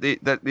think that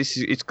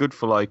it's good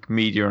for like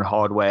media and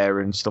hardware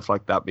and stuff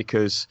like that,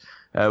 because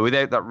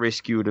without that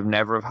risk, you would have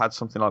never have had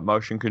something like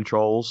motion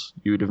controls.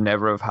 You would have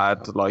never have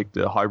had like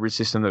the hybrid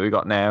system that we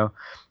got now.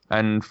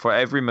 And for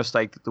every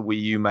mistake that the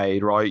Wii U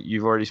made, right,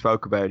 you've already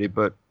spoke about it,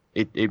 but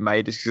it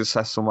made a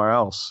success somewhere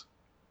else.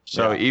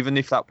 So even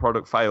if that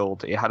product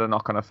failed, it had a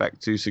knock-on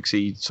effect to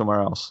succeed somewhere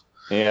else.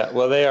 Yeah,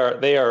 well,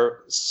 they are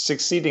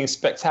succeeding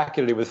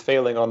spectacularly with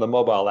failing on the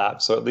mobile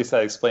app. So at least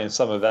that explains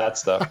some of that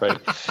stuff, right?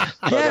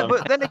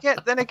 But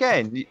then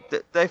again,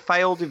 they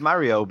failed with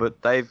Mario,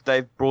 but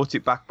they've brought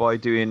it back by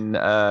doing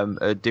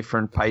a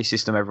different pay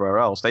system everywhere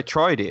else. They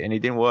tried it and it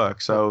didn't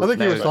work. So I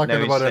think he was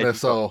talking about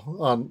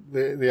NSO on the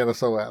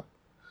NSO app.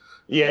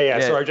 Yeah.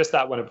 Sorry, just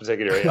that one in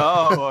particular. Yeah.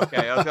 Oh,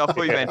 okay. I thought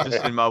you meant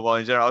just in mobile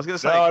in general. I was going to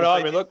say,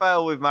 I mean, look,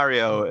 fail with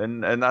Mario,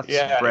 and that's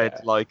bred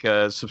like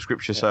a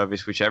subscription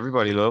service, which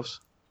everybody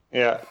loves.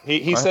 Yeah,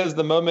 he says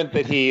the moment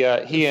that he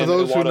for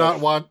those who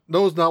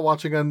those not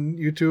watching on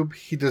YouTube,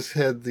 he just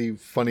had the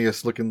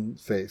funniest looking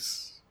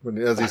face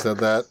as he said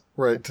that.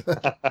 Right.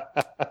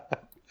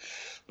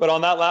 But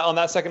on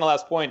that second to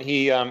last point,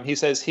 he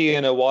says he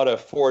and Iwata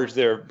forged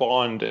their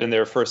bond in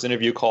their first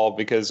interview call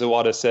because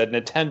Iwata said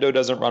Nintendo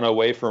doesn't run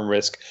away from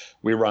risk,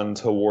 we run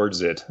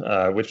towards it,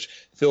 which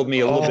filled me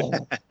a little bit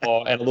with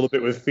awe and a little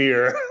bit with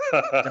fear.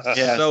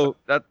 Yeah. So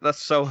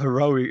that's so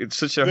heroic. It's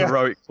such a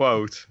heroic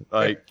quote.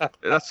 Like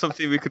that's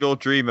something we could all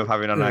dream of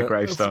having on our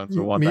gravestones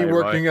one day. Me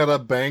working at a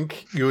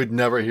bank, you would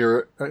never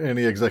hear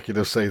any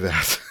executive say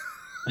that.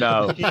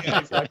 No. Yeah,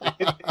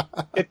 exactly.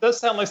 It does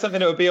sound like something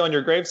that would be on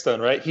your gravestone,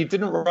 right? He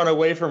didn't run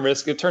away from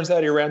risk. It turns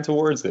out he ran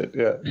towards it.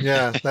 Yeah.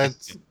 Yeah,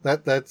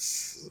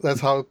 that's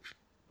how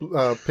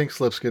pink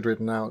slips get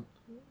written out.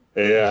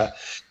 Yeah.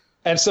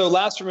 And so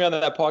last from me on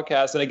that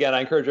podcast, and again,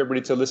 I encourage everybody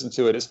to listen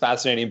to it. It's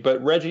fascinating.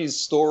 But Reggie's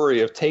story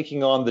of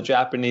taking on the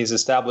Japanese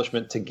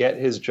establishment to get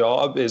his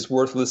job is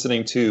worth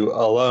listening to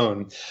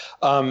alone.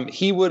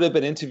 He would have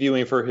been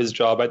interviewing for his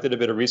job. I did a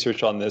bit of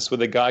research on this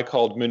with a guy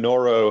called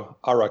Minoru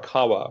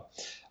Arakawa,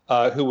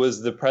 who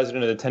was the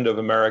president of Nintendo of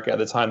America at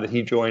the time that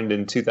he joined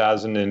in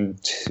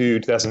 2002,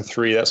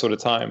 2003, that sort of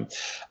time.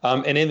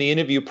 And in the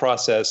interview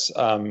process,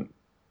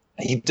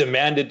 he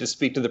demanded to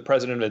speak to the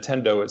president of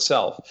Nintendo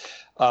itself.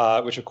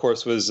 Which, of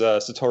course, was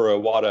Satoru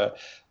Iwata.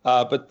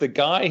 But the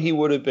guy he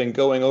would have been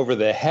going over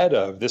the head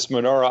of, this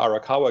Minoru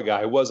Arakawa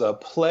guy, was a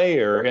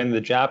player in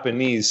the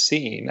Japanese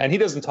scene. And he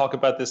doesn't talk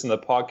about this in the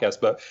podcast,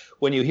 but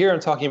when you hear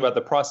him talking about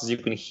the process, you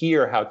can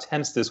hear how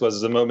tense this was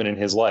as a moment in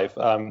his life.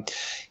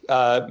 Minoru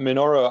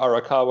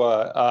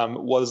Arakawa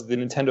was the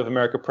Nintendo of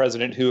America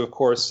president who, of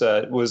course,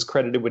 was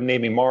credited with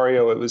naming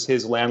Mario. It was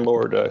his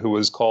landlord who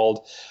was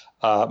called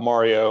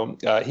Mario.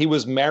 He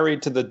was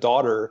married to the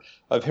daughter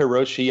of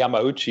Hiroshi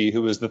Yamauchi,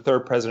 who was the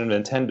third president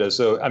of Nintendo.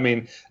 So, I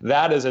mean,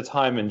 that is a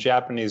time in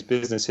Japanese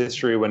business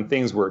history when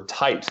things were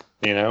tight,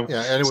 you know?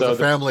 Yeah, and it was a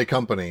family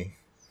company.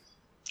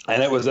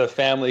 And it was a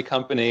family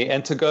company.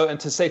 And to go and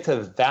to say to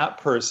that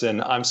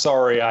person, I'm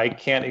sorry, I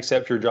can't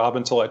accept your job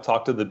until I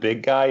talk to the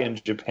big guy in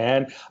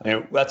Japan. I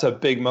mean, that's a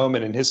big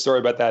moment. And his story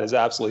about that is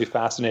absolutely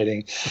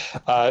fascinating.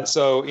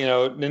 So, you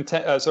know,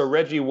 so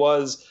Reggie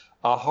was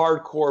a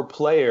hardcore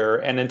player,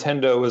 and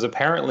Nintendo was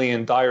apparently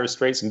in dire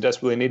straits and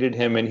desperately needed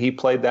him, and he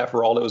played that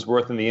for all it was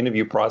worth in the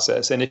interview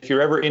process. And if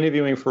you're ever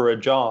interviewing for a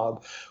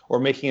job or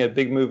making a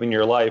big move in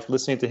your life,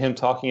 listening to him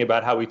talking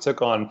about how he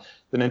took on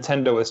the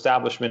Nintendo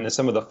establishment and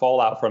some of the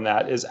fallout from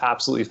that is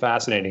absolutely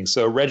fascinating.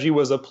 So Reggie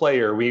was a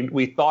player.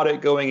 We thought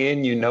it going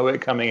in, you know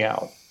it coming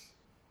out.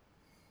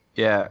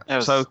 Yeah.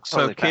 So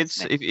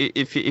kids,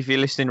 if you're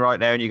listening right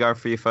now and you're going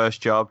for your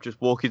first job, just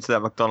walk into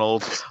that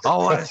McDonald's. I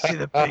want to see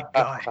the big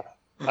guy.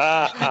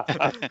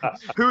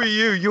 Who are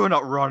you? You're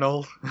not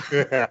Ronald.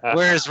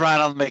 Where's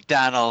Ronald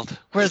McDonald?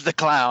 Where's the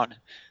clown?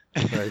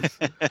 Right.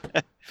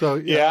 So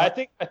yeah,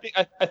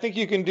 I think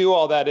you can do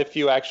all that if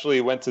you actually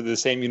went to the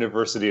same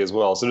university as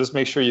well. So just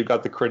make sure you've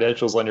got the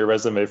credentials on your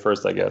resume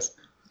first, I guess.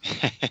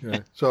 Yeah.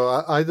 So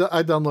I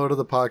downloaded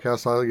the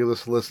podcast. I'll give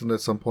this a listen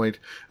at some point.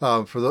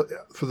 For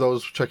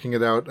those checking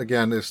it out,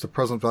 again, it's the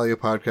Present Value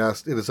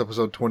Podcast. It is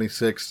episode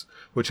 26,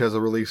 which has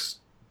a release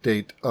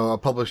date, a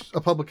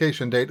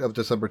publication date of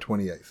December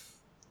 28th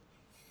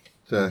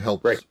to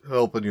help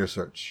in your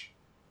search.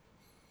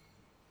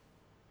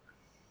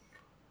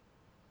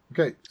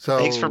 Okay, so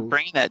thanks for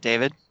bringing that,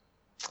 David.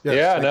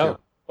 Yes,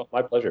 well,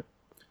 my pleasure.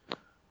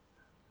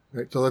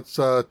 Right, so let's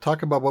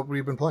talk about what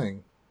we've been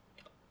playing.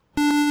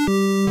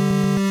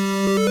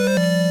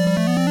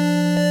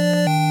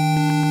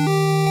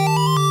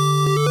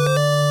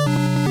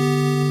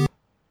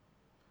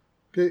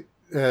 Okay,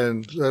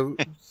 and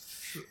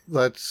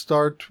let's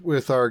start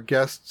with our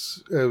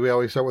guests. We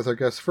always start with our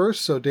guests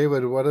first. So,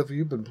 David, what have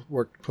you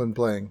been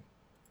playing?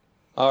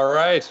 All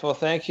right. Well,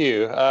 thank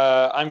you.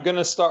 I'm going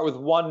to start with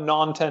one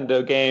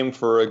non-Nintendo game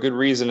for a good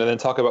reason and then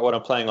talk about what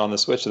I'm playing on the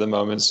Switch at the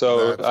moment.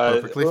 So that's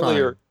perfectly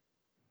fine.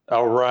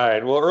 All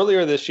right. Well,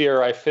 earlier this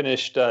year, I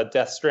finished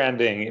Death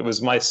Stranding. It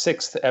was my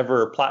 6th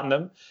ever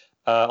platinum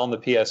on the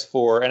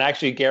PS4. And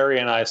actually, Gary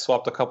and I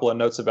swapped a couple of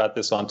notes about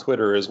this on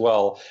Twitter as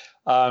well.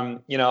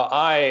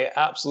 I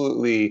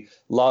absolutely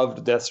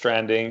loved Death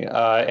Stranding,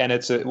 and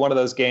it's one of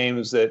those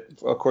games that,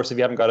 of course, if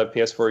you haven't got a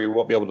PS4, you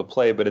won't be able to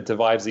play, but it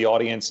divides the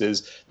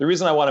audiences. The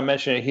reason I want to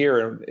mention it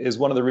here is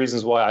one of the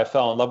reasons why I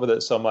fell in love with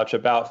it so much.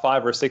 About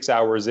 5 or 6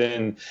 hours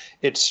in,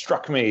 it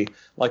struck me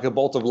like a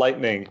bolt of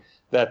lightning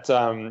that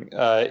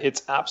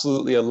it's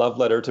absolutely a love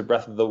letter to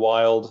Breath of the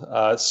Wild.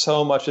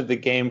 So much of the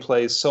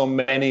gameplay, so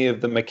many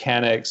of the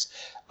mechanics,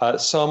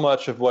 so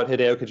much of what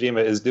Hideo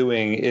Kojima is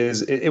doing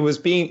is it was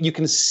being, you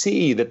can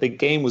see that the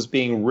game was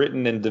being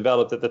written and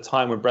developed at the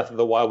time when Breath of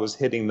the Wild was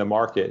hitting the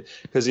market.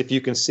 Because if you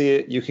can see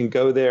it, you can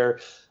go there.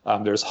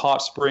 There's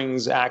hot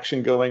springs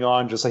action going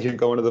on, just like you're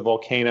going to the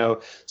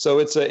volcano. So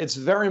it's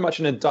very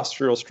much an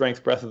industrial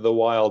strength Breath of the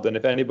Wild. And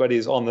if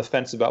anybody's on the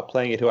fence about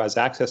playing it who has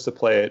access to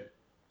play it,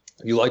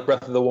 you like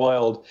Breath of the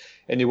Wild,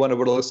 and you wonder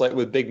what it looks like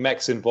with big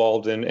mechs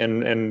involved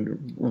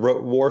and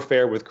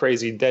warfare with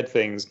crazy dead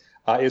things,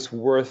 it's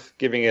worth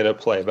giving it a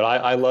play. But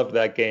I love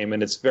that game,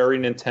 and it's very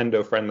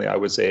Nintendo friendly, I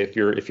would say, if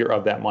you're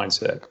of that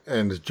mindset.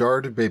 And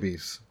jarred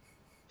babies.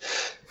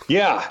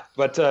 Yeah,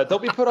 but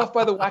don't be put off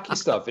by the wacky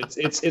stuff.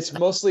 It's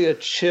mostly a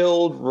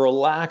chilled,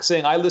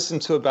 relaxing. I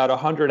listened to about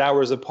 100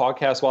 hours of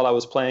podcasts while I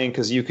was playing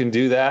because you can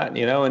do that,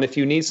 And if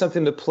you need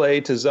something to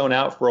play to zone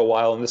out for a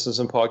while and listen to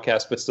some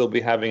podcasts but still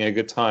be having a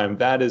good time,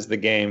 that is the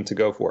game to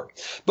go for.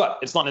 But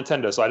it's not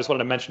Nintendo, so I just wanted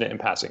to mention it in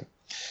passing.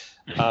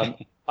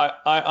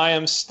 I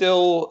am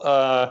still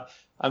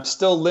I'm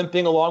still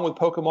limping along with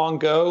Pokemon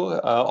Go.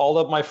 All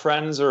of my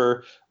friends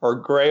are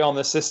gray on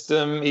the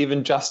system.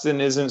 Even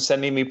Justin isn't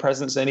sending me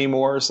presents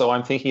anymore, so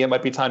I'm thinking it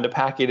might be time to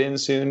pack it in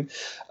soon.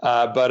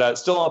 But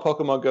still on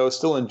Pokemon Go,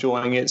 still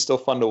enjoying it, still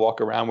fun to walk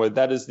around with.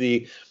 That is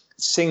the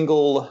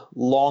single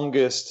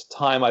longest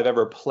time I've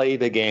ever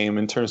played a game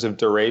in terms of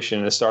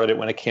duration. I started it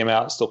when it came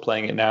out, still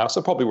playing it now, so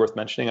probably worth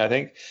mentioning, I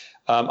think.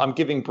 I'm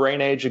giving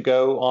Brain Age a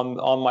go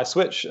on my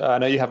Switch. I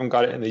know you haven't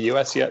got it in the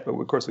US yet, but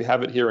of course we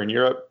have it here in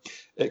Europe.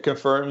 It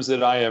confirms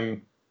that I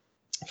am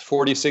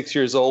 46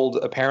 years old,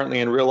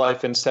 apparently in real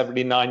life, and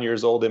 79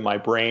 years old in my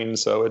brain.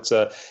 So it's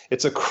a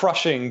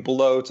crushing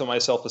blow to my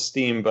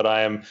self-esteem, but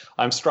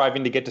I'm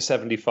striving to get to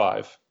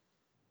 75.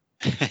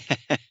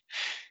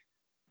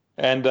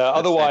 And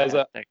otherwise,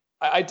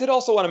 I did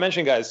also want to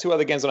mention, guys, 2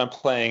 other games that I'm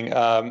playing.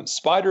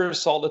 Spider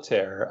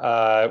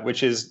Solitaire,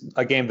 which is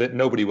a game that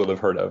nobody will have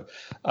heard of.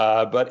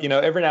 But,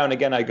 every now and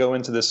again, I go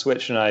into the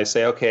Switch and I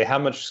say, okay, how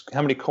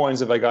many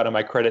coins have I got in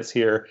my credits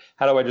here?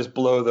 How do I just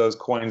blow those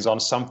coins on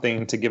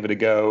something to give it a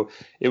go?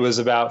 It was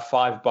about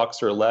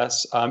 $5 or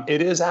less.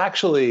 It is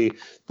actually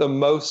the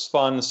most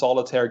fun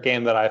solitaire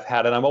game that I've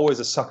had, and I'm always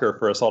a sucker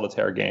for a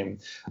solitaire game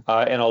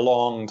in a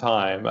long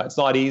time. It's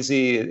not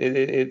easy.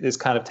 It is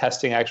kind of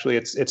testing, actually.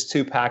 It's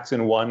 2 packs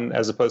in one,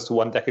 as opposed to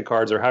 1 deck of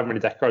cards or however many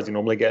deck of cards you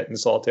normally get in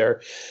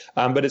solitaire.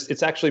 But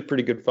it's actually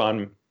pretty good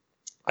fun.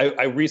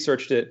 I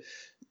researched it.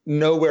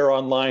 Nowhere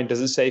online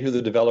does it say who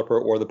the developer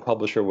or the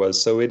publisher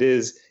was. So it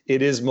is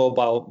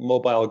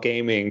mobile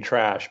gaming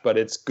trash, but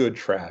it's good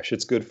trash.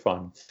 It's good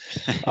fun.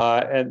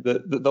 And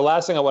the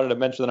last thing I wanted to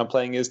mention that I'm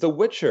playing is The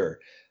Witcher.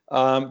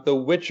 The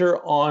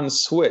Witcher on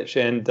Switch.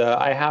 And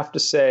I have to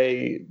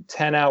say,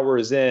 10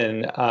 hours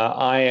in,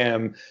 I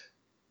am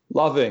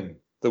loving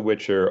The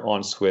Witcher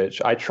on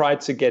Switch. I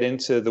tried to get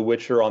into The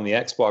Witcher on the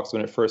Xbox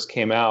when it first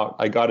came out.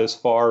 I got as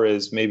far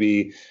as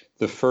maybe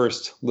the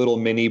first little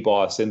mini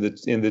boss in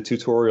the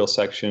tutorial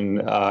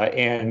section,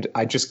 and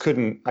I just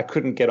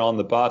couldn't get on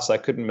the bus. I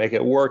couldn't make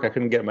it work. I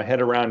couldn't get my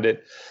head around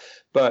it.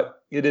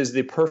 But it is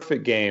the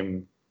perfect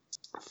game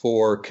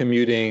for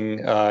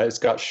commuting. It's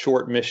got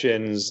short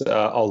missions,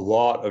 a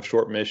lot of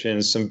short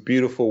missions, some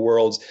beautiful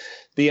worlds.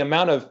 The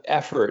amount of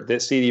effort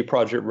that CD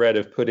Projekt Red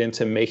have put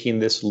into making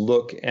this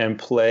look and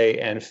play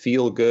and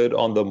feel good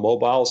on the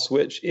mobile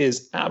Switch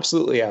is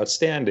absolutely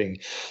outstanding.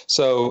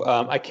 So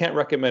I can't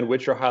recommend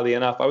Witcher highly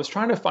enough. I was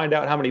trying to find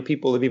out how many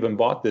people have even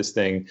bought this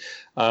thing.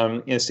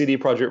 And CD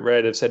Projekt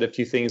Red have said a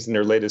few things in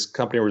their latest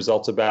company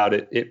results about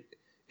it.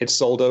 It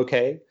sold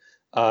okay.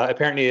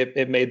 Apparently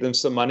it made them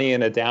some money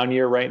in a down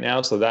year right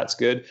now, so that's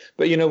good.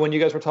 But when you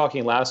guys were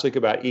talking last week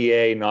about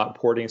EA not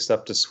porting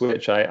stuff to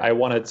Switch, I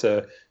wanted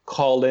to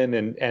call in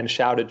and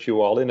shout at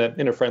you all in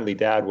a friendly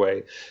dad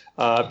way,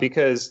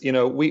 because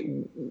EA,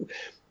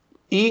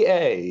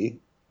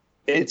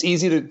 it's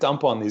easy to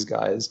dump on these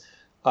guys,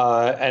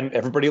 and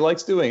everybody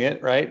likes doing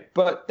it, right?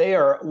 But they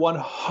are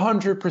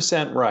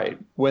 100% right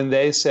when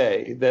they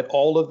say that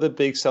all of the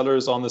big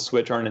sellers on the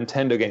Switch are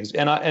Nintendo games.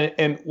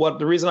 And what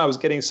the reason I was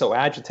getting so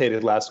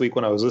agitated last week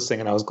when I was listening,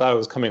 and I was glad I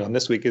was coming on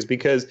this week, is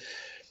because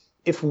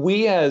if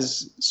we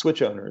as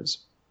Switch owners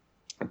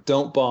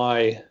don't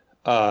buy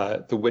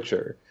The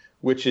Witcher,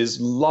 which is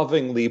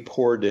lovingly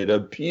ported, a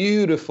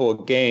beautiful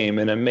game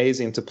and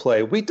amazing to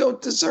play, we don't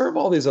deserve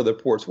all these other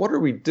ports. What are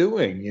we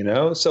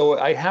doing, So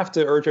I have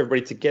to urge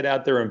everybody to get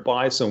out there and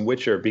buy some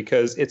Witcher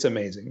because it's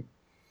amazing.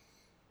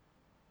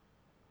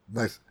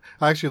 Nice.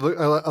 I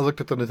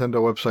looked at the Nintendo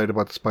website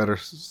about the Spider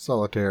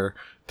Solitaire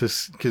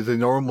because they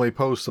normally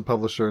post the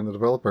publisher and the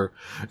developer,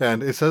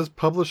 and it says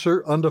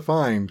publisher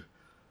undefined.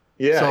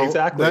 Yeah, so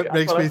exactly. That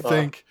makes me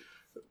think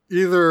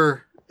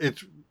either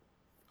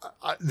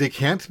they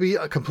can't be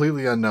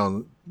completely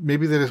unknown.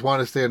 Maybe they just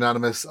want to stay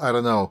anonymous. I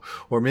don't know.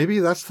 Or maybe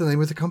that's the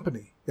name of the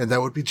company, and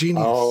that would be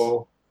genius.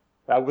 Oh,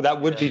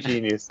 that would be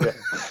genius.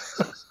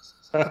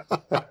 Yeah.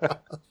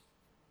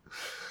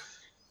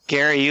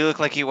 Gary, you look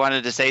like you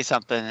wanted to say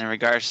something in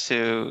regards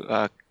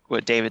to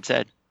what David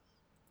said.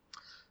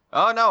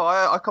 Oh no,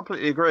 I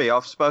completely agree.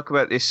 I've spoke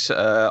about this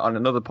on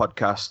another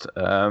podcast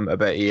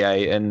about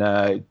EA,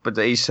 and but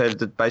he said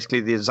that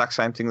basically the exact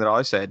same thing that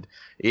I said.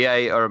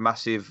 EA are a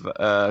massive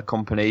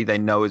company; they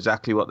know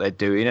exactly what they're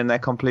doing, and they're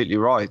completely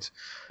right.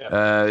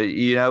 Yeah.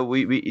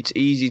 It's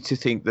easy to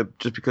think that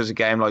just because a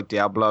game like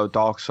Diablo,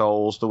 Dark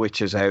Souls, The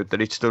Witcher's out,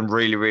 that it's done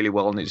really, really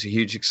well and it's a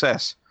huge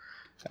success.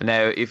 And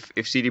now, if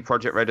CD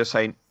Projekt Red are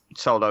saying it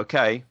sold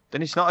okay,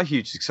 then it's not a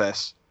huge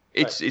success.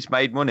 It's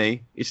made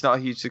money. It's not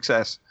a huge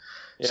success.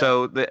 Yeah.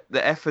 So the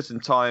effort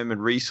and time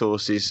and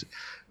resources,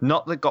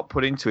 not that got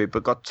put into it,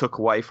 but got took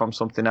away from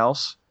something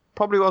else,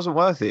 probably wasn't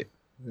worth it,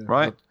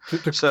 right?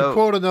 To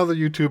quote another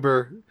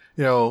YouTuber,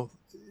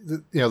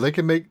 they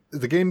can make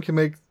the game can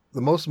make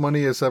the most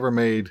money it's ever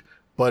made,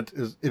 but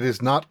it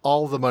is not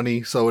all the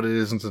money, so it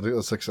isn't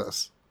a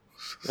success.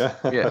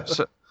 Yeah.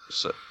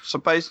 So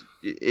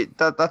basically,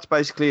 that's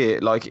basically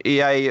it. Like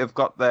EA have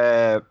got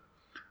their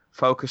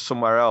focus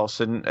somewhere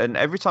else, and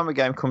every time a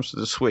game comes to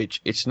the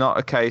Switch, it's not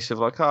a case of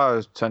like,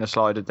 turn a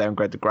slider,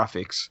 downgrade the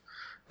graphics,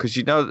 because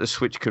you know that the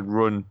Switch could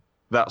run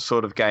that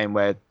sort of game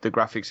where the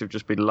graphics have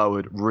just been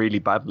lowered really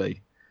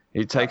badly.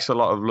 It takes a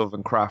lot of love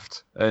and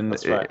craft, and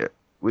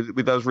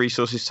with those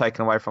resources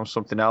taken away from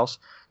something else,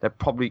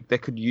 they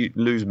could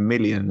lose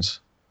millions.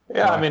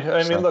 Yeah, I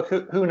mean, look,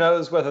 who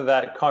knows whether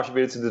that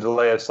contributed to the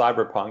delay of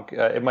Cyberpunk?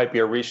 It might be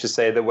a reach to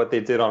say that what they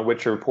did on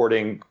Witcher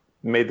reporting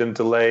made them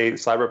delay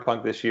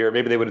Cyberpunk this year.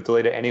 Maybe they would have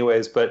delayed it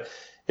anyways, but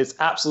it's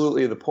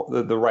absolutely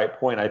the right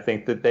point. I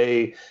think that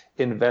they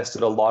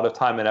invested a lot of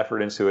time and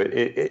effort into it.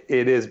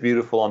 It is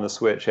beautiful on the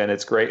Switch, and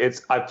it's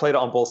great. I've played it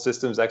on both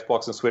systems,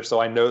 Xbox and Switch,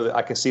 so I know that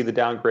I can see the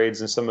downgrades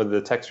and some of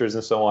the textures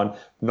and so on.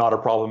 Not a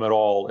problem at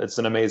all. It's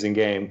an amazing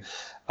game.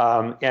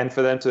 And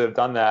for them to have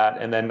done that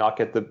and then not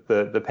get the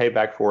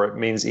payback for it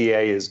means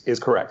EA is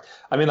correct.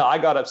 I mean, I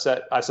got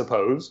upset, I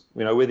suppose,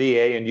 with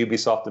EA and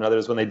Ubisoft and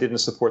others when they didn't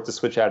support the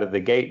Switch out of the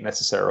gate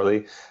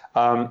necessarily.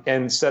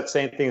 And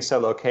same thing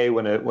said, okay,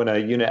 when a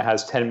unit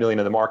has 10 million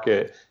in the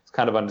market, it's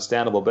kind of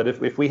understandable. But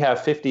if we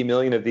have 50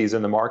 million of these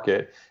in the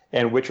market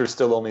and Witcher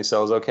still only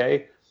sells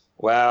okay,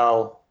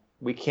 well,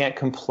 we can't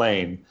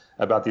complain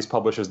about these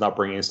publishers not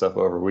bringing stuff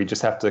over. We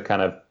just have to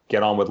kind of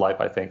get on with life,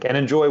 I think, and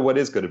enjoy what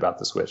is good about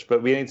the Switch.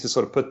 But we need to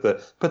sort of put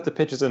the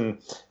pitches and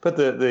put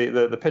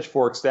the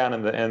pitchforks down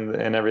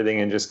and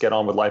everything, and just get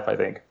on with life, I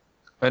think.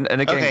 And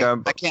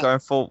again, going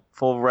full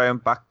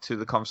round back to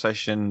the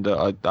conversation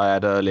that I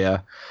had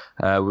earlier,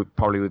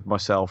 probably with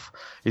myself,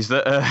 is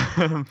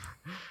that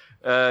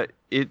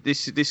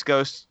this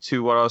goes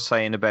to what I was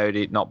saying about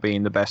it not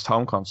being the best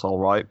home console,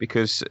 right?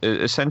 Because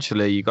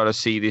essentially you got to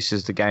see this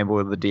as the Game Boy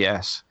or the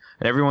DS,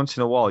 and every once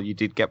in a while you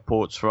did get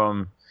ports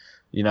from,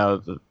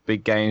 the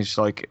big games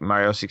like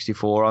Mario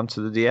 64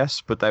 onto the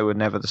DS, but they were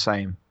never the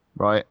same,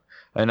 right?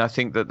 And I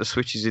think that the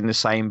Switch is in the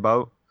same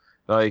boat.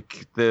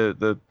 Like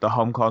the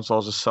home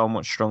consoles are so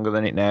much stronger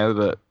than it now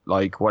that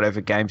like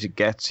whatever games it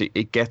gets,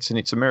 and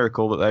it's a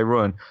miracle that they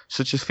run.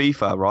 Such as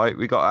FIFA, right?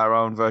 We got our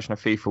own version of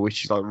FIFA,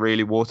 which is like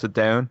really watered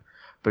down,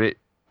 but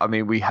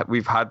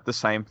we've had the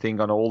same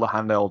thing on all the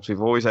handhelds.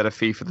 We've always had a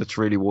FIFA that's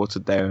really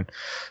watered down,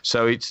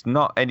 so it's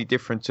not any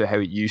different to how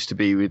it used to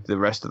be with the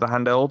rest of the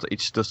handheld.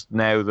 It's just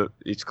now that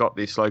it's got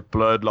this like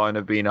blurred line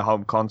of being a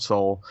home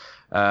console,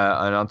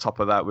 and on top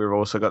of that, we've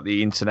also got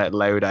the internet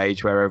loud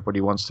age where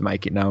everybody wants to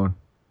make it known.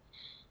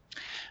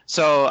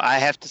 So I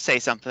have to say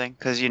something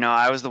because,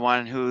 I was the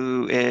one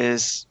who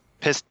is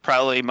pissed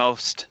probably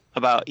most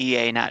about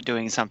EA not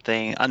doing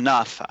something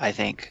enough, I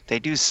think. They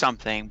do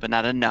something, but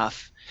not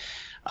enough.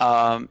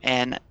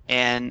 And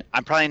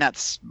I'm probably not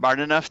smart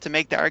enough to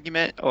make the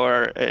argument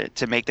or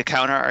to make the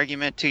counter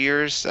argument to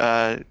yours,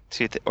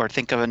 or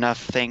think of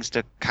enough things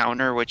to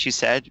counter what you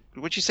said.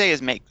 What you say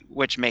is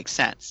which makes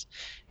sense.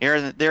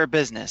 They're a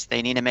business.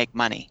 They need to make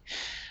money.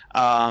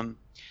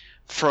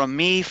 From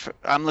me,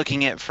 I'm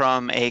looking at it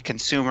from a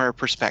consumer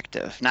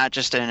perspective, not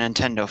just a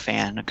Nintendo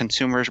fan, a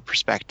consumer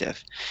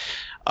perspective.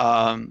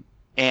 And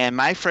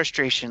my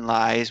frustration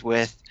lies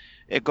with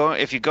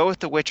if you go with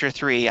The Witcher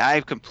 3,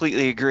 I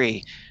completely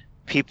agree.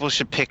 People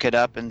should pick it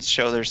up and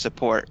show their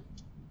support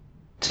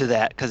to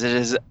that because it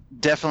is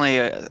definitely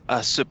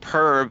a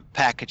superb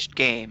packaged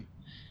game.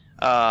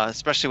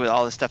 Especially with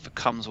all the stuff that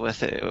comes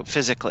with it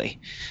physically.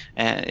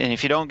 And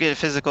if you don't get it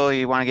physical,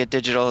 you want to get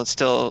digital, it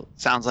still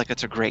sounds like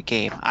it's a great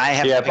game.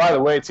 By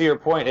the way, to your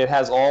point, it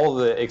has all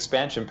the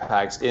expansion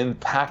packs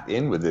packed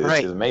in with it.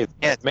 Right. It's amazing.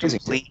 Yeah, it's amazing.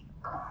 Complete.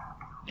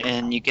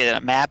 And you get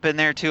a map in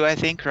there too, I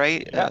think,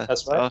 right? Yeah,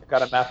 that's right.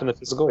 Got a map in the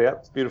physical. Yeah,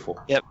 it's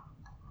beautiful. Yep.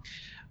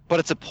 but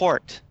it's a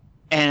port,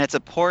 and it's a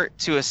port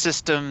to a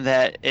system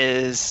that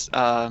is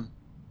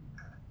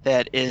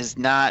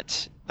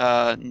not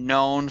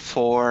known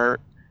for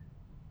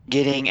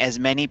getting as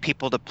many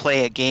people to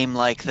play a game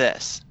like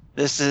this.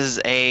 This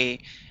is a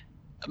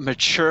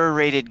mature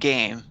rated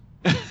game,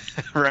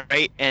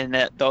 right? And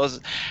that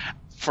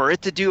for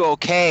it to do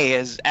okay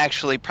is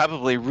actually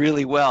probably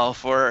really well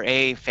for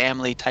a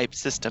family type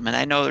system. And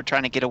I know they're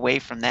trying to get away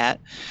from that,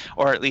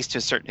 or at least to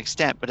a certain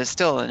extent, but it's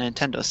still a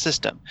Nintendo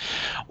system.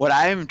 What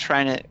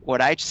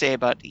I'd say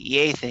about the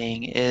EA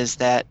thing is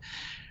that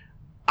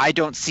I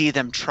don't see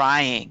them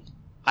trying.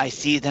 I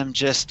see them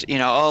just,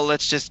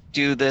 let's just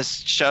do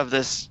this, shove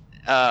this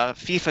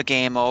FIFA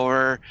game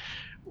over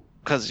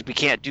because we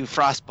can't do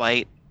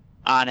Frostbite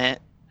on it.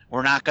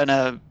 We're not going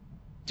to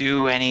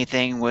do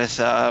anything with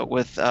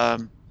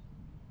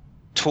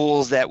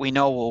tools that we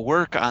know will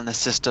work on the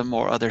system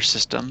or other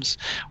systems.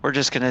 We're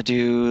just going to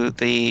do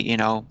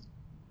the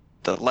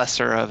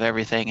lesser of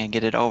everything and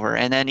get it over.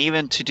 And then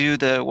even to do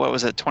the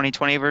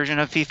 2020 version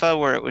of FIFA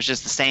where it was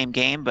just the same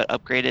game but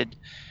upgraded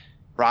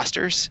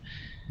rosters.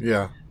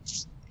 Yeah.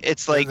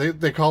 It's like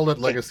they called it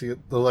Legacy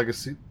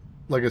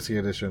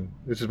Edition,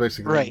 which is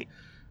basically right.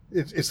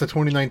 It's the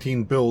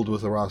 2019 build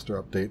with a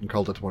roster update and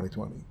called it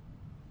 2020.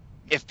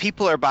 If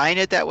people are buying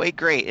it that way,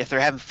 great. If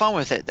they're having fun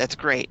with it, that's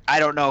great. I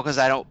don't know because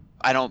I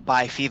don't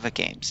buy FIFA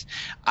games.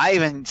 I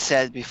even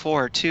said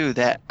before too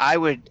that I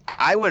would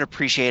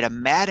appreciate a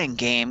Madden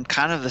game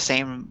kind of the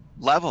same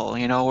level.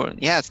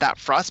 Yeah, it's not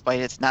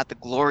Frostbite, it's not the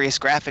glorious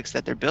graphics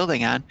that they're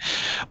building on,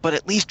 but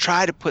at least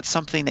try to put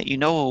something that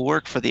will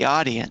work for the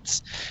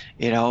audience,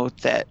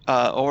 that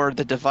or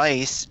the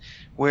device,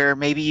 where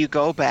maybe you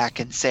go back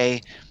and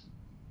say,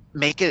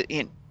 make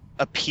it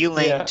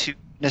appealing to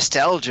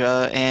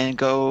nostalgia and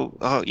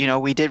go,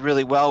 we did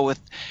really well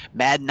with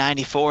Madden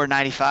 94,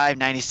 95,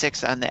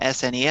 96 on the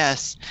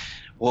SNES.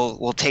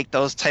 We'll take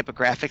those type of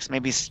graphics,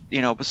 maybe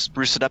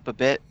spruce it up a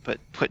bit, but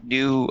put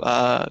new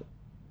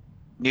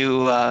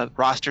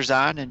rosters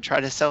on and try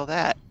to sell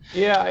that.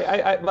 Yeah,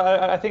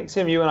 I think,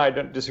 Tim, you and I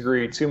don't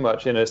disagree too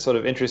much in a sort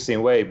of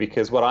interesting way,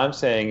 because what I'm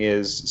saying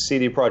is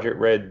CD Projekt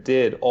Red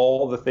did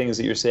all the things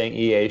that you're saying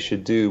EA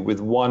should do with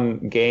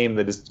one game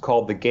that is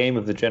called the game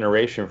of the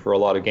generation for a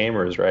lot of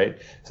gamers, right?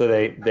 So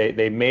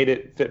they made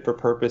it fit for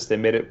purpose. They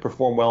made it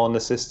perform well in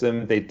the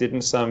system. They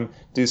didn't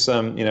do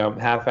some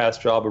half-assed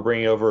job of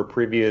bringing over a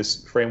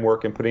previous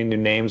framework and putting new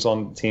names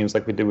on teams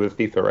like we did with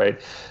FIFA, right?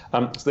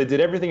 So they did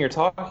everything you're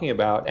talking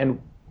about,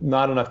 and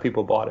not enough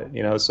people bought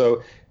it,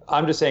 so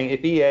I'm just saying,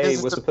 if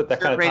EA was to put that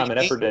kind of time and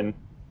effort in,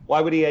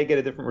 why would EA get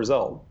a different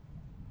result?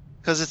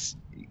 Because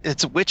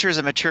Witcher's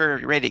a mature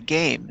rated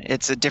game.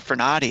 It's a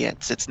different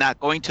audience. It's not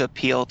going to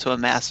appeal to a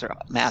master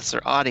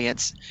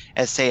audience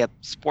as, say, a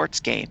sports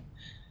game.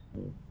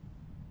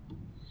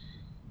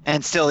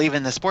 And still,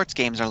 even the sports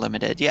games are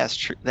limited.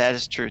 Yes, that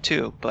is true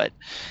too. But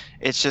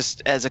it's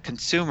just, as a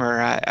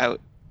consumer,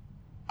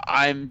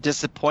 I'm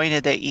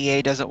disappointed that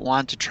EA doesn't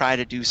want to try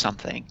to do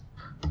something.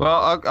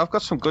 Well, I've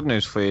got some good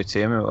news for you,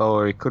 Tim,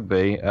 or it could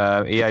be.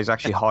 EA is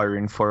actually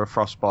hiring for a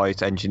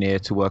Frostbite engineer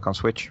to work on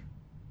Switch.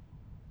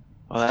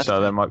 Well,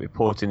 so they might be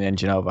porting the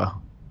engine over,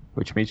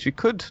 which means we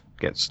could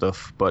get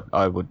stuff, but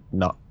I would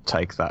not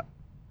take that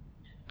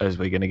as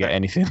we're going to get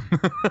anything.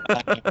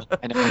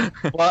 I know.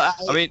 Well,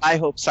 I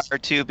hope so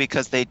too,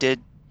 because they did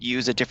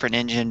use a different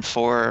engine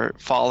for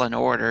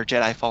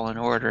Jedi Fallen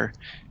Order.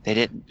 They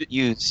didn't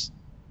use...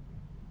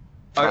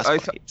 I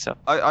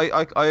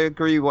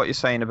agree with what you're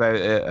saying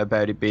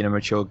about it being a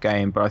mature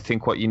game, but I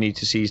think what you need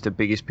to see is the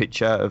biggest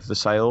picture of the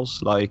sales.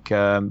 Like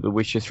The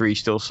Witcher 3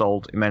 still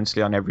sold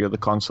immensely on every other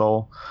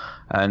console,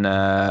 and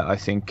I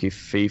think if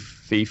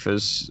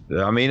FIFA's,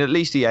 at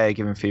least EA are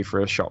giving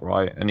FIFA a shot,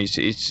 right? And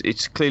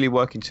it's clearly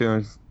working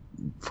to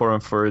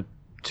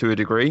a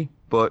degree,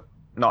 but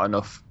not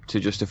enough to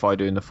justify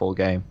doing the full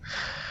game.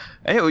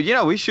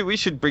 Anyway, we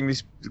should bring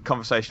this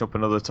conversation up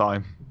another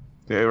time.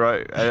 Yeah,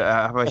 right.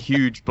 Have a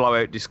huge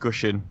blowout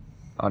discussion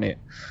on it,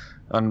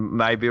 and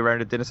maybe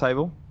around a dinner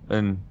table.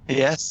 And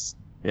yes,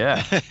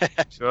 yeah,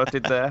 sure I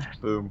did there.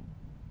 Boom.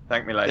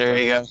 Thank me later. There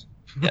you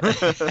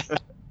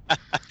go.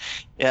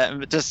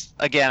 Yeah, just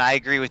again, I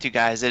agree with you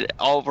guys.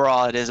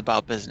 Overall, it is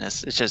about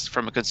business. It's just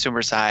from a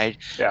consumer side.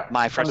 Yeah,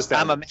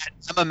 I'm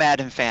a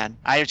Madden fan.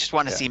 I just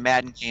want to see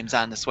Madden games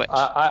on the Switch.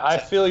 I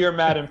feel your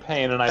Madden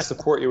pain, and I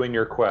support you in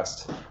your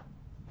quest.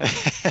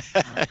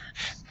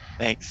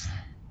 Thanks.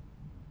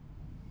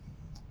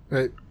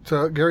 Right.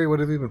 So, Gary,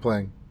 what have you been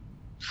playing?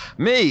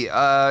 Me?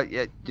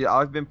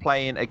 I've been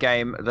playing a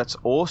game that's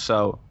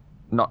also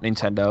not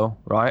Nintendo,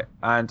 right?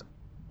 And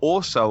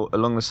also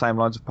along the same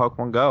lines of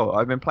Pokemon Go.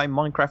 I've been playing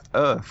Minecraft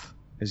Earth,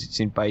 as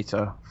it's in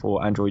beta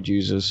for Android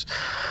users.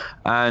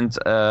 And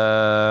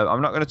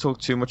I'm not going to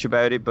talk too much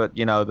about it, but,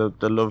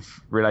 the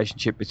love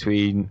relationship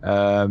between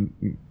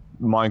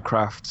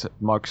Minecraft,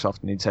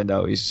 Microsoft, and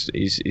Nintendo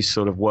is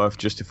sort of worth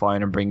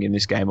justifying and bringing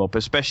this game up,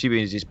 especially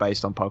because it's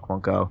based on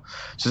Pokemon Go.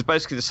 So it's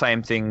basically the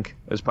same thing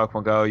as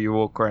Pokemon Go. You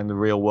walk around the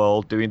real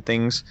world doing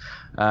things.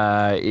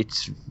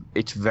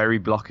 It's very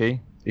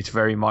blocky. It's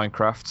very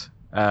Minecraft.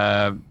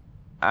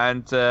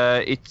 and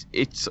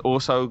it's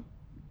also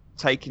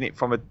taking it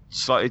from a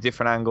slightly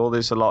different angle.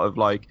 There's a lot of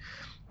like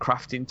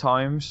crafting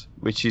times,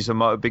 which is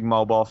a big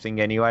mobile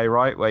thing anyway,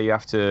 right? Where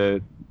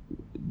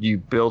you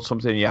build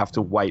something and you have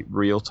to wait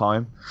real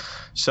time.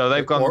 So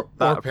they've gone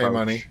that or pay approach.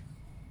 money.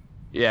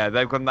 Yeah,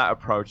 they've gone that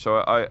approach. So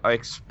I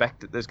expect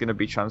that there's going to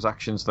be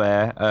transactions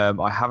there.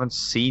 I haven't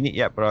seen it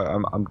yet, but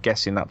I'm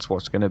guessing that's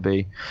what's going to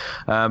be.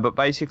 But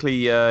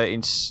basically,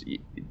 as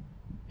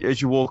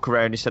you walk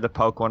around, instead of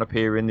Pokemon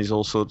appearing, there's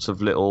all sorts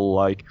of little,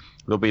 like,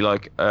 there'll be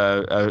like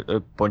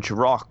a bunch of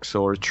rocks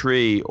or a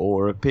tree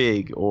or a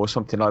pig or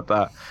something like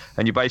that.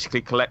 And you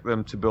basically collect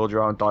them to build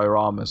your own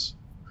dioramas.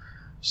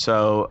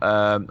 So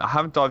I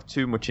haven't dived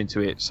too much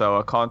into it, so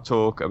I can't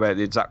talk about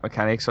the exact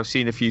mechanics. I've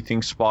seen a few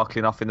things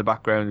sparkling off in the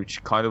background,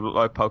 which kind of look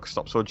like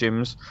Pokestops or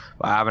gyms,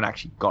 but I haven't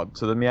actually got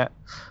to them yet.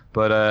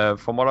 But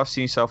from what I've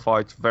seen so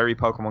far, it's very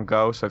Pokemon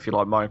Go. So if you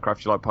like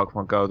Minecraft, you like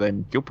Pokemon Go,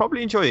 then you'll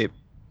probably enjoy it.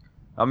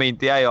 I mean,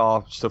 the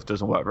AR stuff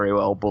doesn't work very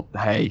well, but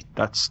hey,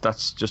 that's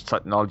just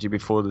technology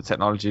before the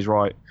technology is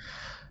right.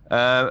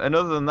 And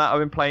other than that, I've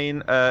been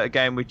playing a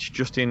game which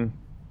Justin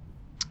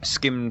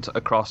skimmed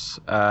across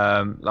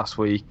last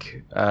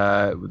week,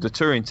 the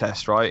Turing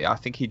Test, right? I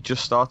think he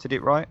just started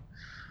it, right?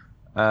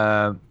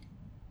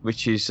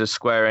 Which is a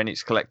Square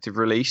Enix collective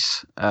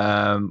release.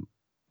 And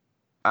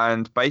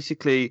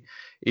basically,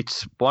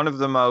 it's one of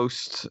the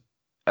most...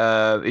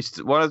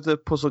 it's one of the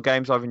puzzle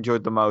games I've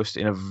enjoyed the most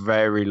in a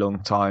very long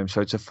time. So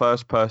it's a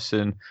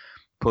first-person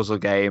puzzle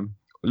game.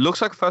 It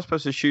looks like a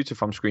first-person shooter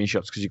from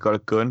screenshots because you've got a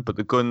gun, but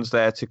the gun's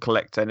there to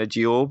collect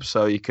energy orbs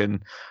so you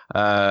can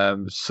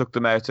suck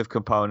them out of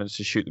components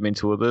to shoot them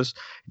into others.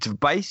 It's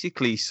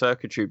basically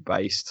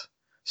circuitry-based.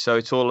 So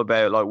it's all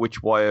about like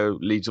which wire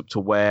leads up to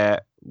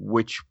where,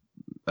 which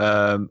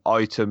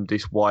item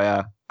this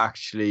wire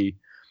actually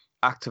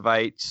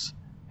activates,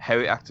 how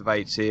it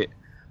activates it.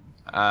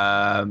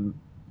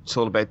 It's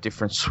all about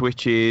different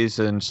switches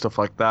and stuff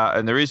like that.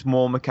 And there is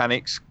more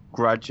mechanics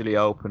gradually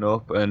open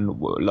up, and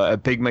like a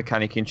big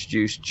mechanic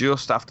introduced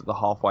just after the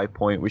halfway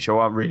point, which I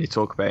won't really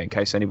talk about in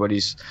case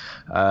anybody's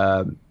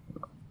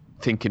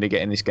thinking of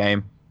getting this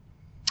game.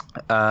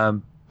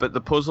 But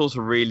the puzzles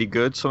are really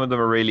good. Some of them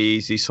are really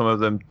easy. Some of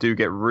them do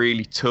get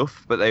really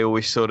tough, but they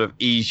always sort of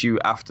ease you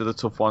after the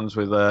tough ones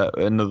with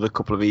another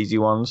couple of easy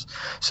ones.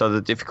 So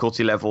the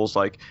difficulty levels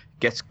like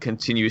gets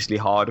continuously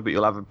harder, but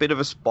you'll have a bit of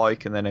a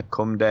spike and then a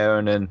come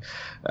down. And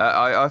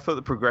I thought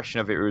the progression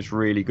of it was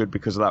really good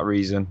because of that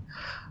reason.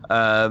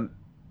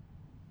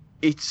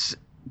 It's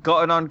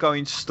got an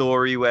ongoing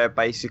story where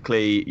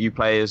basically you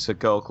play as a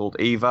girl called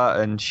Eva,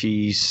 and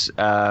she's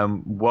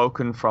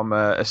woken from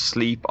a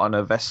sleep on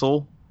a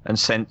vessel and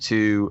sent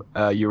to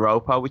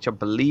Europa, which I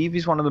believe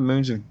is one of the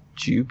moons of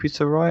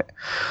Jupiter, right?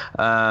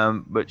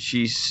 But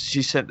she's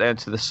sent down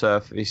to the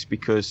surface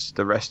because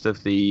the rest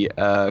of the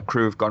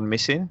crew have gone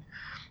missing,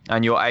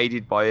 and you're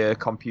aided by a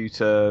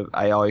computer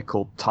AI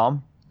called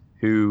Tom,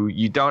 who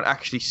you don't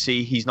actually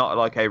see. He's not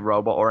like a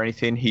robot or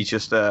anything. He's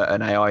just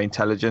an AI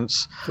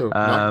intelligence. So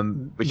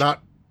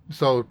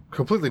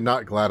completely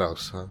not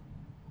GLaDOS, huh?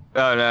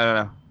 Oh,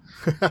 no.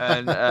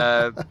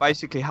 And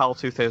basically HAL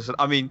 2000,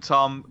 I mean,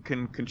 Tom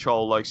can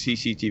control like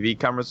CCTV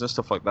cameras and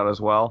stuff like that as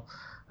well.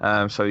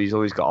 So he's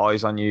always got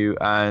eyes on you.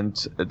 And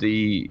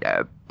the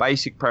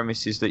basic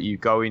premise is that you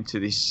go into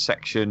this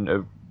section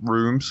of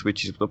rooms,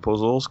 which is the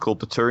puzzles, called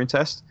the Turing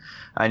Test.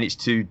 And it's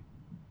to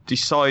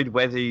decide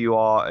whether you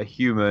are a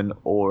human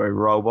or a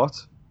robot.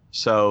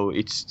 So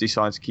it's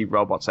designed to keep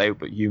robots out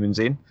but humans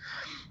in,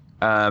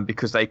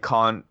 because the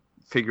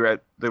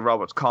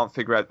robots can't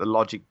figure out the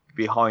logic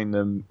behind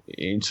them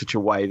in such a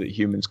way that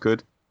humans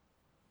could.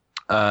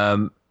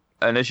 And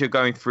as you're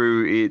going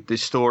through it, the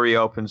story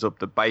opens up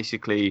that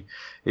basically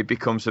it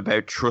becomes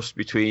about trust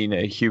between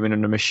a human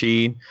and a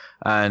machine,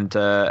 and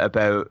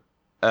about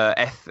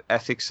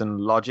ethics and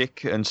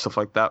logic and stuff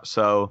like that.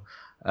 So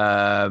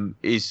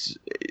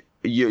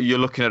you're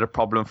looking at a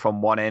problem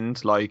from one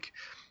end, like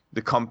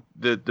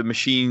the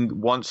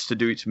machine wants to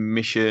do its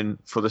mission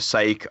for the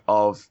sake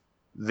of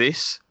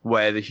this,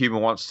 where the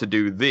human wants to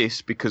do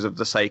this because of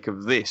the sake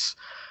of this.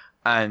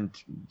 And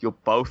you're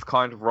both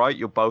kind of right.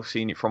 You're both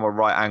seeing it from a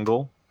right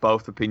angle.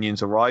 Both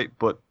opinions are right,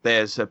 but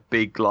there's a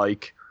big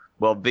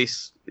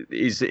this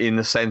is in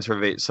the center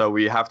of it, so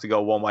we have to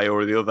go one way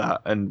or the other.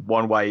 And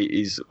one way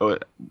is going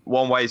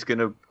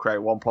to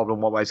create one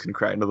problem, one way is going to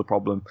create another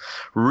problem.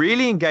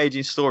 Really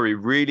engaging story.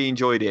 Really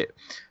enjoyed it.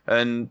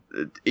 And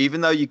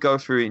even though you go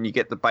through it and you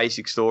get the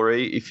basic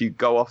story, if you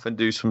go off and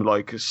do some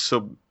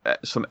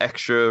some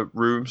extra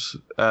rooms,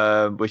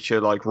 which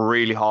are like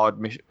really hard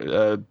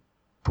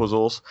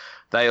puzzles,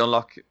 they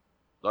unlock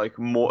like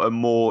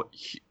more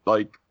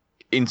like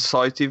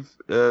incisive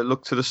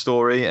look to the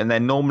story, and they're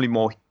normally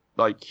more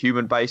like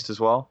human based as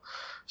well.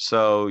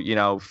 So,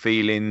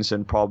 feelings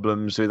and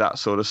problems with that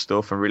sort of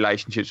stuff, and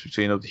relationships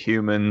between other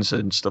humans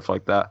and stuff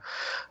like that.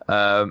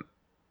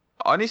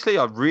 Honestly,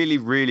 I really,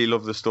 really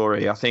love the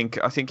story. I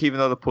think even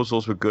though the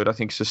puzzles were good, I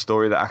think it's a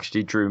story that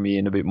actually drew me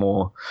in a bit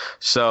more.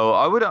 So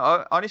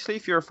honestly,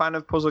 if you're a fan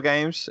of puzzle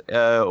games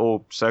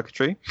or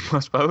circuitry, I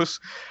suppose,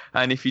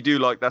 and if you do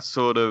like that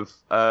sort of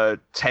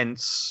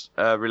tense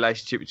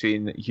relationship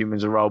between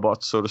humans and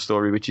robots sort of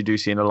story, which you do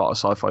see in a lot of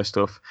sci-fi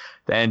stuff,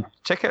 then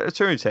check out the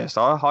Turing Test.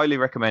 I highly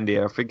recommend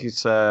it. I think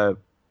it's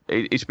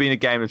been a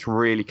game that's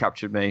really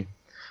captured me.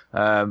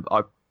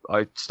 I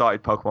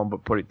started Pokemon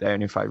but put it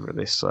down in favor of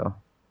this. So.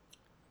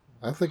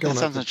 I think I'm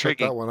going to check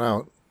that one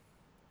out.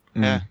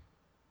 Yeah.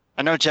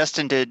 I know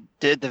Justin did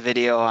the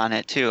video on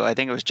it too. I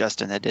think it was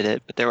Justin that did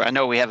it, but I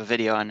know we have a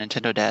video on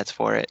Nintendo Dads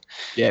for it.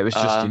 Yeah, it was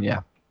Justin,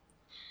 yeah.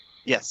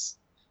 Yes.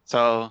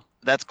 So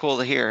that's cool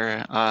to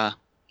hear.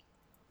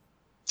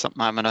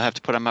 Something I'm going to have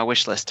to put on my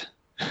wish list.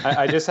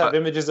 I just have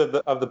images of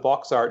the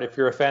box art. If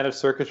you're a fan of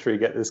circuitry,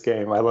 get this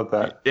game. I love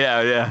that.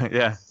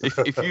 Yeah.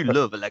 If you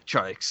love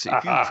electronics, if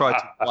you try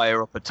to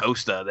wire up a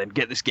toaster, then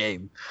get this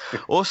game.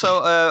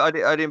 Also, I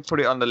didn't put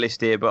it on the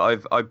list here,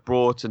 but I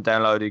brought and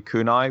downloaded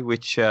Kunai,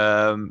 which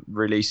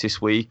released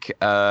this week.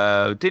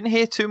 Didn't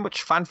hear too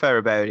much fanfare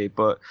about it,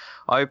 but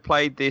I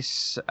played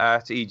this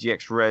at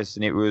EGX Res,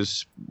 and it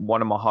was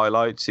one of my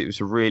highlights. It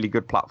was a really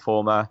good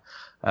platformer,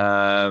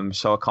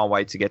 so I can't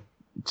wait to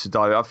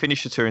dive. I've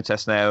finished the Turing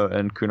Test now,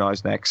 and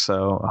Kunai's next,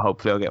 so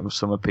hopefully I'll get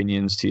some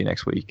opinions to you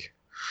next week.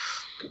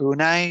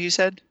 Kunai, you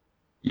said?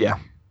 Yeah.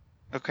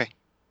 Okay.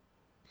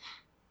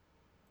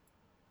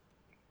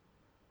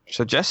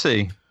 So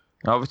Jesse,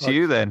 over to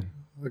you then.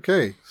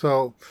 Okay,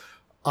 so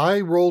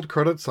I rolled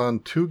credits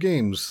on 2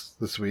 games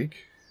this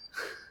week.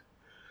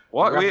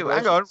 What?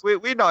 Hang on,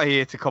 we're not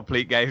here to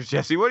complete games,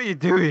 Jesse. What are you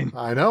doing?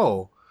 I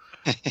know.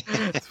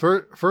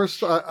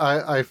 First,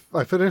 I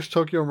finished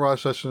Tokyo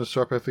Mirage Sessions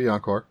Sharp FE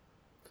Encore.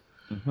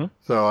 Mm-hmm.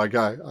 So I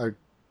got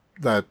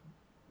that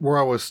where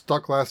I was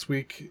stuck last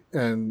week,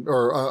 I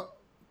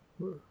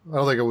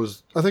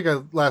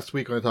think last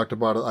week when I talked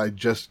about it, I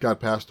just got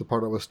past the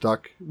part I was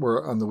stuck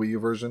where on the Wii U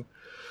version,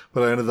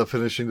 but I ended up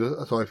finishing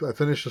I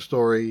finished the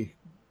story,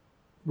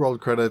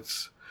 rolled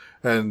credits,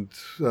 and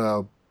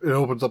it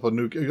opens up a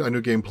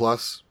new game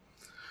plus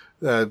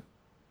that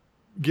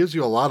gives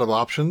you a lot of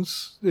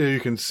options.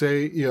 You can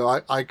say,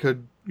 I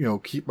could,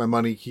 keep my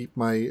money, keep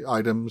my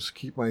items,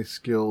 keep my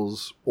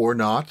skills, or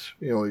not.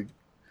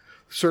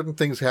 Certain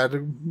things had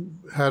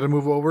to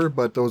move over,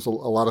 but there was a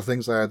lot of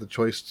things I had the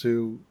choice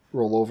to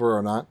roll over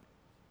or not.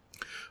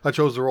 I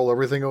chose to roll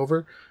everything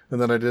over, and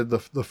then I did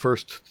the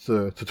first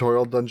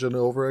tutorial dungeon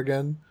over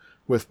again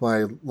with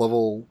my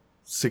level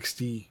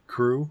 60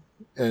 crew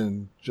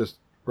and just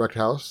wrecked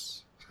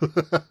house.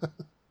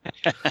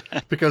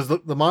 Because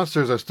the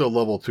monsters are still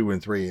level 2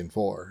 and 3 and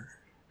 4.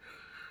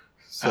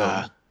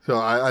 So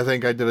I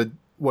think I did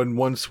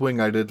one swing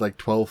I did like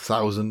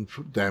 12,000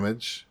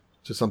 damage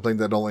to something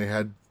that only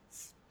had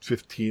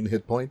 15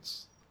 hit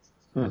points.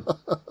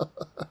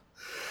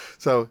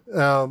 So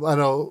I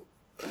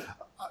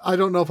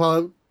don't know if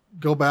I'll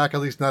go back,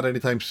 at least not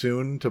anytime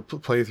soon, to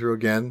play through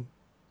again.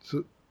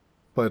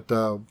 But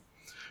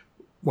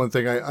one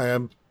thing I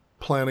am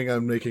planning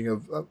on making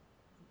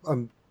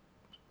a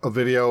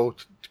video.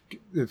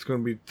 It's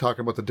going to be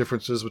talking about the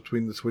differences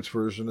between the Switch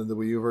version and the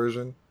Wii U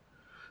version.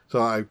 So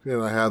I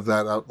have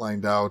that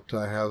outlined out.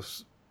 I have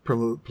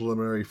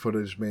preliminary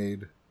footage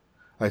made.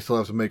 I still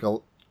have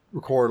to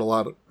record a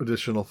lot of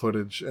additional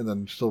footage and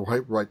then still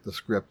write the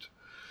script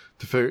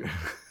to figure.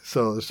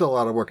 So there's still a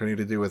lot of work I need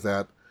to do with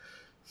that.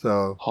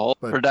 So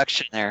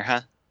production there,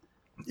 huh?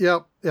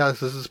 Yep. Yeah.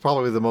 This is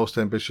probably the most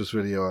ambitious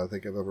video I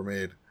think I've ever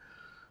made.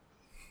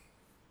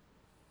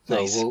 So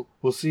nice.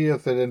 We'll see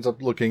if it ends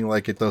up looking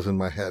like it does in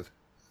my head.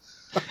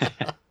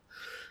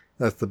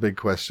 That's the big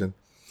question.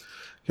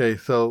 Okay,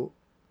 so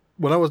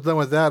when I was done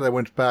with that, I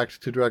went back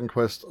to Dragon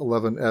Quest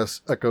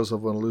XI's Echoes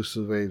of an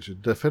Elusive Age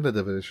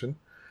Definitive Edition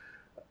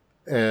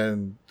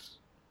and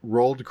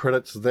rolled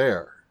credits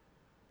there.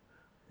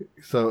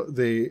 So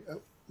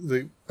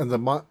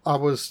I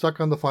was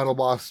stuck on the final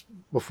boss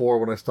before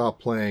when I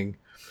stopped playing,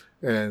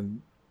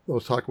 and I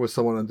was talking with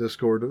someone on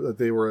Discord that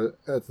they were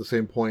at the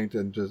same point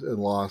and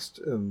lost,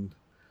 and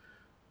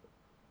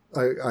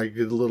I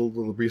did a little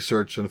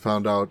research and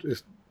found out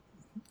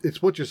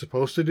it's what you're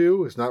supposed to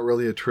do. It's not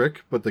really a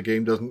trick, but the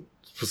game doesn't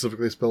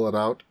specifically spell it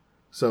out,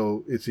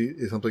 so it's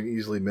something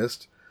easily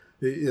missed.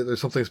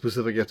 There's something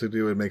specific you have to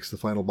do. It makes the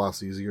final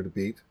boss easier to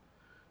beat.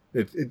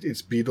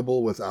 It's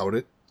beatable without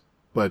it,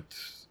 but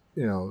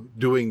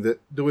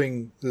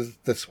doing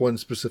this one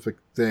specific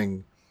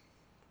thing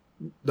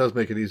does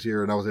make it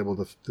easier, and I was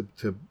able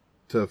to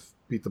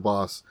beat the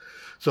boss.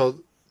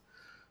 So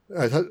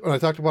when I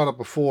talked about it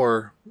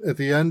before, at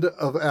the end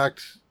of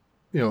Act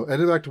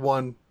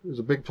 1, there's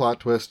a big plot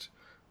twist,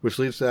 which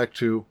leads to Act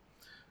 2.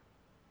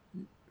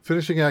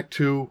 Finishing Act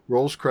 2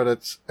 rolls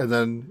credits, and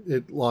then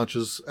it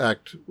launches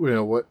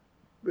what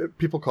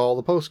people call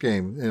the post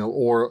game,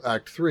 or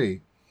Act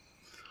 3.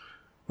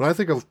 When I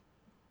think of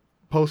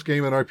post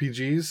game in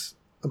RPGs,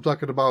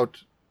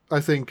 I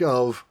think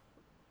of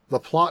the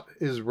plot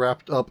is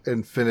wrapped up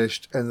and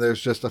finished, and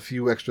there's just a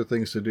few extra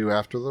things to do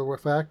after the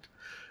fact.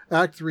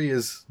 Act 3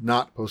 is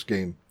not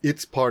post-game.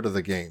 It's part of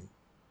the game.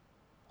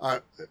 I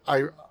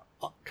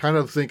kind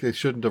of think they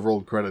shouldn't have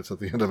rolled credits at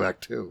the end of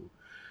Act 2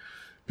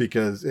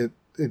 because it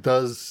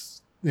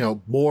does,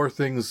 more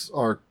things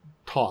are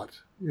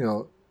taught,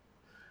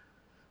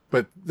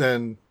 but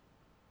then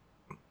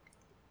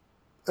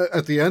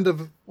at the end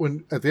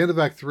of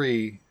Act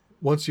 3,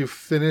 once you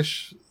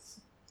finish,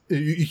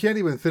 you can't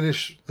even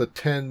finish the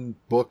 10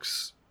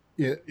 books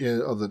of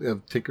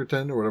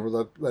Tinkerton or whatever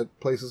that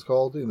place is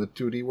called in the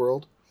 2D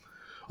world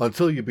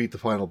until you beat the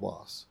final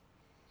boss.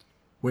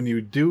 When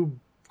you do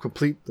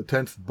complete the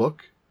 10th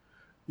book,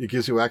 it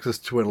gives you access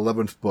to an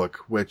 11th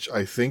book, which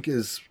I think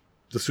is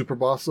the super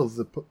boss of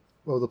the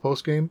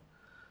post game.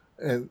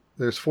 And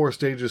there's 4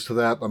 stages to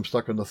that. I'm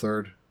stuck on the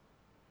 3rd.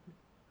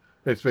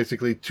 It's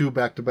basically 2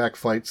 back-to-back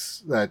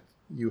fights that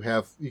you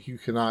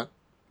cannot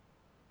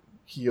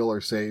heal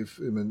or save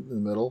in the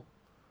middle.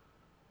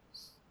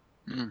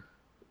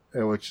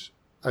 Which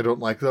I don't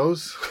like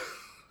those.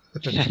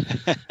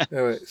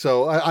 Anyway,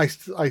 so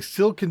I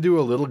still can do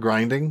a little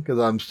grinding because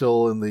I'm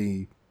still in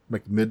the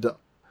mid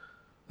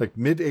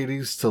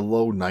 80s to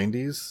low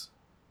 90s.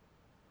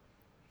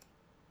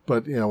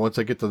 But once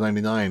I get to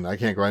 99, I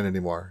can't grind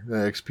anymore.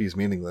 XP is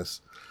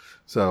meaningless.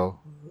 So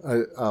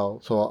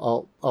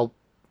I'll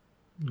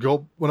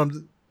go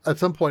when at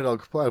some point I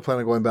plan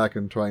on going back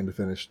and trying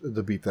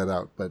to beat that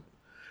out. But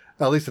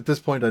at least at this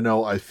point, I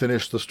know I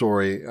finished the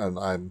story and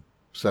I'm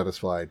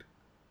satisfied.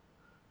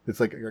 It's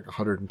like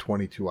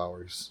 122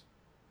 hours.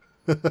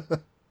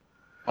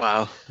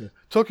 Wow. Yeah.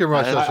 Tokyo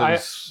Rush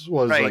Sessions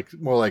was right.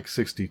 More like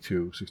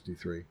 62,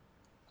 63.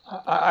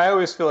 I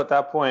always feel at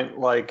that point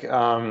like if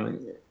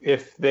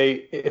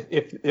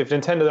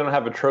Nintendo don't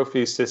have a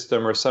trophy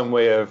system or some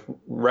way of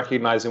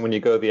recognizing when you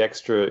go the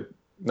extra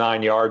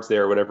 9 yards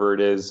there, or whatever it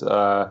is,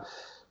 I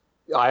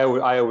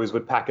always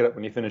would pack it up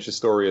when you finish a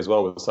story as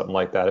well with something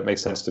like that. It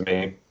makes sense to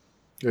me.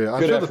 Yeah,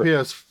 I'm sure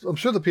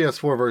the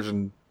PS4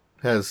 version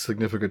has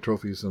significant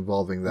trophies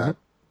involving that,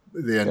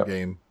 the end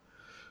game.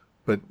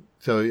 But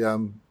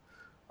so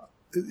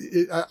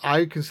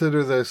I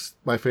consider this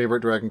my favorite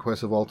Dragon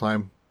Quest of all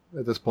time.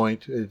 At this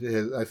point,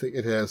 I think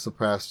it has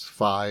surpassed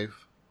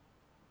 5.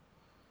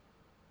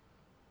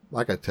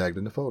 I got tagged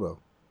in the photo.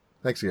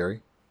 Thanks,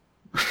 Gary.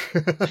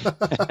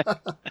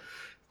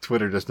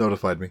 Twitter just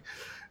notified me.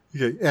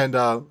 Okay, and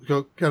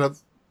so kind of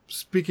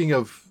speaking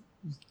of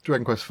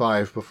Dragon Quest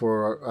V,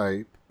 before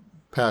I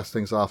pass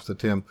things off to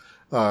Tim,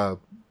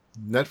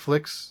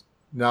 Netflix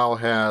now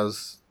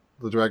has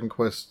the Dragon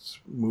Quest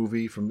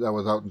movie that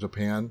was out in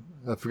Japan.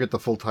 I forget the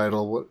full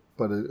title,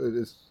 but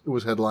it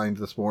was headlined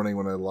this morning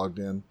when I logged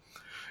in.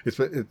 It's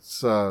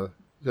it's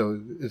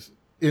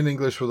in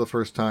English for the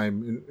first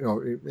time,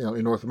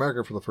 in North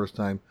America for the first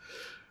time,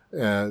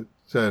 and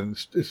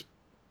it's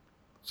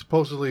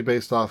supposedly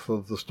based off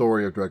of the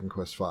story of Dragon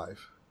Quest V.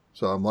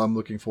 So I'm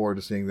looking forward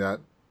to seeing that.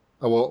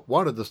 I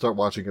wanted to start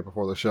watching it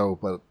before the show,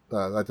 but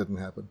that didn't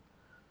happen.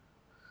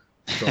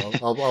 So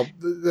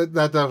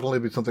that definitely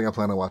be something I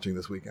plan on watching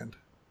this weekend.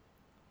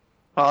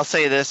 Well, I'll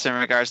say this in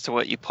regards to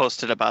what you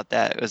posted about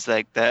that. It was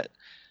like that.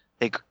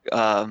 The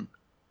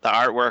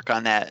artwork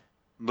on that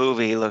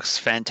movie looks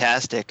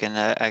fantastic, and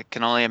I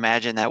can only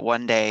imagine that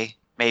one day,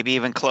 maybe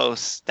even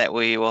close, that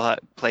we will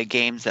play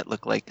games that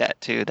look like that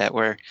too. That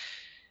where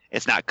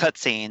it's not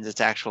cutscenes, it's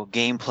actual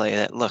gameplay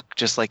that look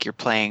just like you're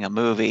playing a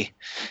movie,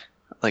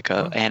 like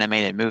an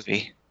animated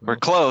movie. We're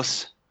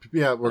close.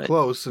 Yeah, we're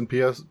close, and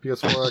PS4,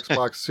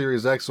 Xbox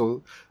Series X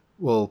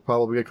will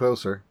probably get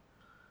closer.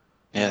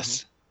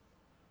 Yes.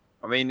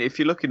 I mean, if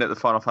you're looking at the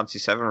Final Fantasy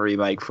VII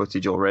remake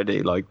footage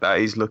already, like that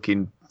is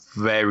looking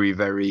very,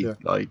 very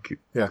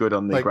good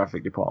on the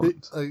graphic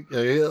department.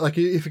 Like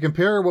if you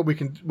compare what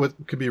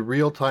could be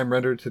real time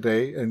rendered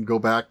today and go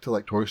back to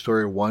like Toy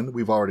Story 1,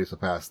 we've already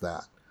surpassed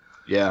that.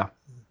 Yeah.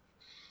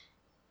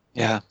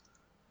 Yeah,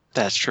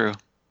 that's true.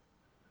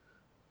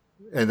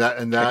 And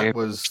that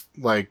was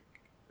like,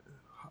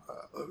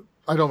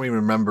 I don't even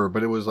remember,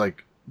 but it was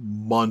like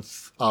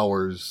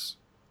hours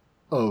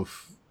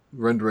of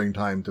rendering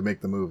time to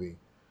make the movie.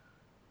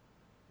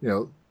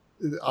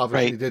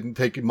 Obviously it didn't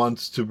take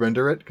months to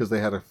render it because they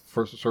had a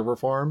first server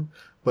farm,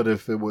 but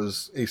if it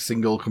was a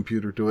single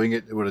computer doing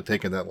it, it would have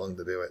taken that long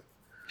to do it.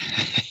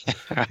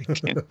 I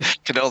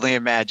can only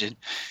imagine.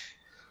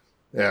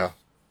 Yeah.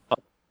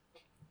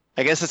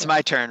 I guess it's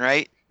my turn,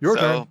 right? Your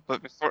turn.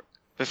 But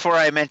before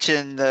I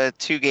mention the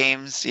 2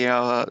 games,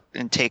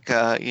 and take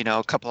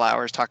a couple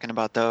hours talking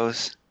about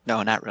those.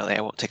 No, not really.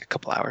 I won't take a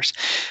couple hours.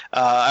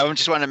 I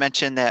just want to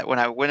mention that when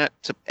I went up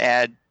to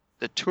add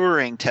the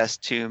Turing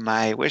test to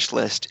my wish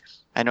list,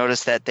 I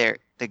noticed that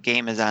the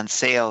game is on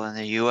sale in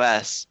the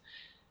U.S.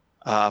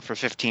 For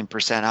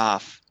 15%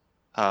 off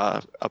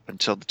up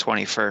until the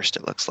 21st,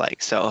 it looks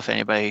like. So if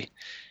anybody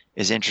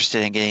is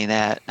interested in getting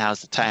that,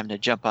 now's the time to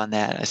jump on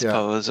that, I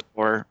suppose.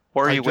 Yeah.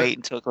 Or you wait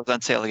until it goes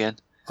on sale again.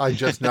 I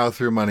just now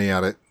threw money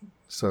at it.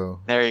 So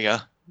there you go.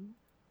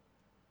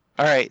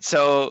 All right,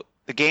 so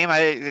the game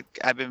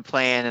I've been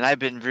playing, and I've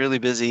been really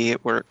busy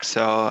at work,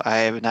 so I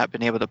have not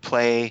been able to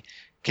play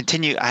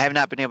continue. I have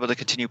not been able to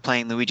continue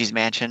playing Luigi's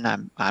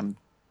Mansion.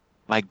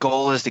 My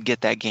goal is to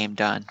get that game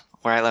done.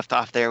 Where I left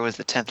off there was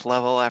the 10th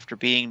level after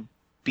being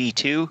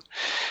B2,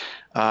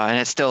 and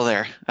it's still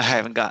there. I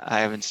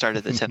haven't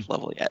started the 10th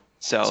level yet.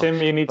 So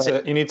Tim, you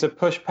need to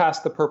push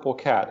past the purple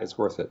cat. It's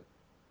worth it.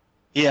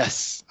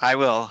 Yes, I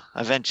will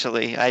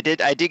eventually. I did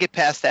get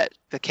past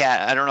the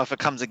cat. I don't know if it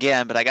comes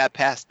again, but I got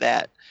past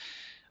that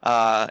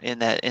in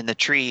the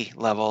tree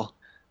level.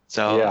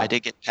 So Yeah. I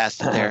did get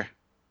past it there.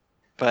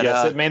 But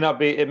Yes, it may not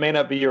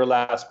be your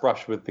last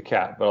brush with the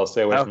cat, but I'll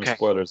stay away from Okay.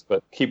 spoilers.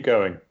 But keep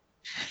going.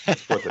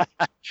 It's worth it.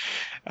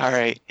 all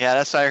right. Yeah,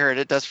 that's what I heard.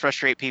 It does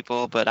frustrate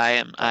people, but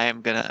I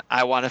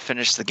want to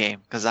finish the game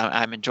because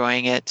I'm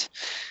enjoying it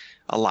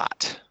a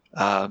lot.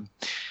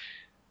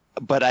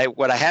 But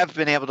what I have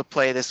been able to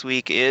play this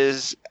week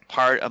is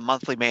part of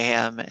Monthly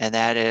Mayhem, and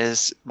that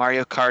is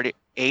Mario Kart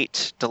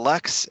 8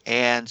 Deluxe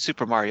and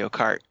Super Mario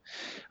Kart.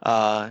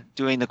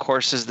 Doing the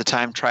courses, the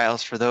time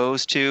trials for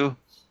those two,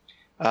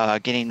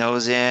 getting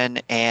those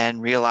in,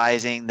 and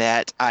realizing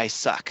that I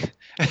suck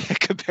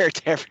compared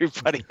to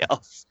everybody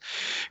else.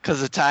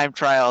 Because the time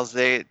trials,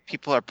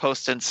 people are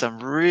posting some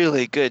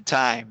really good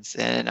times,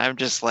 and I'm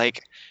just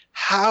like,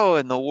 how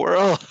in the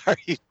world are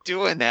you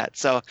doing that?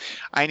 So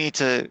I need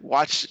to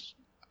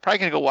probably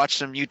going to go watch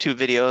some YouTube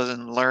videos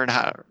and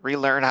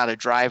relearn how to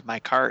drive my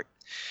kart.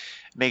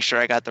 Make sure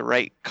I got the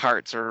right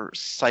karts or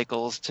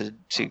cycles to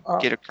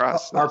get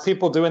across. Are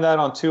people doing that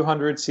on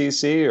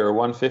 200cc or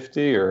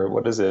 150 or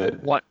what is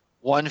it?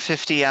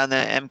 150 on the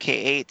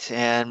MK8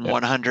 and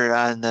 100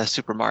 on the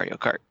Super Mario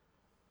Kart.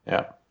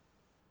 Yeah.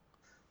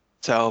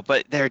 So,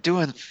 but they're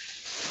doing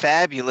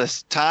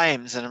fabulous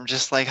times, and I'm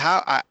just like,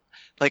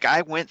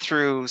 I went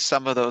through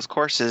some of those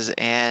courses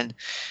and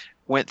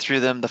went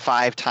through them the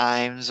 5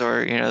 times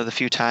or the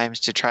few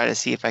times to try to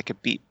see if I could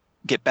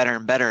get better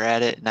and better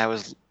at it, and I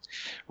was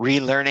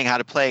relearning how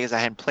to play because I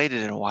hadn't played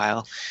it in a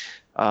while.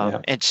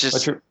 It's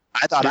just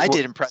I thought I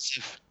did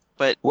impressive,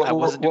 but I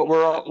wasn't.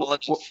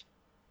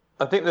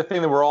 I think the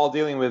thing that we're all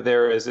dealing with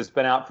there is it's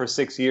been out for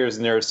 6 years,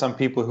 and there are some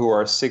people who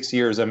are 6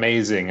 years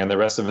amazing, and the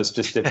rest of us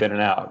just dip in and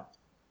out.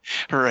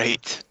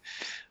 Right.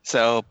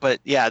 So,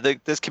 but yeah,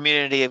 this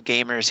community of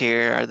gamers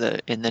here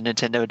in the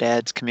Nintendo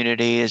Dads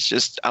community is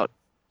just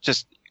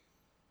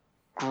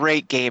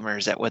great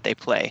gamers at what they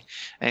play,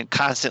 and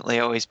constantly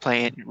always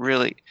playing,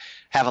 really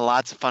having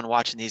lots of fun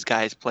watching these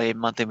guys play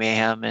Monthly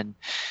Mayhem, and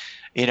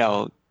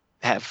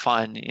have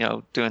fun,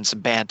 doing some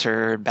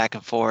banter and back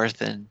and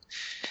forth, and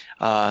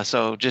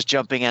so just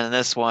jumping into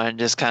this one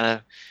just kind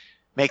of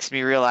makes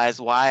me realize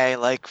why I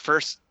like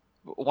first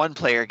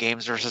one-player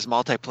games versus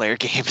multiplayer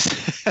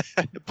games,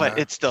 but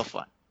it's still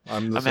fun.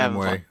 I'm the same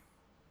way.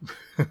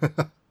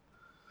 But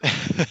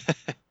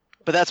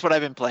that's what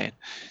I've been playing.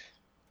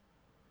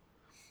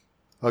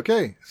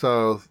 Okay,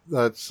 so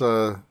let's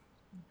try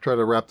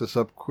to wrap this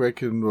up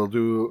quick, and we'll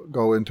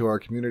go into our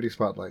community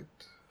spotlight.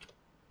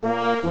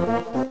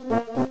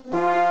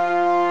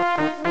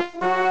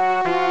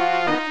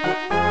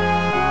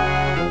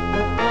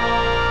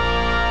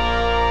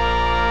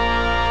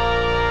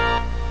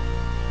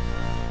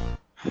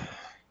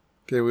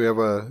 Okay, we have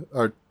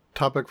our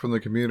topic from the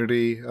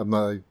community. I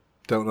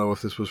don't know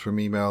if this was from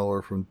email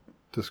or from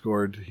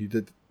Discord.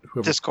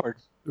 Discord.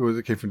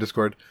 It came from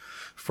Discord.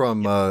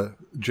 From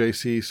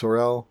JC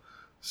Sorel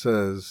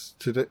says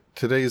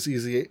today's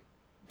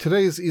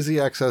easy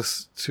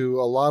access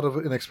to a lot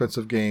of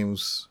inexpensive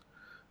games,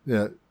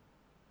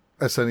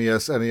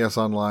 SNES, NES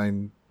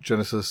Online,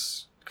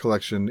 Genesis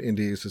Collection,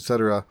 Indies,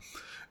 etc.,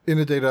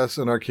 inundate us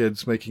and our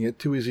kids, making it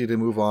too easy to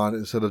move on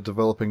instead of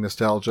developing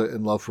nostalgia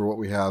and love for what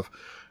we have.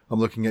 I'm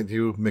looking at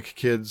you,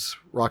 McKids,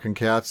 Rockin'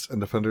 Cats, and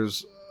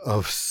Defenders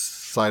of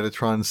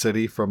Cybertron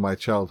City from my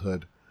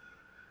childhood.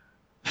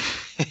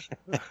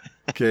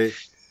 Okay.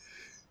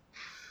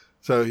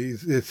 So he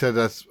said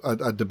that's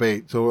a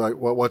debate. So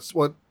what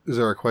is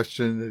there a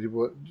question?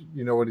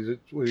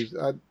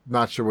 I'm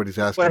not sure what he's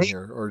asking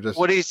here, or just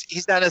what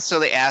he's not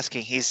necessarily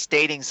asking. He's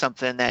stating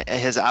something that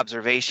his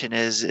observation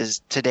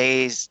is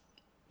today's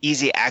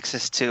easy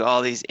access to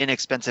all these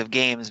inexpensive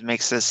games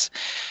makes us.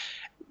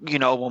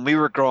 When we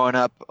were growing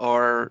up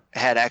or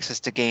had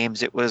access to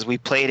games, it was we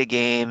played a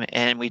game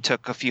and we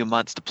took a few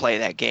months to play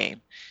that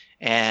game.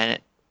 And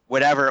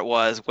whatever it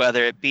was,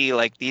 whether it be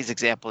like these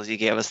examples you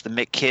gave us, the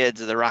McKids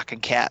or the Rockin'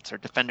 Cats or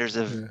Defenders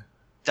of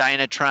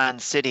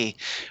Dynatron City,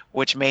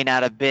 which may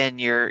not have been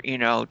your,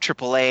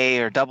 AAA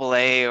or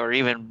AA or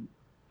even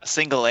a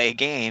single A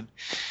game.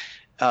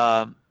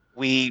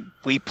 We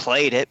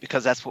played it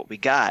because that's what we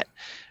got.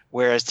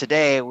 Whereas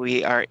today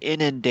we are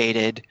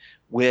inundated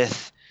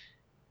with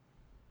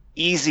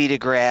easy to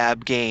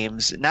grab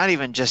games, not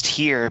even just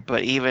here,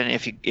 but even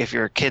if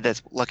you're a kid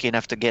that's lucky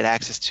enough to get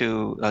access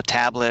to a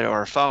tablet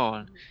or a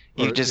phone,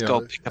 you just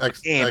go pick up a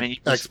game.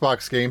 And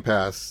Xbox Game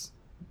Pass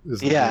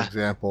is an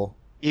example.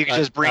 You can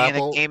just bring in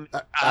a game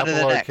onto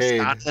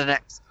the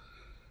next.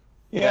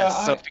 Yeah.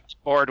 So if you're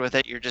bored with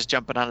it, you're just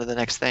jumping onto the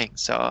next thing.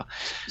 So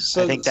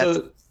I think that's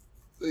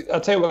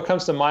I'll tell you what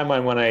comes to my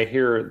mind when I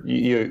hear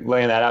you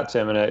laying that out,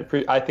 Tim, and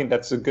I think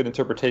that's a good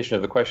interpretation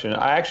of the question.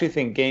 I actually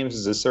think games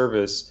as a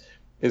service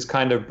is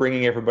kind of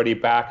bringing everybody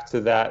back to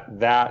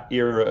that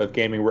era of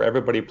gaming where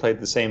everybody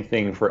played the same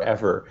thing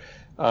forever.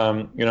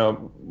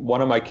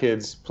 One of my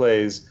kids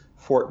plays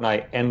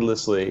Fortnite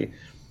endlessly,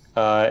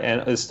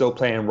 and is still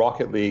playing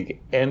Rocket League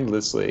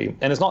endlessly.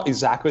 And it's not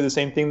exactly the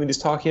same thing that he's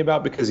talking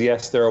about because,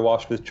 yes, they're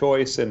awash with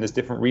choice and there's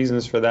different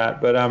reasons for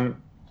that. But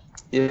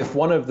if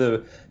one of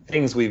the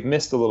things we've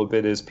missed a little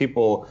bit is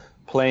people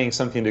playing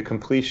something to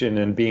completion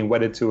and being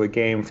wedded to a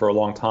game for a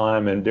long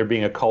time, and there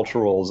being a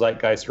cultural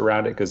zeitgeist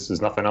around it because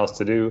there's nothing else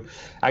to do.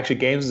 Actually,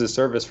 games as a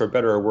service, for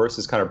better or worse,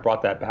 has kind of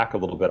brought that back a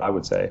little bit, I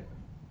would say.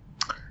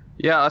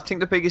 Yeah, I think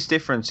the biggest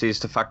difference is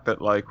the fact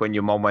that, like, when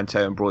your mom went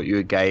out and brought you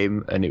a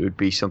game and it would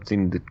be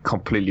something that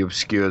completely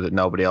obscure that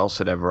nobody else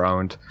had ever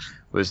owned,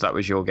 that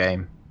was your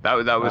game. That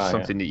was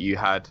something that you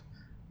had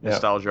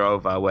nostalgia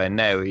over, where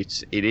now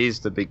it is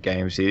the big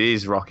games. It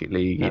is Rocket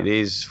League. It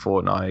is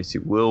Fortnite.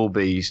 It will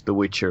be The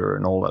Witcher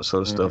and all that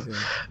sort of stuff.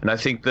 And I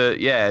think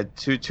that,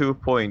 to a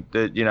point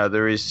that,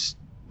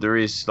 there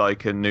is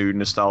like a new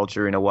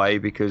nostalgia in a way,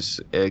 because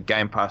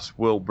Game Pass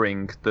will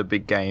bring the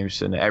big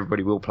games and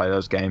everybody will play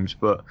those games.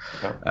 But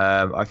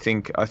I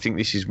think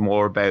this is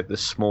more about the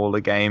smaller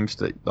games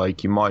that,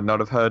 like, you might not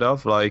have heard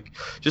of. Like,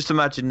 just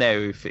imagine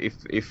now if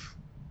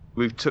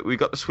we've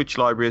got the Switch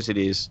library as it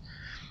is,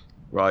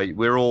 right?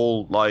 We're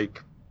all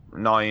like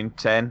 9,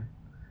 10,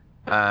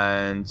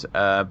 and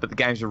but the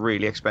games are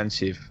really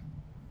expensive,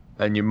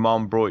 and your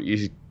mom brought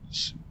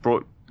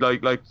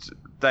like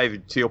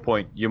David, to your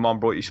point, your mom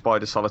brought you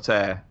Spider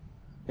Solitaire.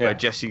 Yeah. Where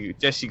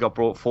Jesse got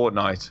brought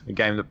Fortnite, a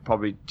game that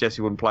probably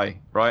Jesse wouldn't play,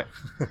 right?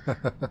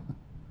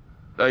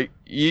 Like,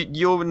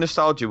 your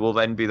nostalgia will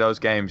then be those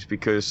games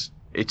because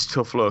it's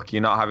tough luck.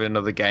 You're not having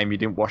another game. You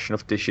didn't wash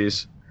enough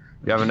dishes.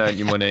 You haven't earned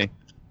your money.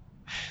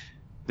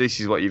 This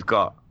is what you've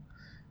got.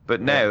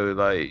 But now,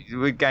 like,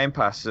 with Game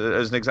Pass,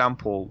 as an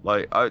example,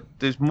 like,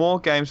 there's more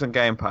games on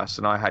Game Pass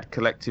than I had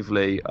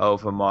collectively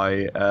over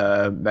my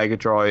Mega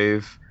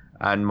Drive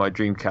and my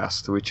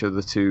Dreamcast, which are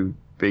the two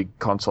big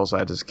consoles I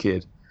had as a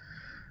kid.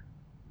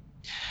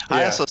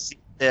 I also see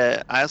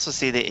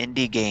the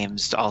indie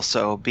games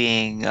also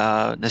being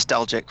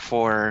nostalgic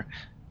for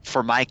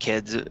my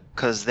kids,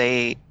 because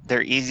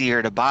they're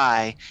easier to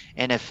buy,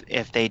 and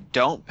if they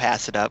don't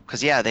pass it up,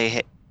 because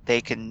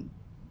they can.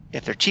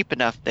 If they're cheap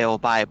enough, they will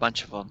buy a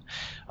bunch of them.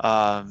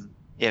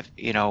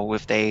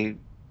 If they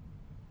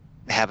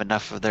have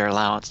enough of their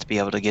allowance to be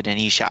able to get an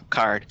eShop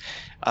card,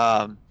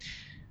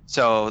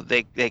 so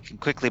they can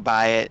quickly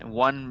buy it.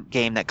 One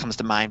game that comes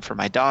to mind for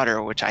my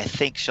daughter, which I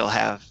think she'll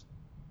have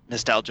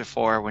nostalgia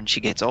for when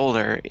she gets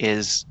older,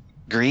 is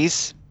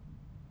Grease.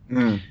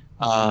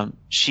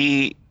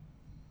 She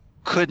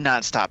could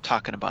not stop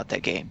talking about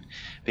that game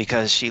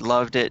because she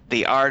loved it,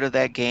 the art of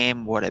that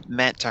game, what it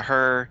meant to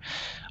her.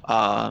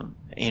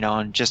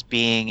 And just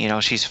being,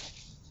 I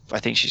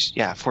think she's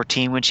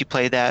 14 when she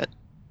played that,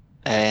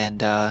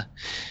 and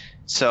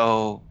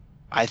so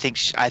I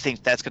think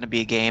that's going to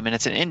be a game, and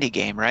it's an indie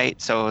game,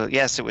 right? So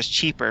yes, it was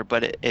cheaper,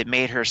 but it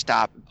made her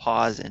stop and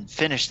pause and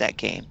finish that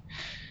game.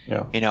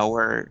 Yeah.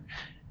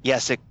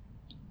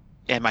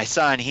 And my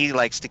son, he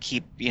likes to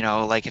keep,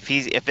 like if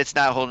it's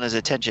not holding his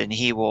attention,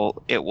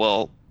 he'll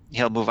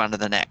move on to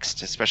the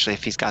next, especially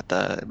if he's got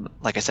the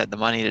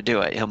money to do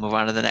it. He'll move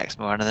on to the next.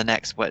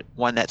 But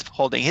one that's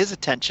holding his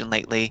attention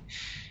lately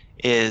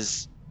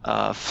is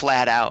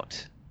Flat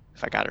Out,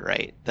 if I got it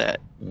right. That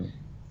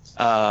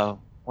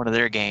one of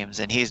their games,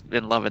 and he's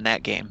been loving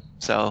that game.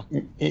 So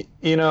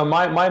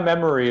my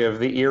memory of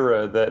the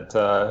era that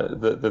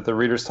the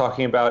reader's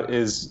talking about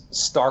is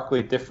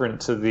starkly different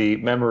to the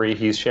memory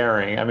he's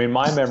sharing. I mean,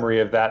 my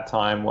memory of that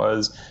time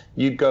was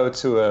you'd go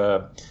to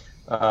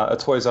a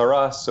Toys R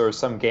Us or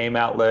some game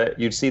outlet,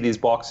 you'd see these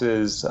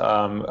boxes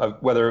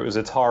of whether it was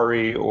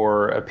Atari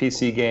or a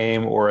PC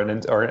game or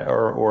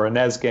a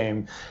NES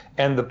game,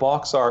 and the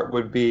box art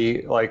would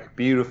be like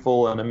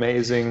beautiful and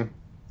amazing.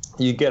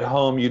 You get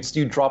home,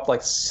 you'd drop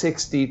like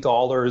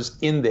 $60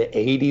 in the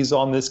 80s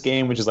on this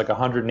game, which is like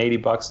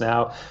 $180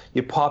 now.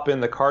 You pop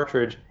in the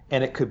cartridge,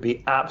 and it could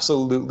be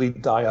absolutely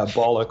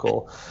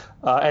diabolical.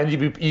 And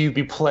you'd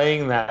be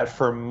playing that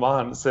for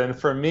months. And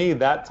for me,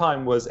 that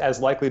time was as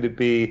likely to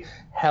be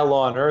hell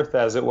on earth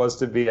as it was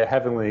to be a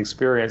heavenly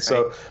experience.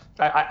 So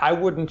I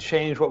wouldn't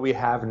change what we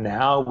have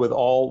now with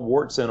all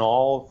warts and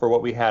all for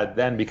what we had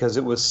then, because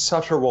it was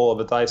such a roll of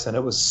the dice, and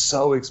it was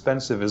so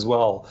expensive as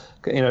well.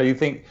 You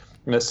think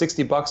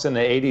 $60 in the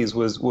 80s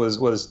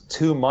was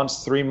 2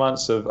 months, 3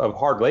 months of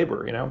hard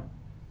labor.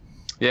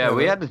 Yeah,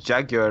 we had the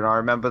Jaguar, and I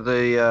remember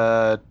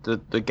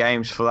the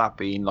games for that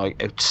being like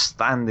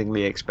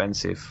outstandingly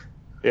expensive.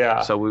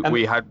 Yeah. So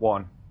we had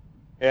one.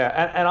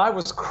 Yeah, and I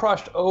was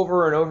crushed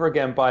over and over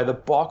again by the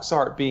box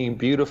art being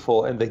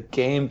beautiful and the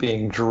game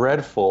being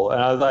dreadful,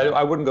 and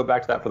I wouldn't go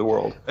back to that for the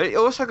world. It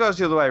also goes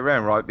the other way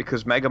around, right?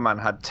 Because Mega Man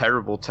had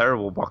terrible,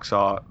 terrible box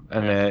art,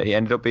 and it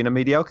ended up being a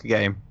mediocre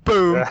game.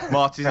 Boom! Yeah.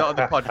 Marty's not on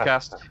the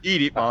podcast.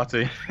 Eat it,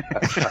 Marty.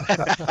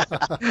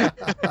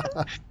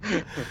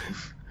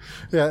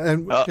 Yeah,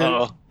 and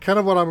kind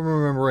of what I'm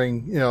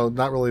remembering,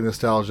 not really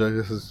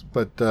nostalgia,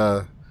 but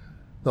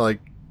like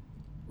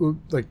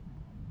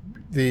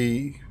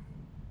the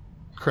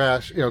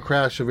Crash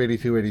of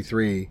 82,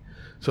 83.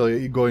 So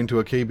you going to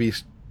a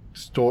KB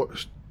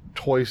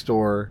toy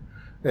store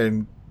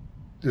and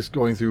just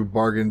going through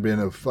bargain bin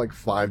of like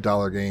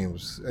 $5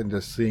 games and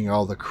just seeing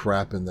all the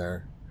crap in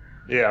there.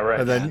 Yeah, right.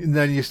 And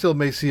then you still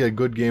may see a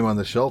good game on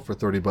the shelf for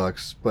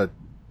 $30, but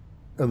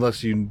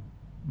unless you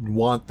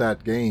want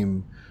that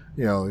game,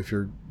 if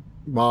your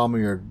mom or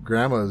your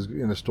grandma is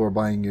in a store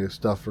buying you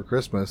stuff for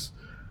Christmas,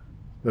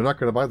 they're not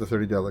going to buy the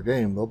 $30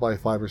 game. They'll buy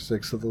 5 or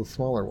 6 of the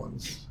smaller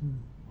ones.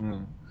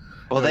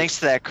 Well, thanks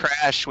to that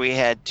Crash, we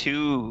had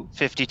 2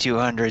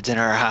 5200s in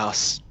our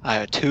house. I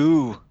had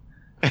 2.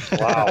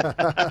 Wow.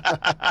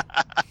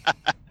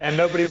 And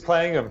nobody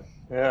playing them.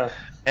 Yeah.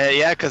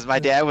 Yeah, because my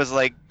dad was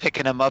like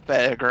picking them up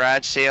at a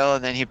garage sale,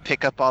 and then he'd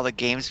pick up all the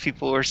games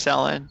people were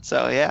selling.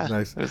 So yeah,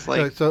 nice. It was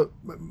like so.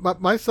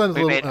 My son's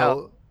a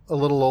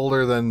little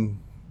older than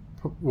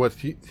what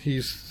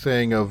he's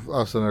saying of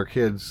us and our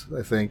kids,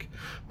 I think.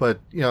 But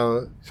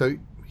so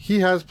he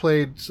has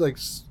played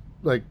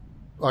like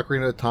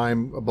Ocarina of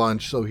Time a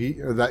bunch, so he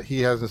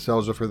has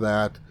nostalgia for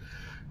that.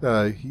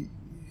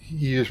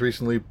 He just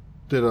recently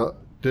did a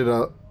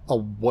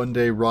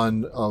 1-day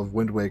run of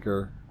Wind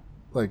Waker,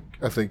 like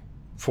I think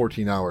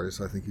 14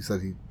 hours. I think he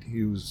said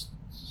he was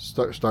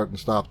start and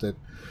stopped it.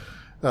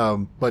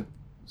 But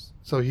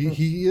so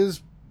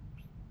he's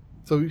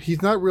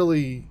not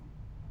really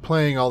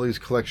playing all these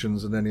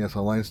collections and NES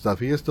Online stuff.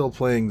 He is still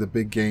playing the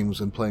big games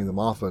and playing them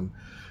often.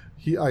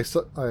 He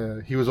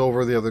was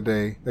over the other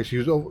day.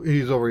 Actually,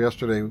 he was over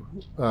yesterday,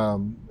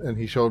 and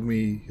he showed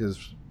me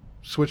his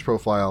Switch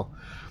profile,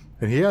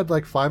 and he had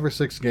like 5 or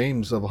 6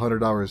 games of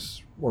 100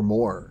 hours or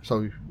more.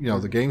 So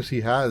the games he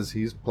has,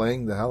 he's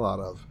playing the hell out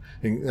of.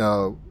 And,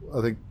 I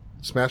think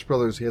Smash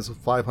Brothers, he has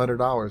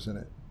 500 hours in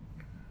it.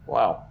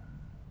 Wow.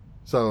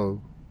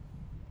 So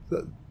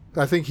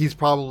I think he's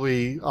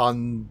probably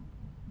on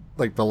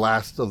like the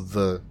last of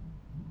the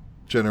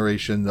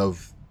generation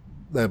of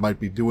that might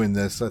be doing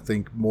this. I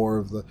think more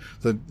of the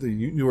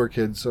newer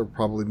kids are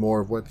probably more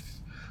of what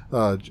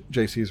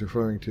JC is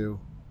referring to.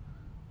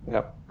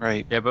 Yep.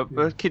 Right. Yeah,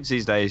 but kids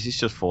these days, it's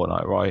just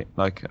Fortnite, right?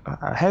 Like,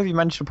 how have you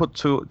managed to put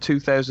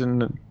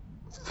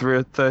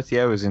 2,030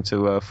 hours into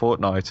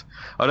Fortnite?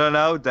 I don't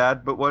know,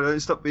 Dad, but why don't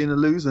you stop being a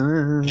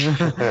loser?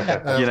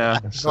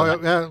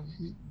 So.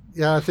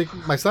 Yeah, I think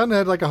my son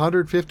had like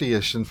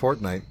 150-ish in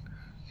Fortnite.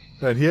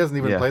 And he hasn't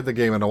even played the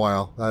game in a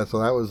while. So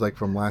that was like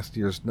from last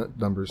year's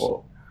numbers.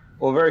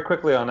 Well, very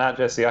quickly on that,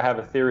 Jesse, I have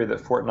a theory that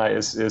Fortnite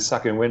is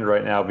sucking wind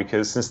right now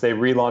because since they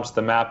relaunched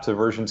the map to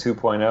version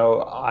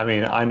 2.0, I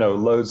mean, I know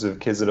loads of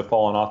kids that have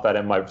fallen off that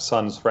in my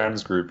son's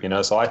friends group,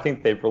 so I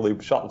think they've really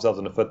shot themselves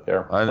in the foot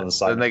there on the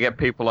side. And they get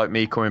people like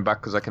me coming back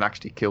because I can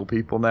actually kill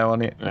people now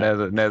on it, now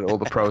that all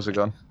the pros are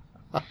gone.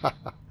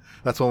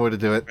 That's one way to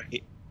do it.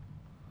 Right.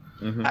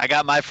 Mm-hmm. I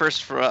got my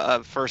first,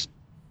 what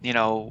do you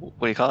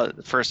call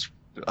it? First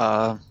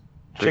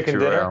chicken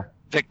dinner?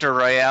 Victor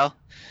Royale.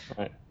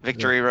 Right.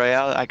 Victory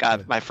Royale. I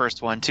got my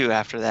first one too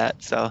after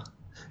that. So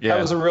that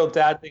was a real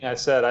dad thing I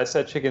said. I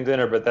said chicken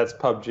dinner, but that's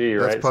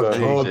PUBG, right? That's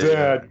PUBG. So,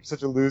 Dad, you're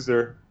such a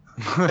loser.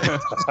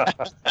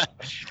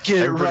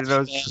 Get it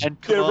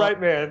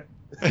right, man.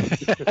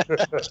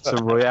 It's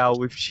a Royale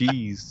with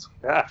cheese.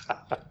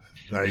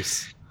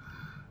 Nice.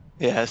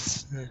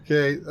 Yes.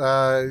 Okay,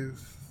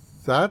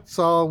 that's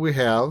all we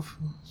have.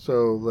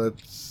 So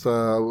let's.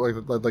 I'd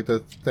like to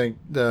thank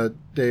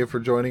Dave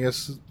for joining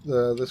us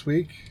this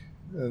week.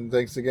 And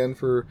thanks again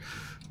for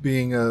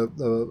being a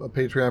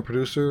Patreon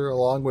producer,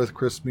 along with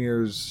Chris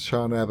Mears,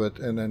 Sean Abbott,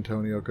 and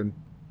Antonio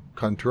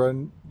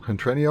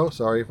Contrenio.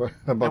 Sorry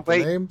about the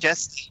name.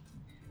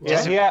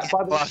 They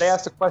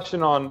asked a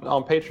question on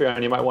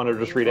Patreon. You might want to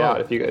just read out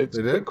if you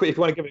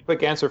want to give a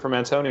quick answer from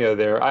Antonio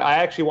there. I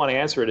actually want to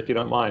answer it if you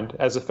don't mind,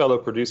 as a fellow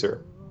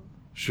producer.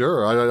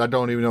 Sure, I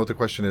don't even know what the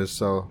question is.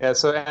 So yeah,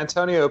 so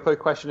Antonio put a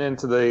question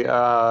into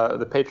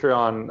the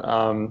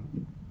Patreon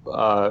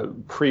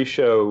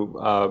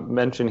pre-show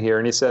mention here,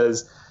 and he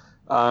says,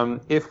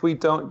 if we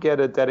don't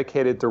get a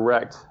dedicated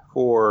direct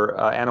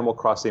for Animal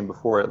Crossing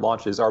before it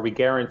launches, are we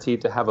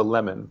guaranteed to have a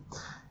lemon?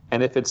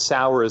 And if it's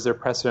sour, is there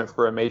precedent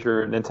for a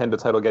major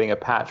Nintendo title getting a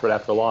patch right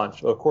after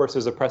launch? Of course,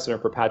 there's a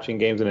precedent for patching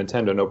games in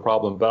Nintendo, no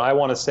problem. But I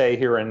want to say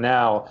here and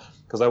now,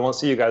 because I won't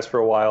see you guys for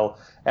a while,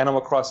 Animal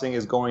Crossing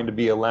is going to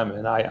be a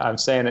lemon. I'm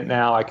saying it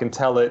now. I can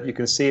tell it. You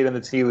can see it in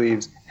the tea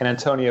leaves. And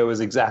Antonio is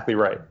exactly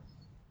right.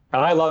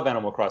 And I love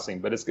Animal Crossing,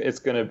 but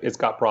it's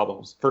got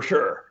problems for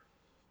sure.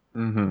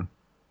 Mm-hmm.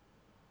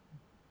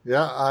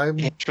 Yeah,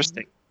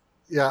 interesting.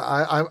 Yeah,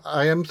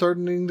 I am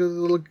starting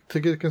to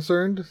get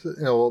concerned.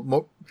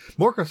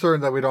 More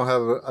concerned that we don't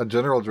have a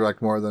General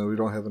Direct more than we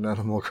don't have an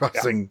Animal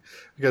Crossing,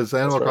 because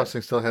Animal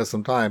Crossing still has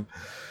some time.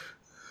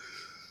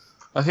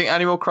 I think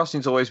Animal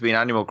Crossing's always been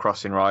Animal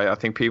Crossing, right? I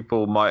think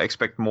people might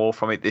expect more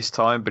from it this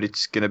time, but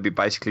it's going to be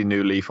basically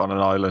New Leaf on an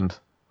island.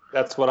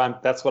 That's what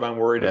I'm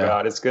worried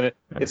about.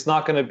 It's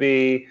not gonna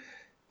be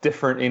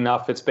different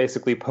enough. It's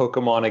basically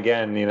Pokemon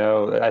again.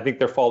 I think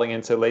they're falling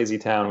into Lazy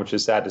Town, which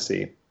is sad to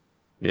see.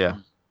 Yeah.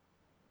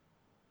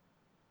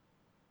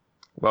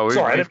 Well,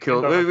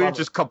 we've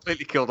just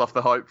completely killed off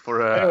the hype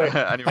for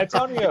anyway,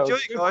 Antonio,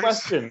 good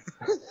question.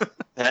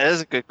 That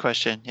is a good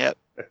question. Yep.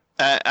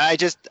 I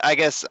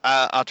guess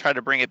I'll try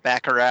to bring it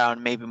back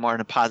around, maybe more in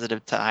a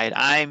positive tide.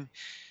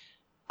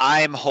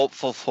 I'm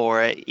hopeful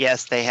for it.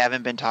 Yes, they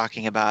haven't been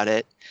talking about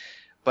it,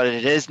 but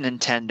it is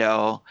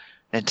Nintendo.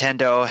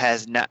 Nintendo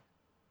has not.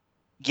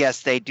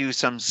 Yes, they do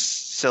some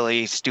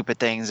silly, stupid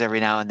things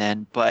every now and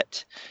then,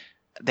 but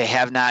they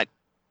have not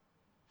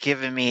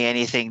given me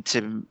anything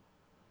to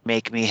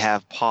make me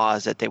have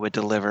pause that they would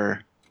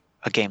deliver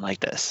a game like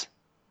this.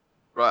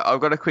 Right,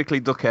 I've got to quickly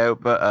duck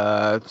out,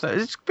 but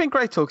it's been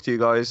great talking to you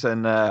guys,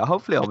 and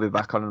hopefully I'll be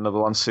back on another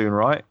one soon,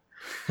 right?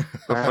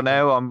 But for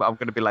now, I'm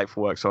going to be late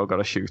for work, so I've got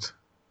to shoot.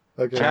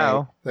 Okay.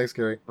 Ciao. Thanks,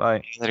 Gary.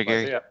 Bye. Later,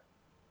 Gary. Yeah.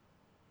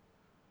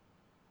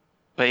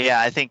 But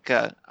yeah, I think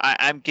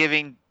I'm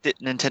giving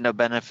Nintendo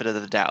benefit of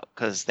the doubt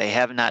because they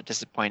have not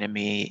disappointed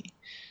me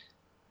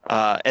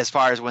as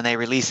far as when they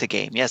release a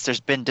game. Yes, there's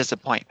been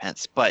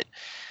disappointments, but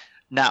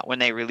not when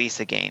they release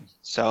a game.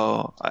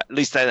 So at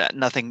least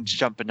nothing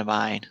jumping to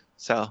mind.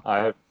 So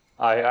I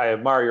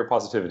admire your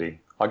positivity.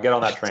 I'll get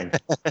on that train.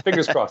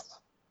 Fingers crossed.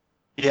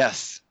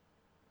 Yes.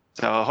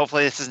 So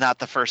hopefully this is not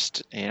the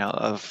first,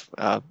 of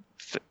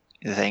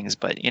things,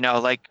 but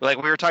like we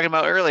were talking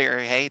about earlier.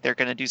 Hey, they're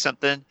going to do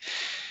something,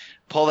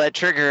 pull that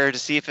trigger to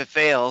see if it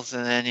fails,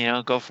 and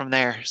then go from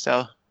there.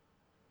 So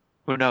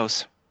who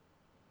knows?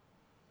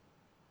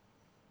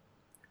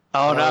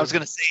 Oh, no, I was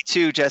going to say,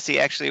 too, Jesse,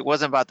 actually, it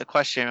wasn't about the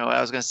question. What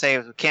I was going to say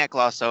was we can't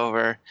gloss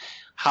over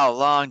how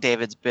long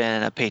David's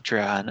been a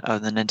Patreon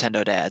of the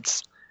Nintendo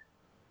Dads.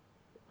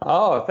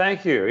 Oh,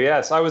 thank you.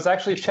 Yes, I was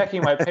actually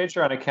checking my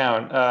Patreon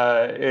account.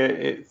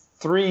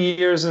 3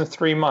 years and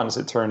 3 months,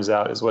 it turns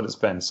out, is what it's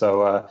been.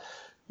 So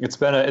it's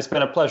been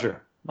a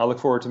pleasure. I look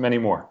forward to many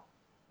more.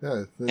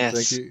 Yeah,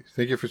 yes.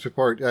 Thank you for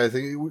support. I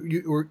think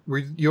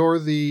you're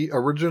the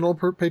original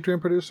Patreon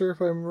producer,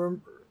 if I remember.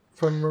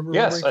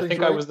 Yes, I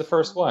think right? I was the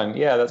first one.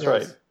 Yeah, that's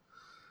right.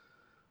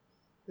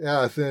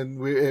 Yeah, then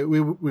we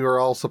were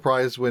all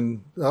surprised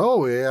when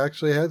we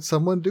actually had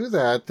someone do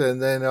that,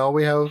 and then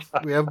we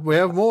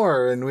have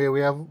more, and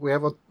we have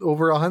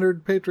over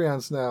 100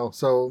 Patreons now.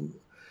 So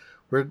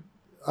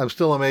I'm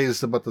still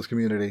amazed about this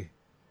community.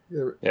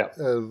 Yeah,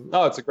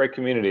 it's a great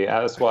community.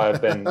 That's why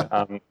I've been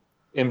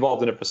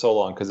involved in it for so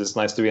long, because it's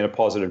nice to be in a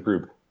positive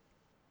group.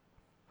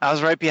 I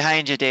was right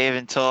behind you, Dave,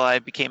 until I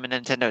became a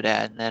Nintendo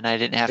Dad, and then I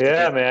didn't have to.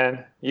 Yeah,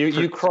 man,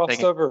 you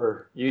crossed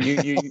over.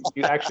 You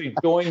actually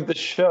joined the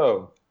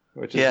show,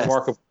 which is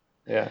remarkable.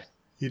 Yeah,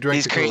 you drank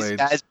these the crazy Kool-Aid.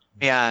 guys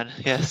put me on.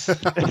 Yes.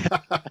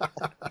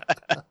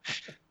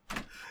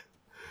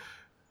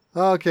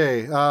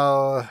 Okay,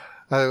 I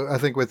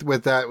think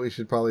with that we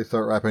should probably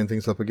start wrapping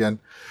things up again.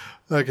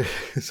 Okay,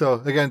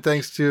 so again,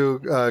 thanks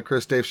to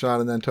Chris, Dave,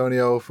 Sean, and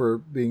Antonio for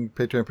being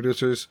Patreon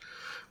producers.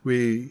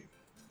 We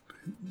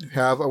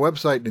have a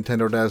website,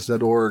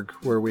 nintendodads.org,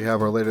 where we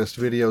have our latest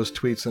videos,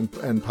 tweets, and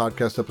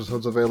podcast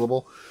episodes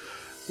available,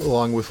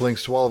 along with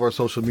links to all of our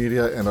social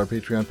media and our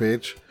Patreon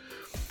page.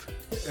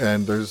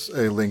 And there's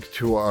a link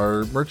to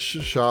our merch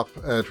shop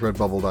at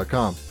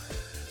redbubble.com.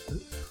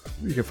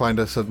 You can find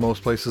us at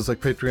most places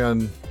like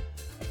Patreon,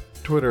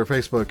 Twitter,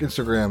 Facebook,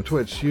 Instagram,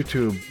 Twitch,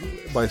 YouTube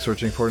by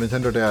searching for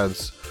Nintendo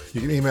Dads.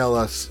 You can email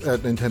us at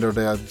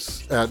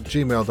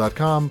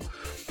nintendodads@gmail.com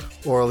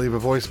or leave a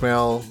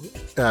voicemail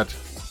at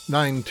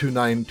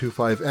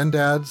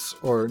 92925NDADS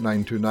or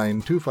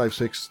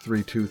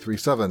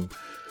 929-256-3237.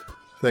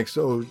 Thanks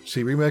to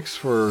OC Remix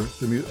for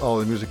all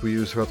the music we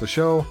use throughout the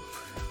show.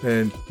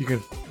 And you can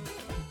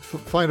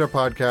find our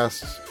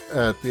podcasts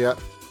at the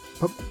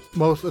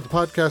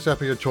podcast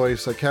app of your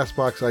choice, like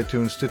CastBox,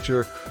 iTunes,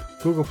 Stitcher,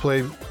 Google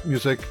Play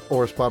Music,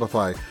 or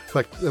Spotify. In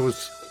fact,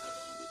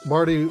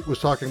 Marty was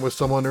talking with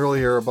someone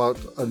earlier about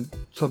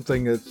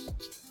something that's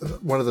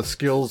one of the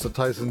skills that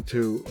ties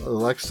into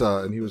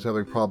Alexa, and he was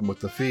having a problem with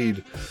the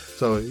feed.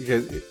 So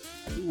it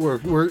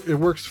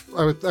works.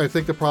 I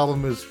think the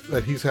problem is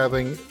that he's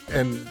having,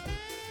 and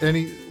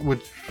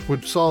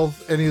would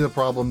solve any of the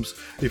problems.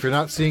 If you're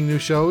not seeing new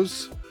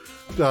shows,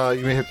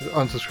 you may have to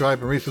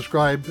unsubscribe and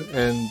resubscribe,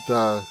 and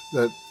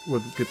that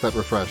would get that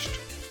refreshed.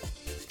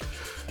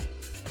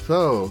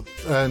 So,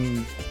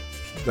 and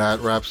that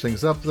wraps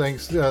things up.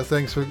 Thanks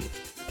for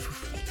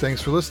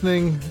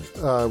listening.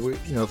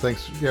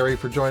 Thanks Gary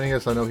for joining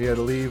us. I know he had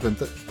to leave, and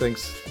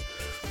thanks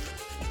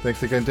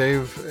again,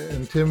 Dave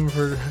and Tim,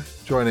 for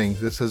joining.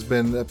 This has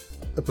been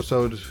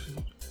episode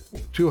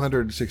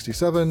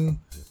 267.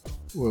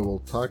 We will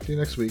talk to you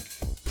next week.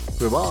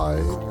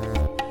 Goodbye.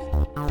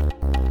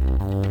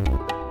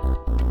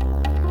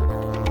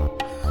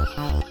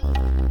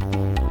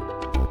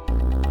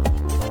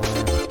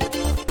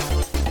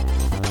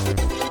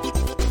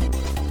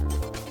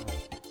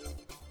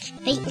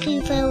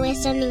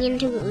 turning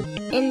into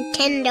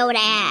Nintendo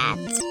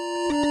dads.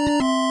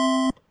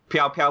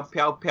 Pew, pew,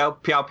 pew, pew,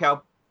 pew,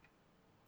 pew.